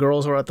where all the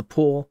girls are at the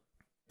pool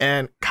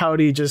and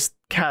Kaori just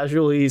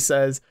casually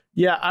says,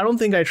 yeah, I don't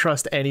think I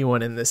trust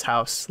anyone in this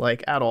house,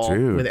 like, at all.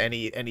 Dude. With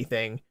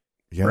anything.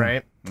 Yeah.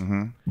 Right?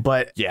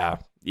 But yeah.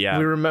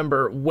 We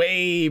remember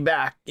way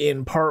back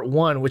in part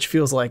 1, which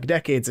feels like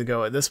decades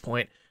ago at this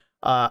point,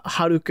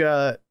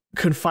 Haruka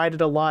confided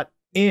a lot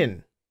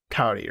in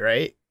Kaori,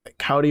 right?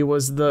 Kaori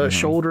was the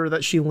shoulder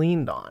that she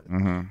leaned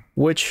on,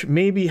 which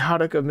maybe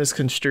Haruka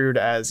misconstrued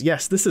as,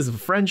 yes, this is a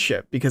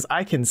friendship because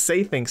I can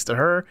say things to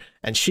her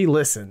and she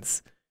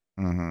listens.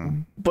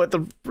 But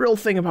the real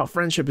thing about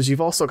friendship is you've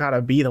also got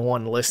to be the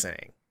one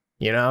listening.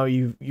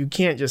 You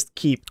can't just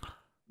keep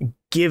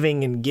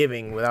giving and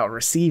giving without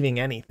receiving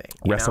anything.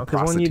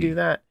 Because when you do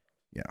that,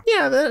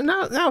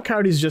 now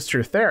Kaori's just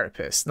your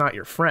therapist, not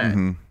your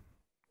friend.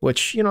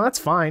 Which, that's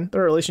fine.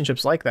 There are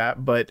relationships like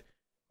that, but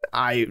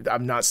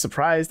I'm not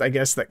surprised, I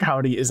guess, that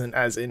Kaori isn't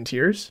as in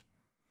tears.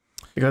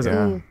 Because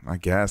I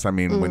guess. I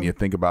mean, when you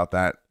think about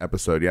that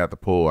episode, at the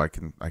pool, I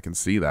can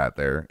see that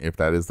there, if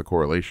that is the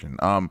correlation.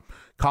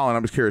 Colin,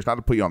 I'm just curious, not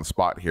to put you on the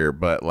spot here,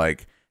 but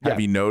like,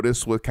 have you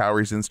noticed with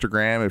Kaori's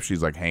Instagram if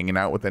she's like hanging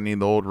out with any of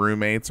the old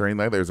roommates or anything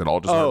like that? Is it all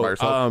just her by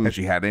herself? Has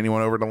she had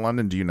anyone over to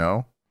London? Do you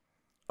know?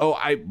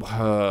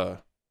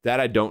 That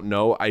I don't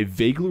know. I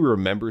vaguely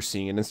remember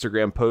seeing an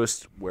Instagram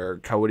post where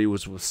Kaori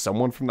was with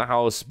someone from the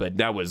house, but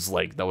that was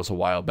a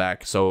while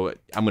back. So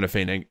I'm gonna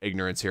feign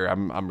ignorance here.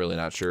 I'm really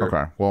not sure.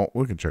 Okay, well,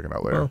 we can check it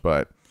out later.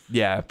 But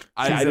yeah,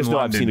 I just know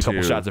I've seen a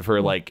couple shots of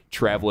her like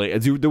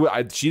traveling.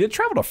 She did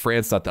travel to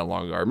France not that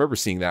long ago. I remember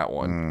seeing that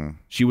one.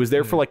 She was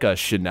there for like a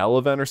Chanel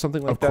event or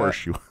something like that. Of course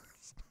she was.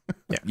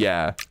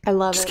 Yeah. I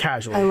love just it.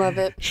 Casual. I love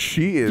it.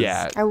 She is.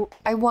 Yeah.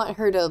 I want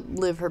her to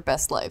live her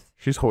best life.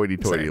 She's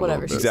hoity-toity a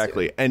little bit.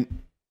 Exactly.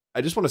 And I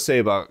just want to say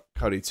about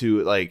Kaori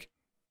too, like,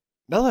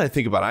 now that I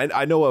think about it,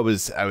 I know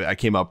I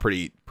came out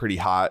pretty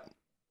hot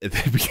at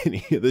the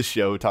beginning of the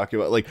show talking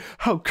about like,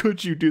 how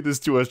could you do this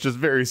to us just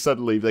very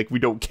suddenly? Like, we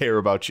don't care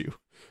about you.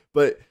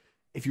 But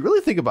if you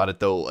really think about it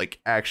though, like,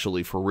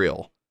 actually for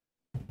real,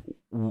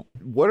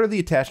 what are the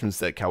attachments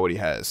that Kaori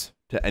has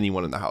to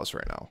anyone in the house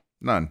right now?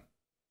 None.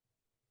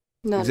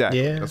 None.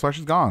 Exactly. Yeah. That's why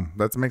she's gone.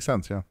 That makes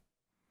sense. Yeah.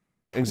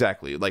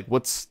 Exactly. Like,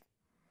 what's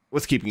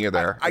keeping her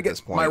there I at guess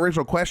this point? my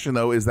original question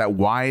though is that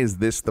why is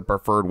this the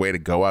preferred way to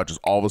go out? Just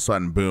all of a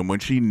sudden, boom! When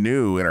she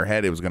knew in her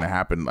head it was going to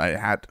happen, I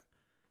had,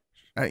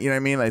 you know what I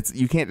mean? It's,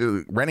 you can't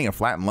do renting a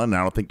flat in London.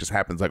 I don't think just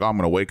happens like, oh, I'm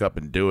going to wake up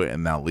and do it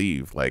and now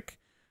leave. Like,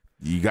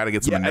 you got to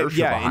get some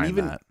inertia behind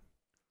that.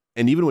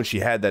 And even when she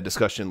had that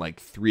discussion like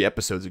 3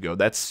 episodes ago,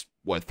 that's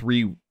what,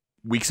 3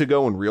 weeks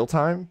ago in real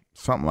time,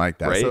 something like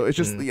that. Right? So it's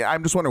just, yeah,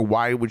 I'm just wondering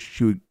why would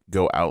she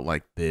go out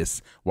like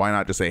this? Why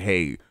not just say,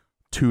 hey,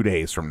 2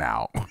 days from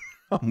now,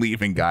 I'm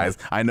leaving, guys.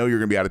 I know you're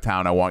gonna be out of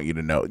town. I want you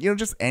to know. You know,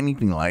 just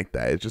anything like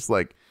that. It's just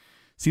like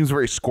seems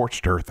very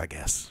scorched earth, I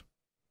guess.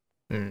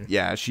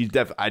 Yeah,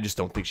 I just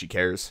don't think she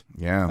cares.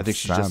 Yeah, I think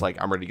she's just like,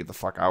 I'm ready to get the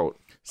fuck out.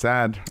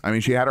 Sad. I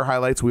mean, she had her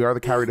highlights. We are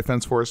the Kaori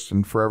Defense Force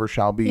and forever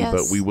shall be, Yes.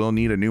 but we will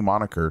need a new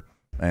moniker.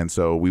 And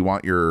so we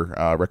want your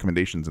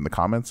recommendations in the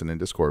comments and in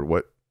Discord.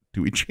 What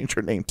do we change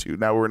her name to?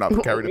 Now we're not the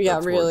Kaori Defense Yeah,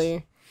 Force.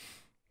 really.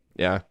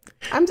 Yeah.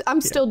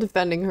 I'm still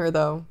defending her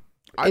though.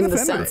 In the defend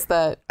her. sense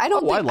that I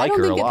don't Oh, I think like I don't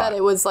her a think lot. that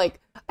it was like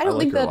I don't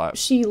like think her a that lot.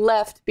 she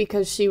left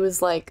because she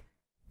was like,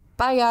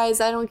 bye guys,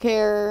 I don't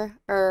care,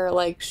 or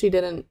like she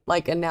didn't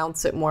like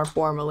announce it more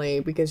formally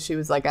because she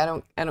was like, I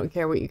don't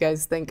care what you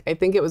guys think. I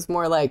think it was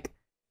more like,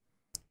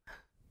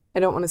 I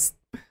don't want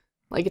to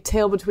like a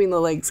tail between the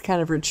legs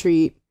kind of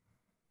retreat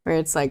where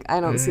it's like, I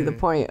don't see the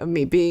point of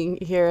me being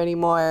here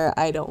anymore.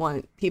 I don't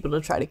want people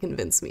to try to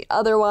convince me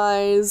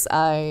otherwise.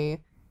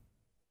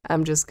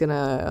 I'm just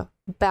gonna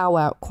bow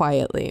out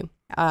quietly.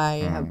 I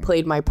have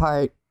played my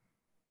part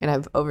and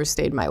I've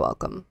overstayed my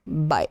welcome.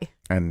 Bye.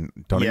 And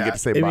don't even Yeah, get to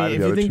say I bye mean, to if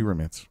the you other think- 2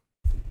 roommates.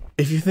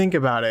 If you think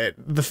about it,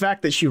 the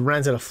fact that she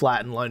rented a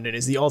flat in London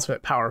is the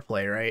ultimate power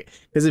play, right?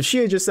 Because if she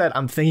had just said,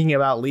 I'm thinking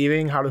about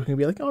leaving, Haruka can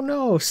be like, oh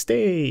no,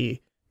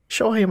 stay.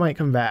 Shohei might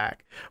come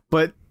back.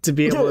 But to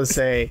be able to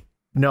say,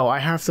 no, I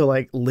have to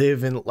like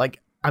live in, like,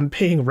 I'm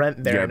paying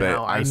rent there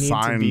now. I need to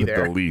signed be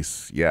there. the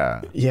lease.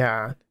 Yeah.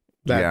 Yeah.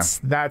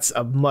 That's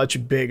a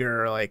much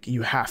bigger, like,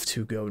 you have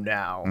to go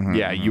now. Mhm,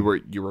 Yeah,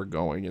 mhm. you were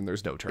going and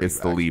there's no turning It's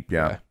back. the leap.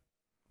 Yeah.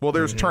 Well,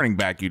 there's turning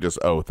back. You just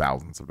owe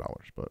thousands of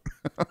dollars, but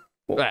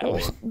Well, A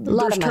lot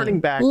There's of turning money.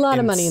 back A lot of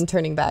in money in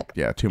turning back.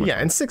 yeah, too much. Yeah,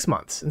 in 6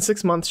 months. In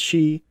 6 months,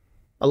 she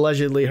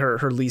allegedly her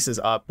lease is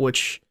up,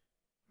 which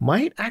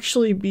might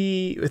actually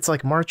be, it's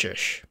like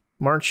March-ish.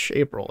 March,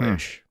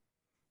 April-ish.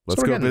 Let's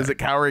So we're go getting visit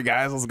Kaori,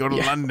 guys. Let's go to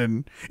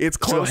London. It's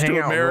So close hang to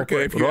out real America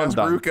quick. if you ask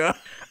London. Ruka.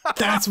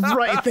 That's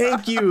right.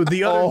 Thank you.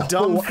 The other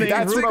dumb thing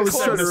that's Ruka was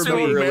close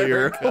saying to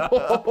earlier.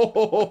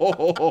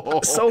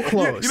 So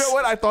close. You know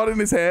what? I thought in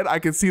his head, I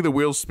could see the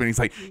wheels spinning. He's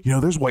like, you know,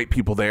 there's white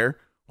people there.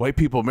 White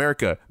people,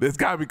 America. This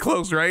got to be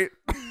close, right?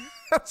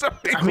 That's what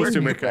I mean, to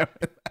America.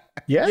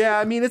 Yeah. Yeah,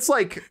 I mean, it's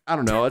like, I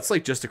don't know, it's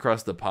like just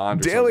across the pond.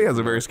 or Daly something. has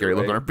a very scary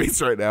look on her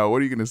face right now.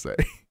 What are you going to say?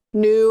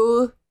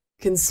 New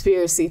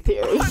conspiracy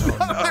theory.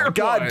 Oh,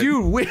 God,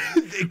 dude, we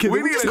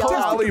We need a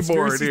tally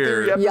board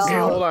here. Okay,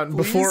 Y'all. hold on.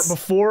 Please?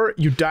 Before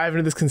you dive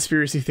into this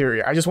conspiracy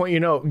theory, I just want you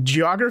to know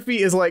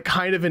geography is like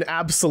kind of an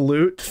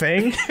absolute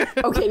thing.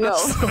 Okay, no.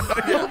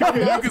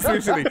 New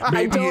conspiracy theory.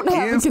 Maybe don't it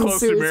have a is close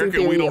to conspiracy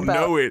America. We theory don't about-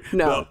 know it.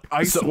 No. The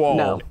ice wall.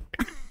 No.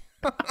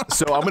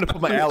 So I'm gonna put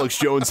my Alex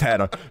Jones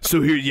hat on.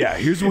 So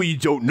here's what you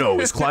don't know: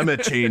 is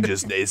climate change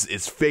is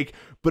fake,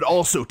 but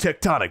also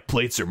tectonic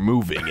plates are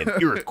moving and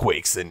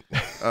earthquakes and.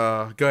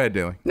 Go ahead,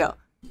 Daly. No.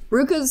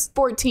 Ruka's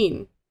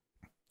 14.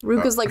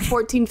 Ruka's like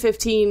 14,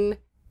 15.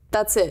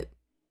 That's it.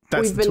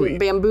 That's We've the been tweet.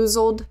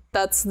 bamboozled.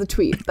 That's the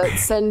tweet.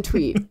 That's send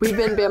tweet. We've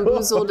been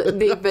bamboozled.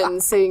 They've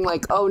been saying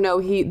like, oh no,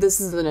 this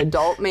is an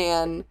adult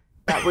man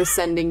that we're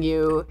sending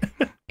you.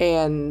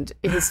 And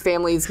his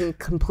family is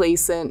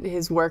complacent.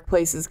 His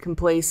workplace is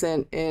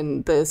complacent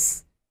in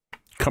this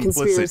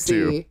Complicit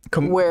too.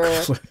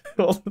 conspiracy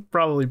where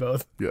Probably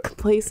both.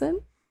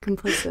 complacent?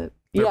 Complicit.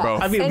 They're yeah.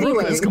 both. I mean,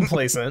 Anyway. Ruka is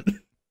complacent.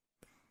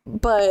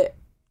 But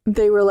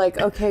they were like,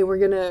 okay, you're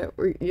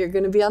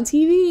gonna be on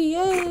TV,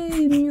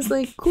 yay! And he's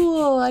like,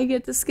 cool, I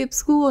get to skip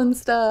school and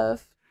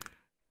stuff,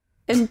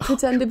 and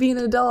pretend to be an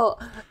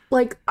adult.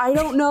 Like, I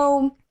don't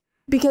know,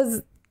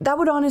 because that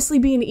would honestly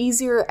be an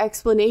easier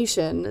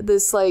explanation.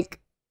 This like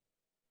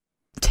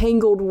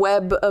tangled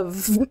web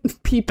of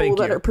people Thank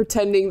that you. are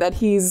pretending that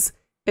he's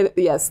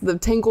yes, the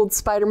tangled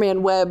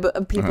Spider-Man web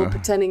of people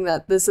pretending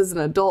that this is an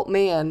adult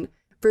man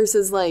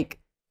versus like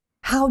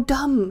how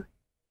dumb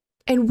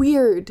and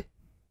weird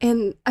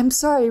and I'm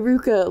sorry,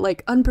 Ruka,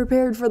 like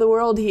unprepared for the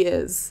world he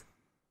is.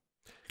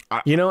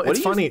 You know, What it's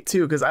do you funny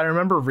too because I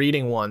remember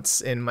reading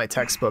once in my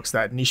textbooks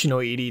that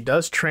Nishino Iri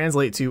does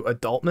translate to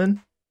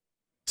adultman.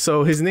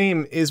 So his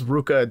name is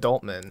Ruka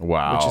Adultman.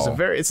 Wow. Which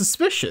is it's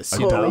suspicious.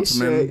 You Adult- know? Holy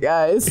Adultman. shit,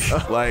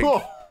 guys.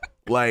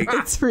 Like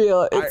It's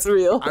real. It's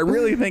real. I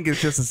really think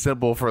it's just as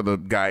simple for the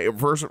guy. At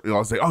first, I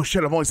was like, oh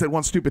shit, I've only said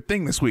one stupid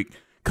thing this week.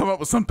 Come up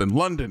with something.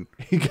 London,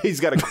 He's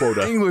got a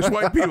quota. English,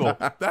 white people.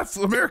 That's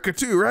America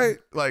too, right?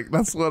 Like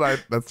that's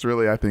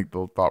really, I think,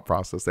 the thought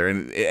process there.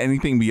 And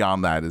anything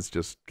beyond that is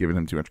just giving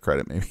him too much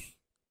credit, maybe.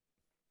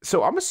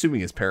 So I'm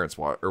assuming his parents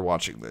are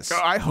watching this.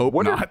 I hope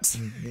not.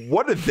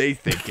 What are they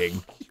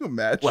thinking? Can you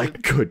imagine?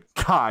 Like, good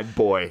God,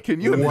 boy.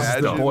 Can you This is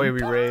imagine? the boy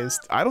we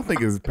raised. I don't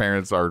think his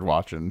parents are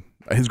watching.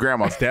 His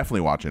grandma's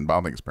definitely watching, but I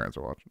don't think his parents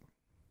are watching.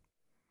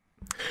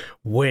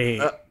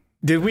 Wait,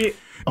 did we?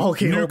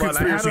 Okay, New hold on.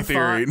 conspiracy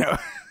theory. No.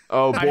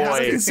 Oh, I had a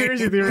boy.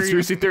 conspiracy theory.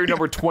 Conspiracy theory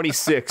number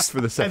 26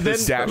 for the second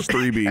then- dash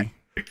 3B.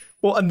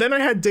 Well, and then I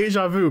had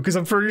deja vu because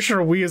I'm pretty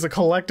sure we as a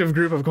collective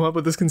group have come up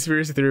with this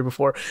conspiracy theory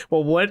before.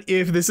 Well, what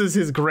if this is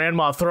his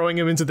grandma throwing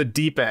him into the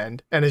deep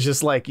end and it's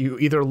just like you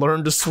either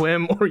learn to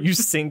swim or you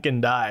sink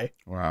and die?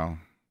 Wow.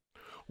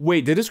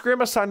 Wait, did his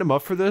grandma sign him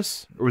up for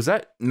this? Or was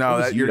that? No,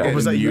 was that you're Yudai? getting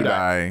was that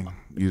Yudai.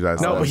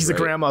 Yudai's No, son, he's a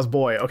right. grandma's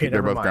boy. Okay,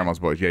 They're never both mind. grandma's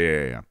boys.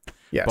 Yeah.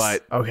 Yes.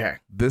 But okay.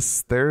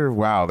 There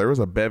was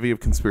a bevy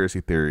of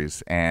conspiracy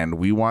theories, and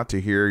we want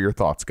to hear your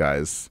thoughts,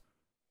 guys.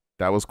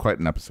 That was quite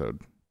an episode.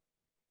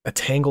 A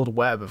tangled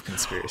web of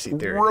conspiracy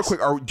theories. Real quick,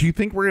 do you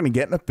think we're going to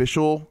get an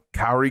official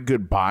Kaori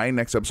goodbye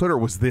next episode, or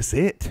was this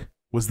it?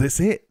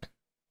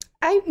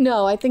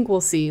 I think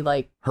we'll see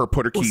like Her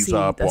put her We'll keys see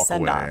up, the walk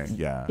send-off. away.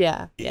 Yeah.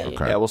 yeah.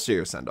 Okay. Yeah, we'll see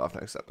her send off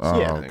next episode. Oh,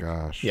 Yeah.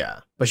 gosh. Yeah,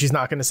 but she's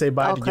not going to say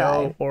bye to Okay.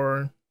 Yo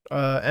or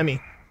Emmy.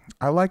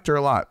 I liked her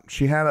a lot.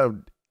 She had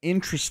an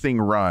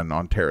interesting run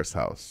on Terrace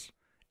House.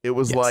 It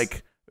was Yes.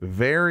 like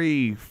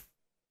very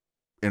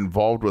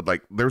involved with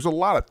there's a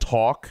lot of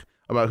talk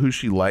about who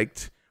she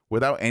liked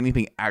without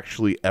anything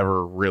actually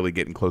ever really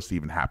getting close to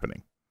even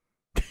happening.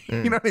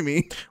 You know what I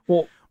mean?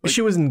 Well,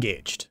 she was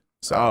engaged.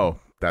 So Oh,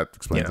 that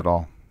explains it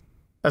all.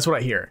 that's what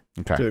I hear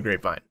Okay. through the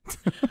grapevine.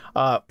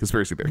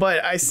 Conspiracy theory.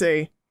 But I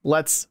say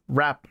let's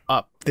wrap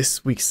up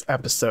this week's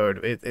episode.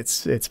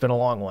 It's been a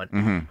long one.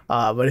 Mm-hmm.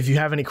 But if you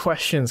have any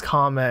questions,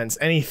 comments,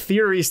 any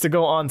theories to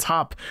go on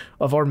top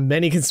of our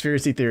many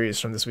conspiracy theories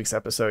from this week's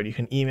episode, you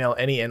can email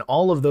any and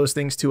all of those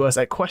things to us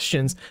at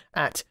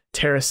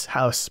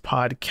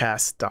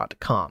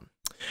questions@terracehousepodcast.com.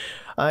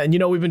 And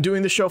we've been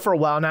doing this show for a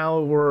while now.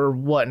 We're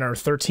in our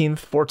 13th,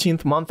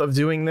 14th month of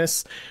doing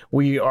this.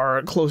 We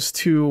are close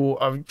to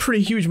a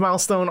pretty huge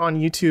milestone on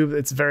YouTube.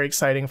 It's very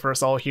exciting for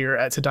us all here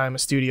at Tadaima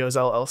Studios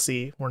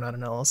LLC. We're not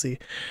an LLC.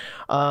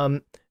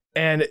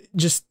 And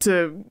just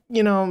to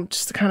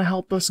kind of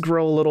help us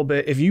grow a little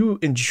bit, if you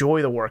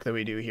enjoy the work that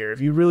we do here,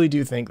 if you really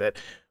do think that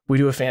we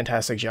do a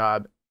fantastic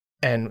job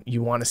and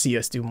you want to see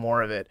us do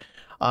more of it,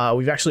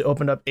 we've actually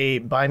opened up a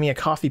Buy Me a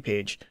Coffee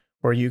page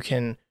where you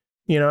can,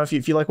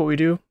 if you like what we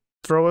do,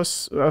 throw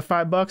us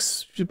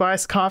 $5, buy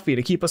us coffee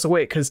to keep us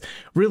awake. Because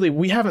really,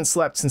 we haven't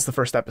slept since the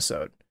first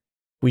episode.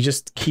 We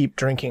just keep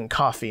drinking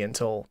coffee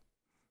until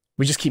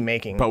we just keep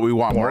making. But we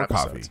want more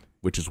episodes. coffee,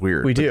 which is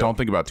weird. We But do. don't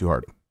think about it too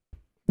hard.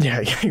 Yeah,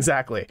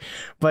 exactly.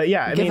 But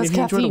yeah, I Give mean, us if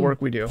you enjoy the caffeine.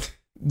 work we do,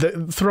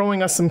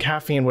 throwing us some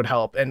caffeine would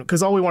help. And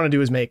because all we want to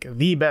do is make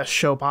the best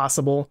show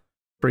possible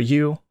for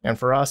you and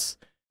for us.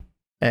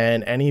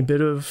 And any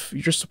bit of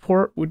your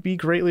support would be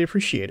greatly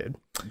appreciated.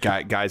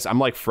 Guys, I'm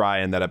like Fry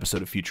in that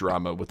episode of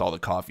Futurama with all the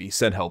coffee.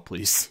 Send help,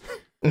 please.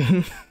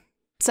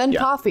 Send Yeah.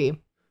 coffee.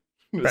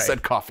 Right.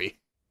 Send coffee.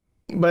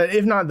 But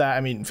if not that,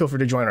 I mean, feel free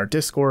to join our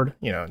Discord,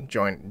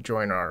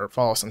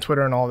 follow us on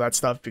Twitter and all that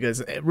stuff,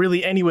 because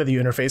really any way that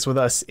you interface with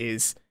us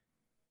it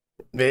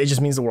just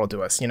means the world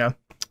to us,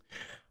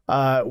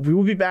 We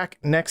will be back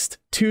next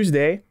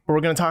Tuesday, where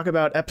we're going to talk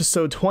about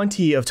episode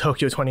 20 of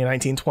Tokyo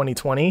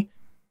 2019-2020,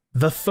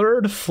 The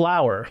Third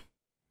Flower.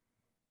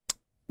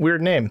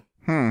 Weird name.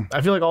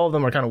 I feel like all of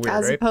them are kind of weird,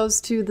 As right?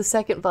 opposed to the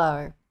second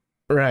flower.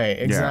 Right,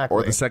 exactly.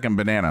 Yeah, or the second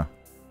banana.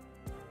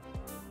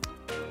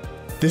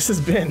 This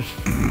has been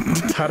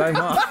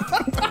Tadaima.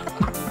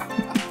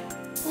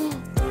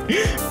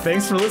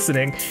 Thanks for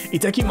listening.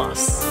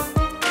 Itakimasu.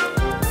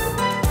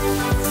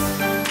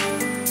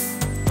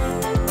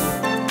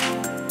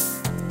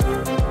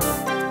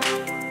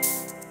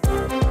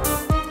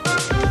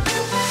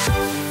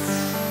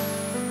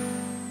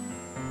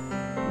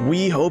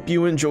 We hope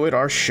you enjoyed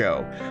our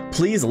show.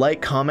 Please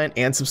like, comment,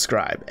 and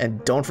subscribe.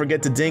 And don't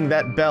forget to ding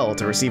that bell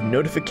to receive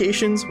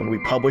notifications when we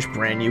publish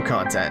brand new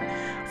content.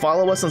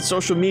 Follow us on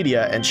social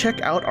media and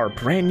check out our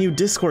brand new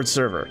Discord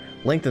server,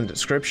 linked in the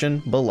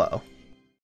description below.